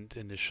you hadn't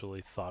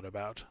initially thought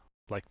about.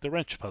 Like the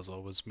wrench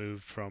puzzle was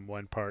moved from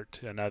one part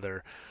to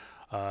another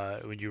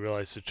when you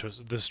realized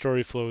the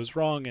story flow was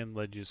wrong and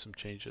led you some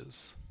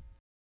changes.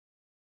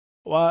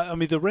 Well, I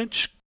mean, the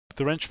wrench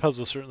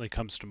puzzle certainly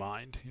comes to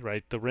mind,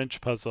 right? The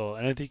wrench puzzle,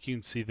 and I think you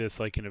can see this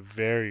like in a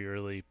very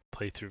early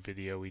playthrough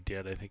video we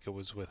did. I think it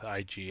was with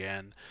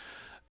IGN.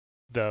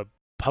 The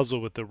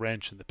puzzle with the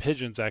wrench and the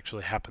pigeons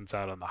actually happens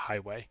out on the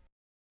highway,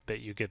 that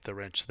you get the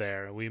wrench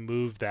there. And we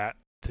moved that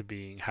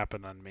to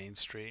happen on Main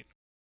Street.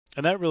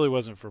 And that really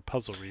wasn't for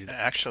puzzle reasons.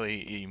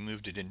 Actually, you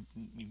moved it in.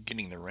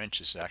 Getting the wrench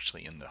is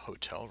actually in the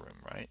hotel room,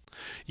 right?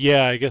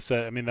 Yeah, I guess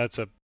that's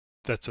a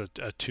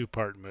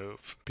two-part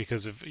move,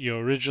 because if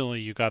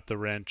originally you got the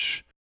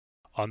wrench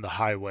on the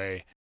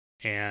highway,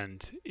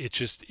 and it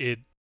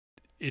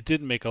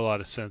didn't make a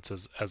lot of sense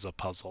as a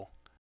puzzle,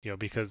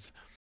 because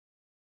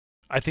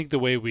I think the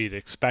way we'd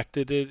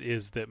expected it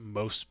is that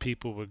most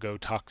people would go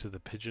talk to the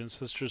Pigeon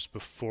Sisters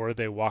before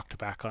they walked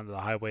back onto the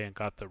highway and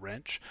got the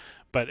wrench.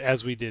 But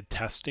as we did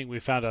testing, we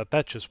found out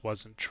that just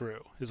wasn't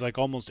true. It's like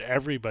almost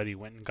everybody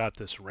went and got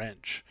this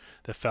wrench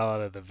that fell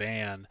out of the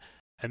van,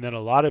 and then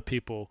a lot of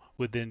people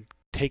would then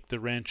take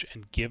the wrench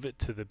and give it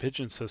to the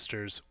Pigeon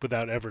Sisters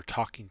without ever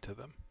talking to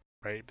them.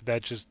 right? But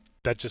that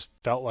just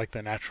felt like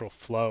the natural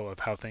flow of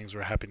how things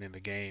were happening in the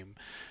game,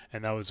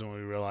 and that was when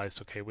we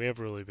realized, okay, we have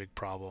a really big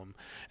problem.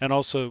 And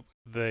also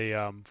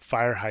the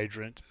fire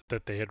hydrant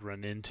that they had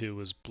run into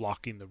was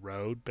blocking the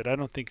road, but I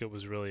don't think it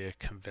was really a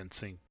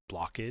convincing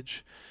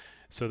blockage.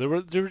 So there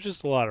were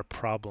just a lot of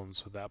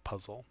problems with that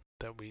puzzle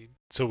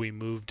so we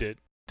moved it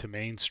to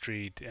Main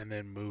Street and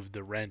then moved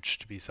the wrench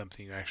to be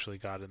something you actually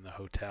got in the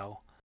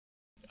hotel.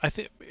 I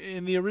think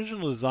in the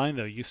original design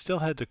though, you still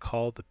had to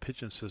call the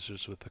Pigeon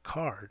Sisters with the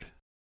card.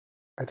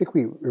 I think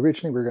we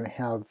originally were going to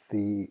have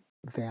the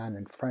van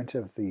in front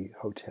of the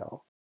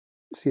hotel.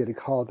 So you had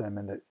to call them,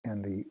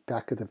 and the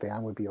back of the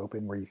van would be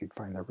open where you could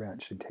find the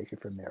wrench and take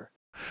it from there.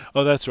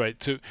 Oh, that's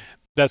right. So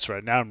that's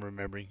right. Now I'm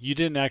remembering. You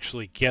didn't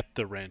actually get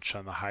the wrench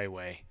on the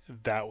highway.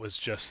 That was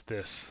just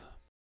this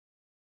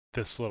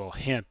little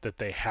hint that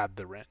they had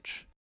the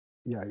wrench.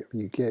 Yeah,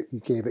 you gave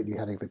it, you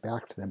had to give it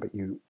back to them, but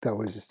that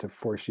was just to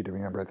force you to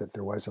remember that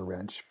there was a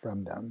wrench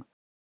from them.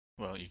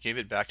 Well, you gave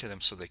it back to them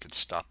so they could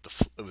stop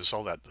it was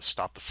all that to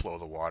stop the flow of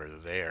the water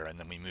there, and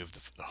then we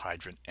moved the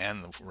hydrant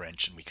and the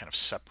wrench, and we kind of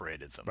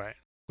separated them. Right.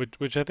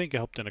 Which I think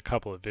helped in a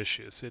couple of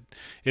issues.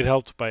 It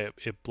helped by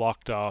it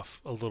blocked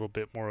off a little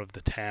bit more of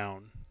the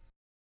town,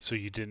 so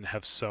you didn't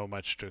have so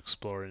much to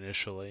explore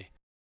initially.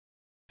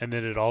 And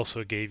then it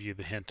also gave you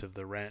the hint of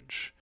the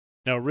wrench.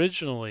 Now,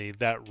 originally,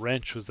 that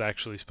wrench was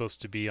actually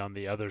supposed to be on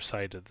the other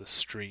side of the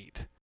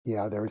street.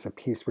 Yeah, there was a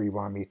piece where you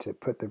wanted me to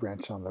put the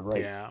wrench on the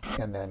right, Yeah,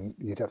 and then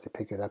you'd have to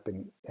pick it up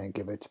and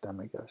give it to them,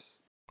 I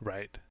guess.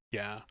 right.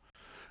 Yeah,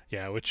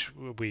 yeah. Which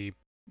we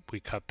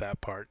cut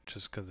that part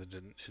just because it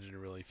didn't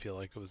really feel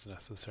like it was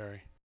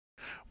necessary.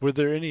 Were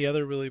there any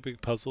other really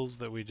big puzzles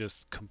that we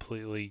just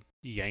completely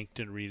yanked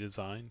and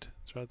redesigned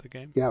throughout the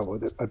game? Yeah, well,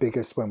 the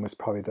biggest one was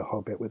probably the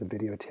whole bit with the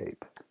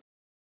videotape.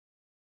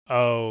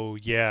 Oh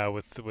yeah,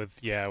 with the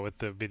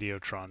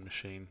Videotron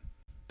machine,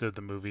 the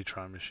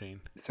Movietron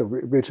machine. So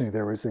originally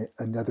there was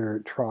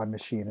another Tron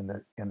machine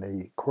in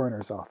the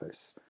coroner's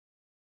office,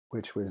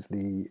 which was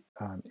the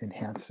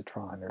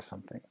Enhancetron or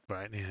something.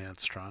 Right,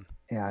 Enhancetron.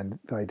 And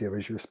the idea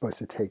was you were supposed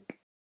to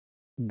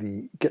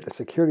get the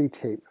security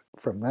tape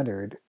from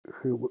Leonard,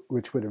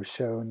 which would have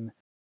shown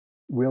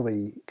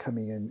Willie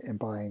coming in and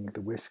buying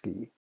the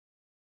whiskey,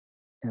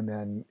 and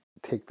then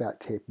take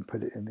that tape and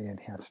put it in the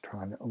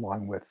Enhancetron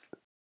along with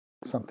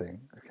something.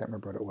 I can't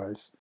remember what it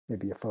was.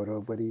 Maybe a photo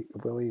of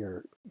Willie,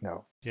 or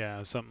no.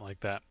 Yeah, something like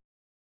that.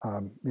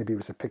 Maybe it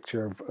was a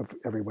picture of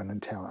everyone in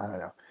town. I don't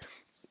know.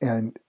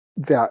 And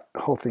that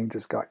whole thing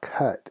just got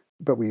cut.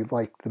 But we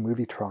liked the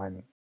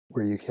Movietron,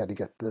 where you had to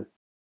get the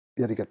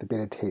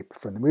beta tape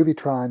from the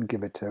Movietron,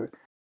 give it to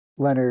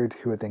Leonard,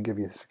 who would then give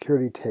you the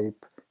security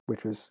tape,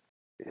 which was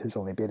his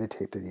only beta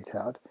tape that he'd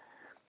had.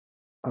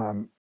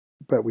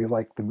 But we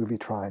liked the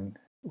Movietron,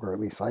 or at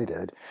least I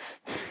did.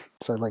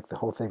 So I liked the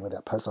whole thing with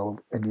that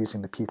puzzle and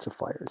using the pizza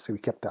flyers. So we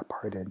kept that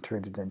part in,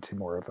 turned it into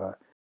more of a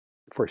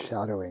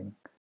foreshadowing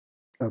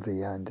of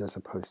the end as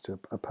opposed to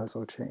a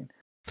puzzle chain.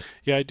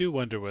 Yeah, I do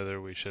wonder whether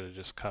we should have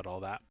just cut all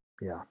that.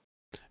 Yeah.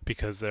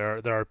 Because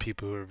there are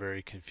people who are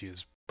very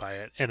confused by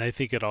it, and I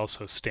think it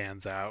also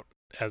stands out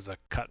as a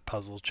cut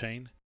puzzle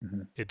chain.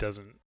 Mm-hmm. It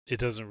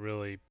doesn't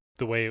really,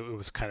 the way it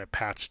was kind of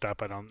patched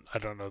up. I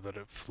don't know that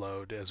it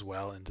flowed as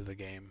well into the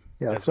game.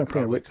 Yeah, that's one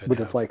thing I would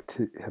have liked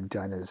to have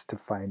done, is to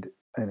find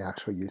an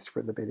actual use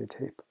for the beta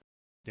tape.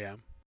 Yeah.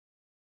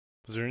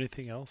 Was there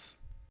anything else?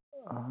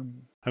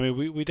 I mean,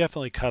 we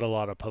definitely cut a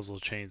lot of puzzle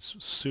chains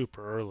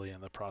super early in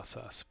the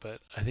process,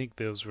 but I think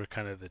those were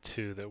kind of the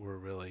two that were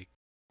really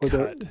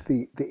cut.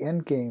 The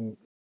end game,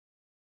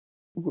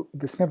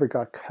 this never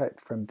got cut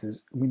from.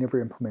 We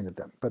never implemented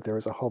them, but there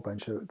was a whole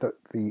bunch of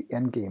the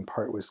end game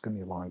part was going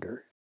to be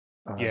longer.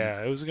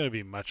 Yeah, it was going to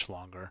be much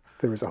longer.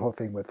 There was a whole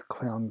thing with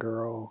Clown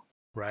Girl.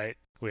 Right.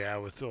 Yeah,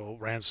 with the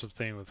ransom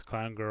thing with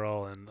Clown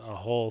Girl, and a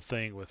whole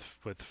thing with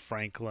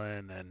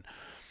Franklin, and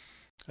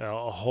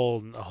a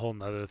whole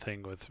nother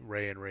thing with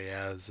Ray and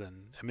Reyes,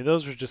 and I mean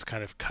those were just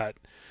kind of cut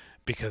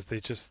because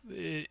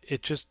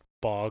it just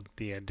bogged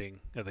the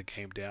ending of the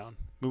game down.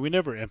 I mean, we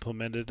never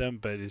implemented them,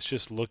 but it's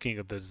just looking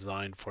at the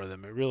design for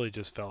them, it really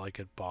just felt like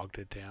it bogged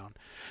it down.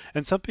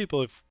 And some people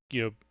have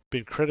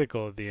been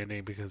critical of the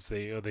ending because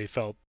they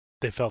felt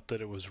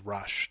that it was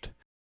rushed,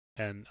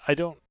 and I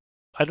don't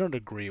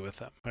agree with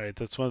them. Right,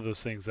 that's one of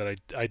those things that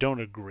I don't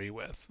agree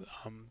with.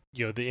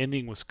 The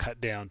ending was cut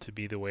down to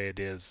be the way it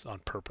is on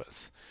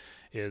purpose.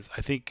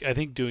 I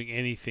think doing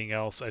anything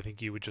else, I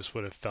think you would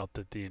have felt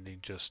that the ending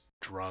just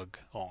drug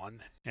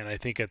on. And I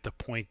think at the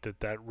point that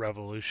the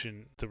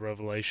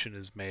revelation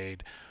is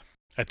made,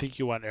 I think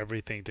you want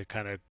everything to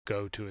kind of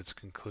go to its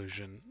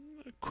conclusion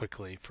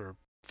quickly for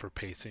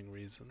pacing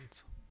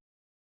reasons.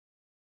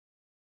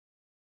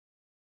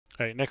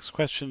 All right, next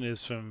question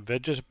is from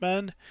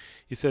Vegetman.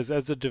 He says,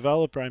 as a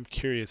developer, I'm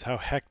curious, how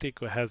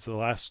hectic has the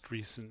last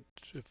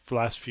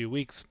few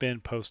weeks been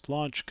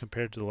post-launch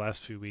compared to the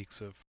last few weeks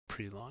of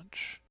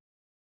pre-launch?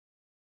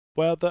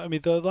 Well,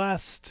 the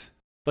last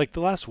like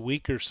the last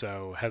week or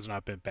so has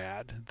not been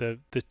bad.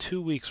 The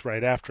 2 weeks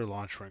right after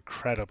launch were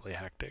incredibly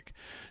hectic,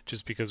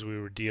 just because we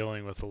were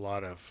dealing with a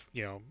lot of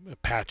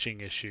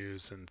patching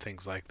issues and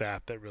things like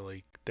that that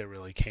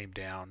really came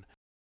down.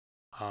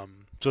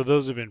 So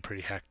those have been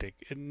pretty hectic.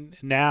 And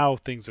now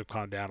things have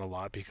calmed down a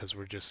lot because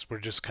we're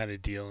just kind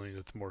of dealing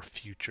with more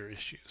future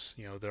issues.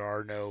 There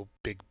are no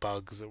big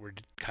bugs that we're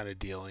kind of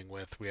dealing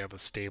with. We have a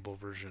stable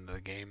version of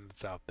the game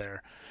that's out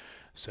there,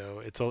 so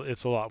it's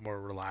a lot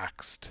more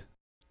relaxed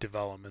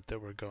development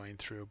that we're going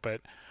through.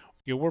 But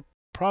we're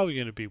probably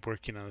going to be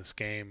working on this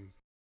game,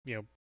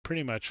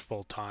 pretty much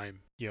full time,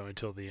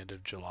 until the end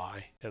of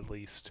July at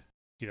least.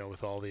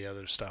 With all the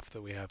other stuff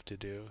that we have to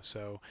do.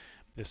 So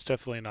it's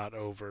definitely not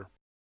over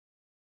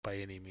by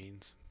any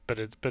means, but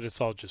it's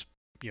all just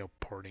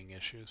porting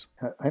issues.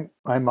 I've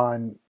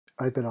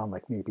been on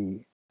like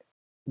maybe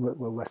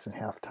less than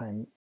half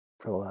time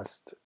for the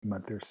last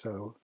month or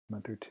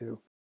two.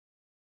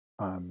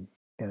 And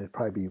it'd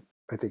probably be,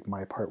 I think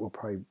my part will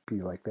probably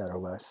be like that or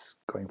less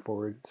going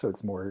forward. So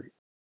it's more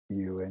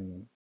you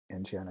and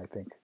Jen, I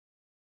think,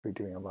 are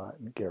doing a lot,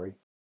 and Gary.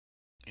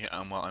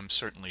 Yeah, well, I'm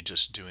certainly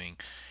just doing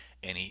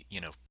any,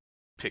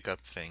 pick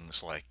up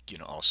things like,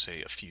 I'll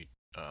say a few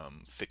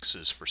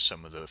fixes for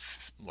some of the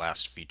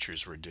last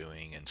features we're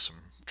doing and some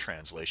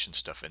translation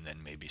stuff, and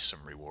then maybe some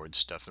reward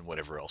stuff and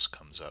whatever else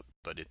comes up.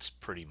 But it's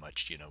pretty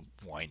much,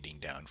 winding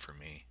down for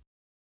me.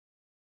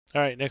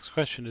 All right, next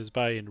question is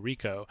by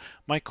Enrico.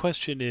 My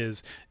question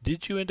is,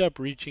 did you end up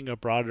reaching a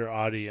broader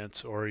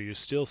audience, or are you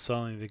still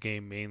selling the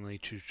game mainly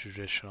to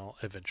traditional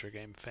adventure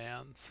game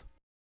fans?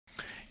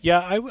 Yeah,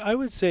 I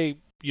would say,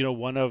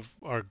 one of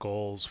our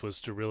goals was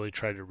to really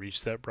try to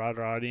reach that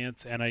broader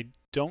audience, and I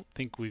don't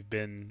think we've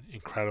been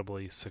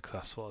incredibly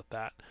successful at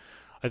that.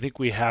 I think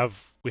we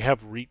have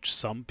reached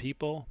some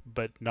people,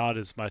 but not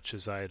as much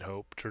as I had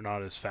hoped, or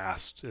not as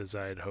fast as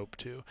I had hoped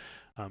to.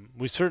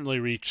 We certainly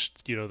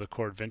reached, the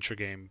core adventure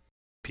game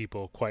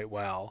people quite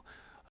well,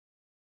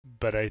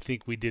 but I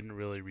think we didn't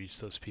really reach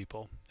those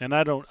people. And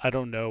I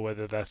don't know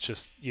whether that's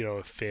just,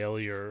 a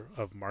failure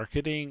of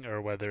marketing,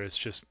 or whether it's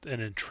just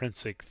an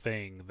intrinsic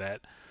thing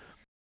that,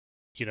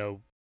 you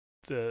know,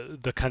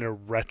 the kind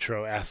of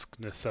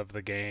retro-esqueness of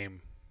the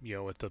game,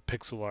 with the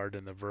pixel art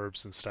and the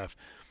verbs and stuff.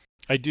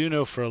 I do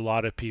know for a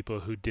lot of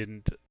people who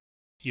didn't,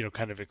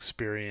 kind of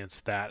experience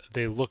that,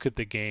 they look at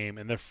the game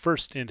and their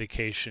first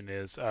indication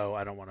is, oh,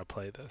 I don't want to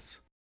play this.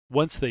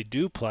 Once they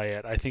do play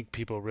it, I think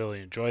people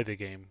really enjoy the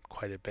game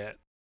quite a bit.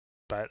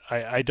 But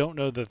I don't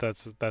know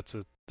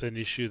that an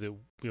issue that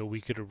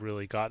we could have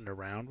really gotten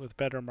around with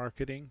better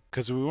marketing,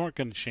 because we weren't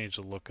going to change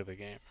the look of the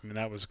game. I mean,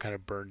 that was kind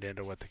of burned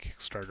into what the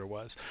Kickstarter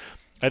was.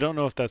 I don't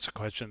know if that's a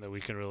question that we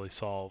can really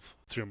solve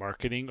through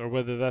marketing, or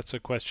whether that's a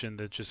question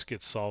that just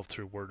gets solved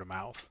through word of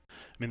mouth.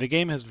 I mean, the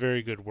game has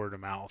very good word of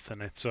mouth,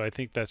 and so I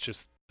think that's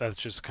just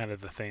kind of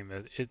the thing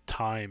that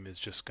time is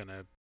just going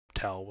to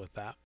tell with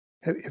that.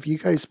 Have you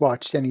guys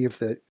watched any of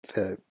the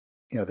the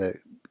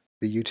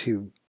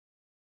YouTube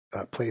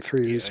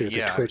playthroughs Yeah, or the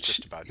yeah, I was Twitch?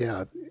 just about.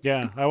 Yeah.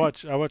 Yeah, I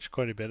watch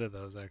quite a bit of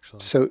those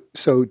actually.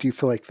 So do you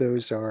feel like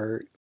those are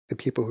the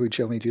people who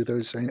generally do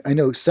those? I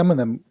know some of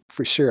them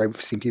for sure.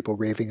 I've seen people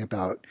raving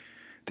about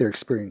their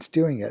experience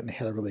doing it and they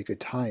had a really good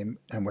time.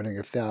 I'm wondering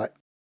if that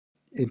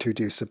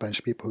introduced a bunch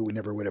of people who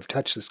never would have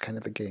touched this kind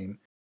of a game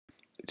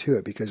to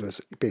it, because it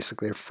was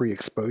basically a free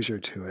exposure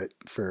to it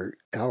for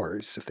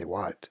hours if they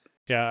want.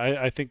 Yeah,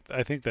 I think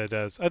that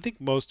does. I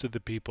think most of the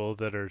people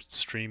that are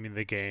streaming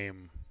the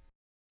game,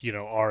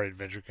 are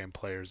adventure game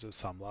players at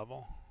some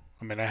level.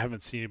 I mean, I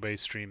haven't seen anybody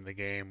stream the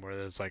game where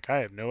it's like, I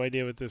have no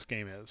idea what this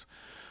game is.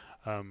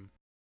 Um,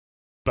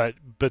 but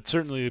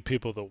certainly the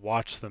people that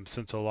watch them,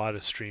 since a lot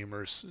of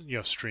streamers,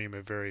 stream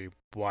a very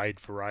wide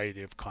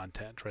variety of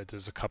content, right?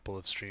 There's a couple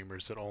of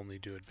streamers that only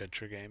do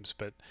adventure games,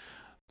 but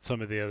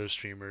some of the other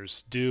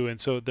streamers do, and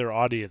so their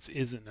audience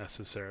isn't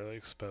necessarily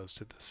exposed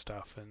to this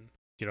stuff, and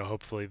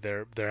hopefully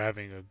they're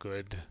having a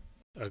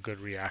good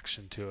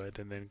reaction to it,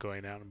 and then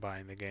going out and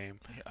buying the game.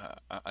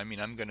 I mean,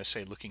 I'm going to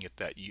say, looking at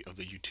that of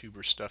the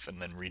YouTuber stuff and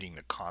then reading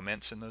the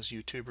comments in those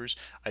YouTubers,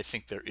 I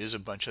think there is a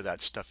bunch of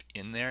that stuff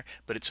in there,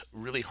 but it's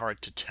really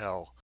hard to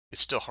tell. It's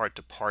still hard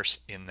to parse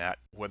in that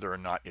whether or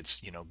not it's,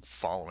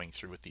 following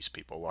through with these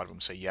people. A lot of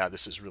them say, yeah,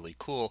 this is really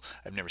cool.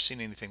 I've never seen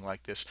anything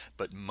like this,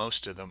 but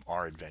most of them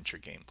are adventure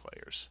game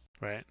players.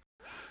 Right.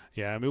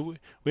 Yeah, I mean,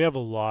 we have a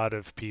lot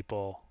of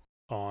people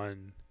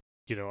on,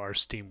 our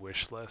Steam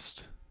wish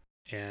list,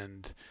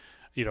 and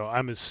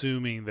I'm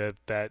assuming that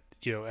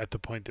at the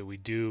point that we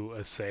do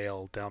a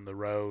sale down the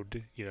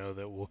road,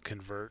 that will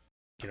convert,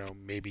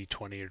 maybe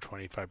 20 or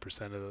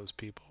 25% of those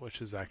people,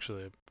 which is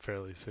actually a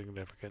fairly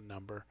significant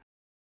number.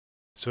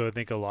 So I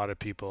think a lot of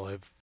people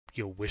have,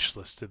 wish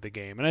listed the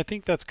game, and I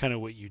think that's kind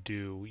of what you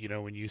do,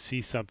 when you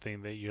see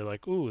something that you're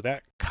like, ooh,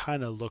 that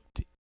kind of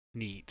looked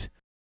neat,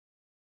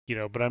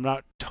 but I'm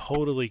not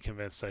totally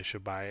convinced I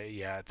should buy it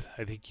yet.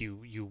 I think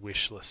you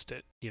wish list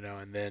it,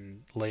 and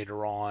then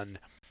later on,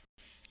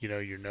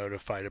 you're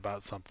notified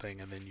about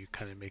something, and then you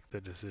kind of make the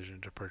decision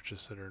to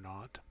purchase it or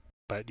not.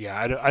 But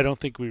yeah, I don't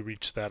think we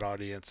reached that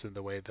audience in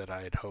the way that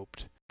I had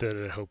hoped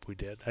we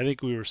did. I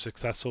think we were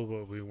successful,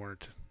 but we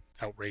weren't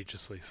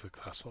outrageously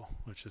successful,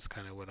 which is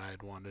kind of what I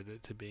had wanted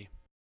it to be.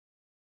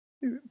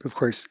 Of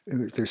course,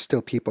 there's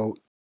still people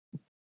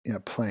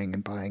playing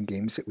and buying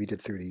games that we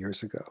did 30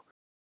 years ago.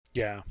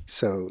 Yeah.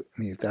 So,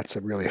 I mean, that's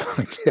a really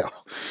long tail.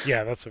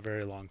 Yeah, that's a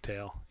very long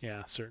tail.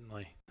 Yeah,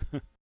 certainly. All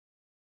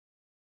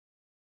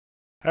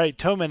right,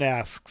 Toman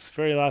asks,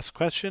 very last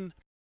question.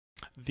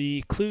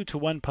 The clue to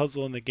one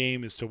puzzle in the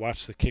game is to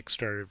watch the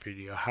Kickstarter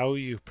video. How will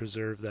you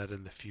preserve that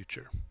in the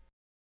future?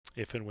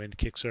 If and when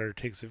Kickstarter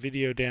takes a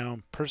video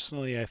down,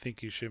 personally, I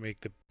think you should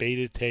make the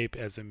beta tape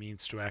as a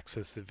means to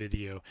access the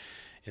video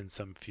in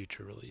some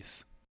future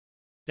release.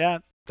 Yeah,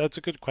 that's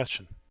a good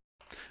question.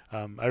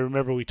 I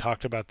remember we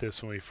talked about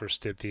this when we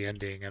first did the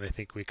ending, and I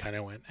think we kind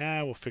of went,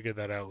 we'll figure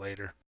that out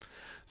later.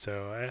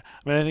 So,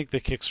 I think the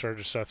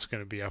Kickstarter stuff's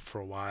going to be up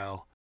for a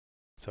while.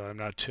 So I'm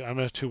not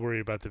too worried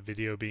about the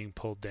video being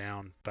pulled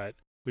down, but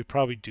we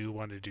probably do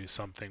want to do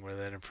something where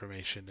that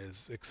information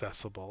is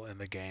accessible in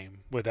the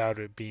game without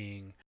it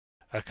being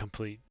a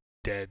complete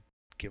dead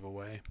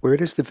giveaway. Where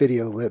does the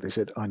video live? Is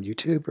it on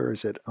YouTube or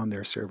is it on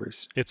their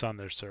servers? It's on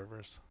their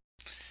servers.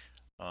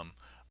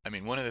 I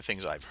mean, one of the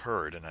things I've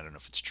heard, and I don't know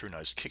if it's true now,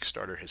 is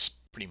Kickstarter has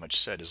pretty much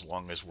said as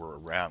long as we're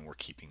around, we're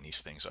keeping these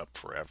things up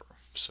forever.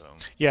 So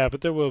yeah, but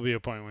there will be a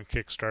point when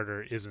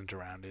Kickstarter isn't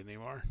around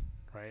anymore.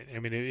 Right. I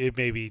mean, it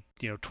may be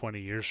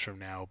 20 years from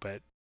now,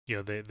 but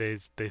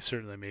they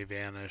certainly may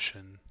vanish.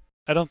 And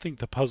I don't think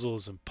the puzzle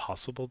is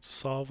impossible to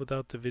solve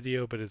without the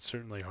video, but it's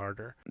certainly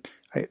harder.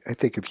 I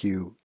think if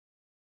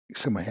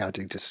someone had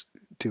to just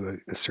do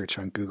a search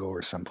on Google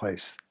or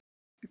someplace,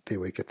 they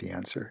would get the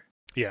answer.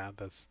 Yeah,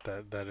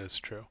 that is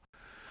true.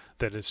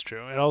 That is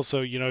true. And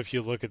also, if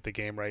you look at the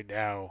game right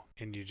now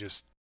and you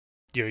just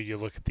you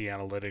look at the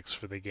analytics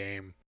for the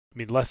game. I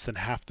mean, less than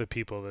half the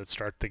people that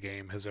start the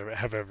game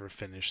have ever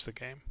finished the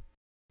game,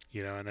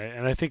 and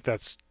I think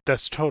that's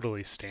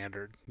totally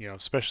standard,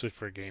 especially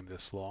for a game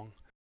this long.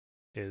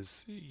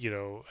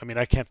 I mean,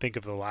 I can't think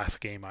of the last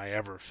game I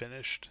ever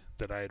finished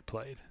that I had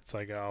played. It's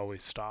like I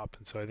always stop,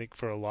 and so I think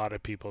for a lot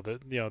of people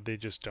that they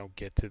just don't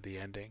get to the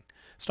ending.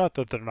 It's not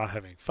that they're not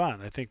having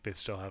fun. I think they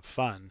still have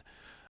fun,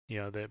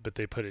 but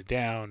they put it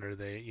down or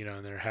they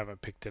and they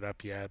haven't picked it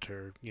up yet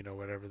or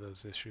whatever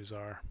those issues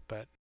are,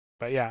 But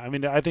yeah, I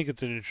mean, I think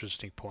it's an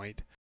interesting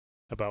point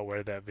about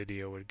where that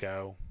video would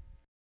go.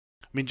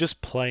 I mean,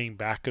 just playing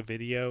back a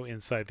video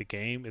inside the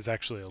game is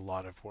actually a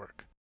lot of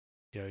work,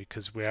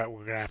 because we're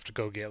going to have to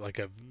go get like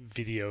a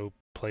video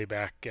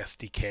playback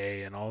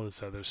SDK and all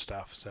this other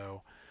stuff.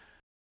 So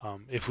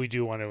if we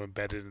do want to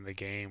embed it in the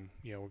game,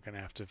 we're going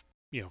to have to,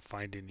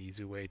 find an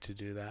easy way to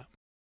do that.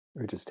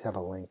 Or just have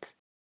a link.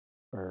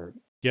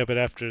 Yeah, but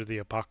after the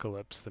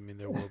apocalypse, I mean,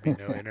 there will be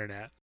no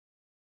internet.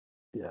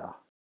 Yeah.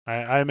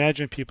 I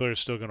imagine people are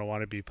still going to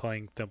want to be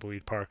playing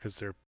Thimbleweed Park because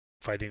they're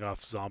fighting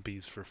off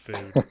zombies for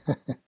food.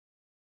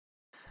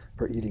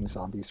 Or eating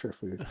zombies for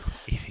food.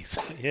 Eating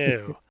zombies.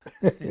 Ew.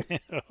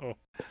 Ew.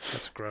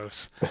 That's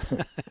gross.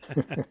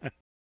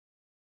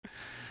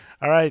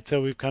 All right,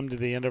 so we've come to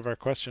the end of our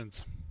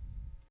questions.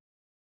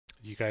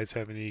 Do you guys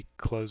have any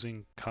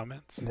closing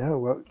comments? No,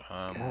 well,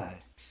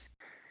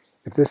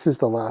 if this is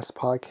the last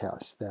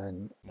podcast,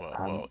 then...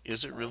 Well,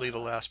 is it really the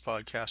last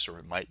podcast, or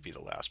it might be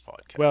the last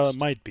podcast? Well, it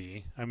might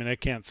be. I mean, I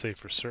can't say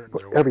for certain.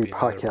 Well, every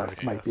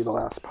podcast might be the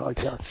last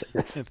podcast, I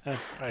guess.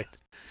 Right.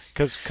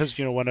 Because,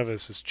 one of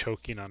us is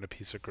choking on a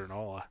piece of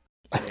granola.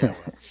 Yeah,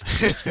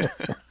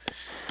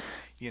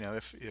 well.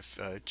 If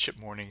Chip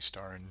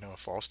Morningstar and Noah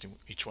Falstein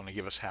each want to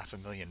give us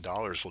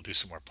 $500,000, we'll do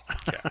some more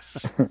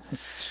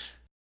podcasts.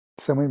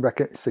 Someone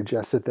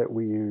suggested that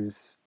we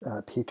use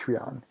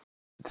Patreon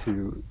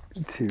to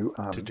do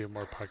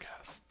more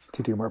podcasts.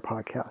 To do more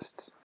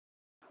podcasts,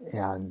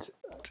 and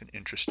it's an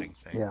interesting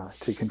thing. Yeah,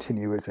 to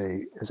continue as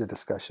a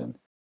discussion.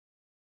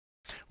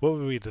 What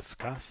would we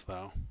discuss,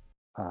 though?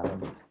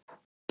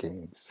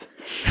 Games.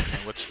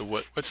 What's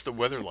the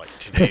weather like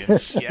today in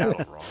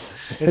Seattle, Ron?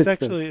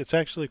 It's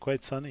actually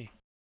quite sunny.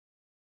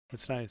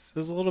 It's nice.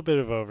 There's a little bit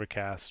of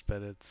overcast,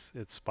 but it's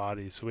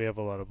spotty, so we have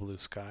a lot of blue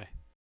sky.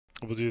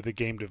 We'll do the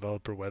Game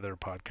Developer Weather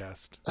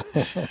podcast.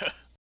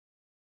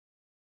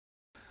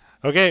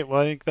 Okay, well,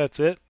 I think that's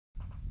it.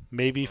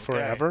 Maybe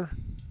forever.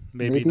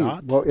 Maybe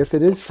not. Well, if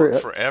it is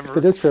forever,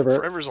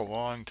 forever's a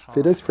long time.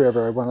 If it is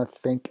forever, I want to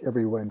thank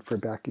everyone for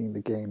backing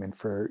the game and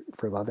for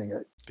loving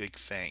it. Big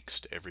thanks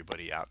to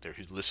everybody out there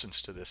who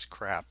listens to this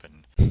crap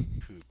and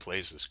who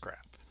plays this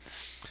crap.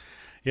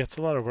 Yeah, it's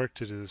a lot of work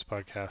to do this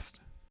podcast.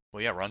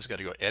 Well, yeah, Ron's got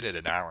to go edit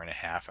an hour and a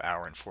half,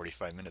 hour and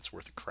 45 minutes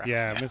worth of crap.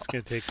 Yeah, it's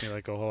going to take me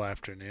like a whole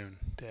afternoon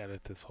to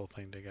edit this whole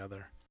thing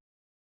together.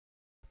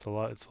 It's a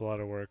lot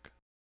of work.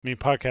 I mean,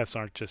 podcasts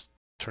aren't just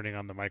turning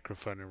on the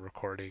microphone and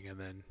recording, and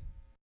then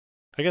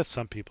I guess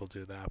some people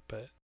do that,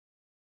 but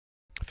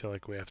I feel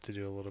like we have to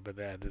do a little bit of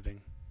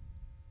editing.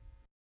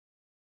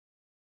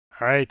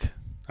 All right,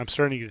 I'm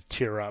starting to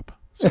tear up,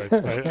 so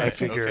I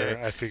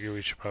figure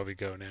we should probably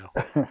go now.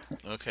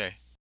 Okay.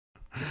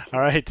 All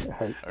right. All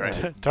right. All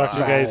right. Talk to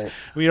you Bye. guys.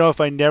 Well, if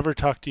I never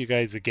talk to you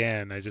guys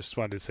again, I just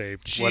wanted to say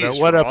Jeez,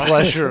 what a Ron.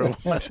 pleasure.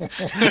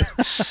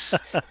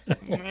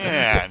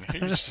 Man, you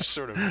just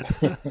sort of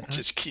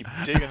just keep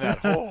digging that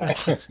hole.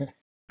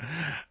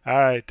 All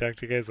right. Talk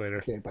to you guys later.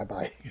 Okay,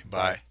 bye-bye.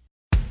 Bye.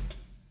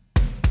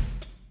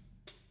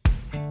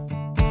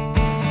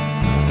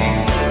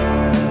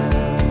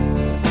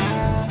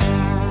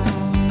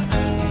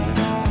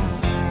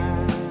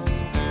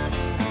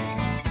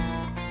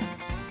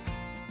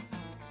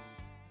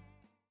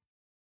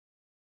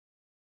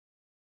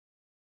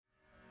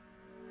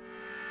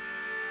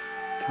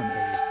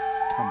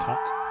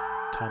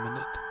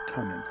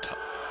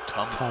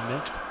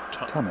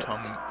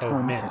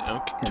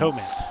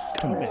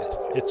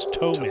 Tominit. It's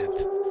Tomint.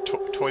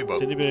 Toy boat.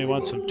 Does anybody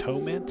want some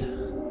Tomint?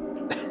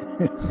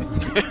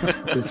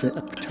 It's a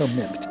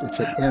Tomint. It's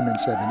an M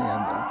instead of an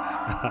N, though.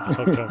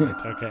 Oh,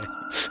 Tomint. Okay.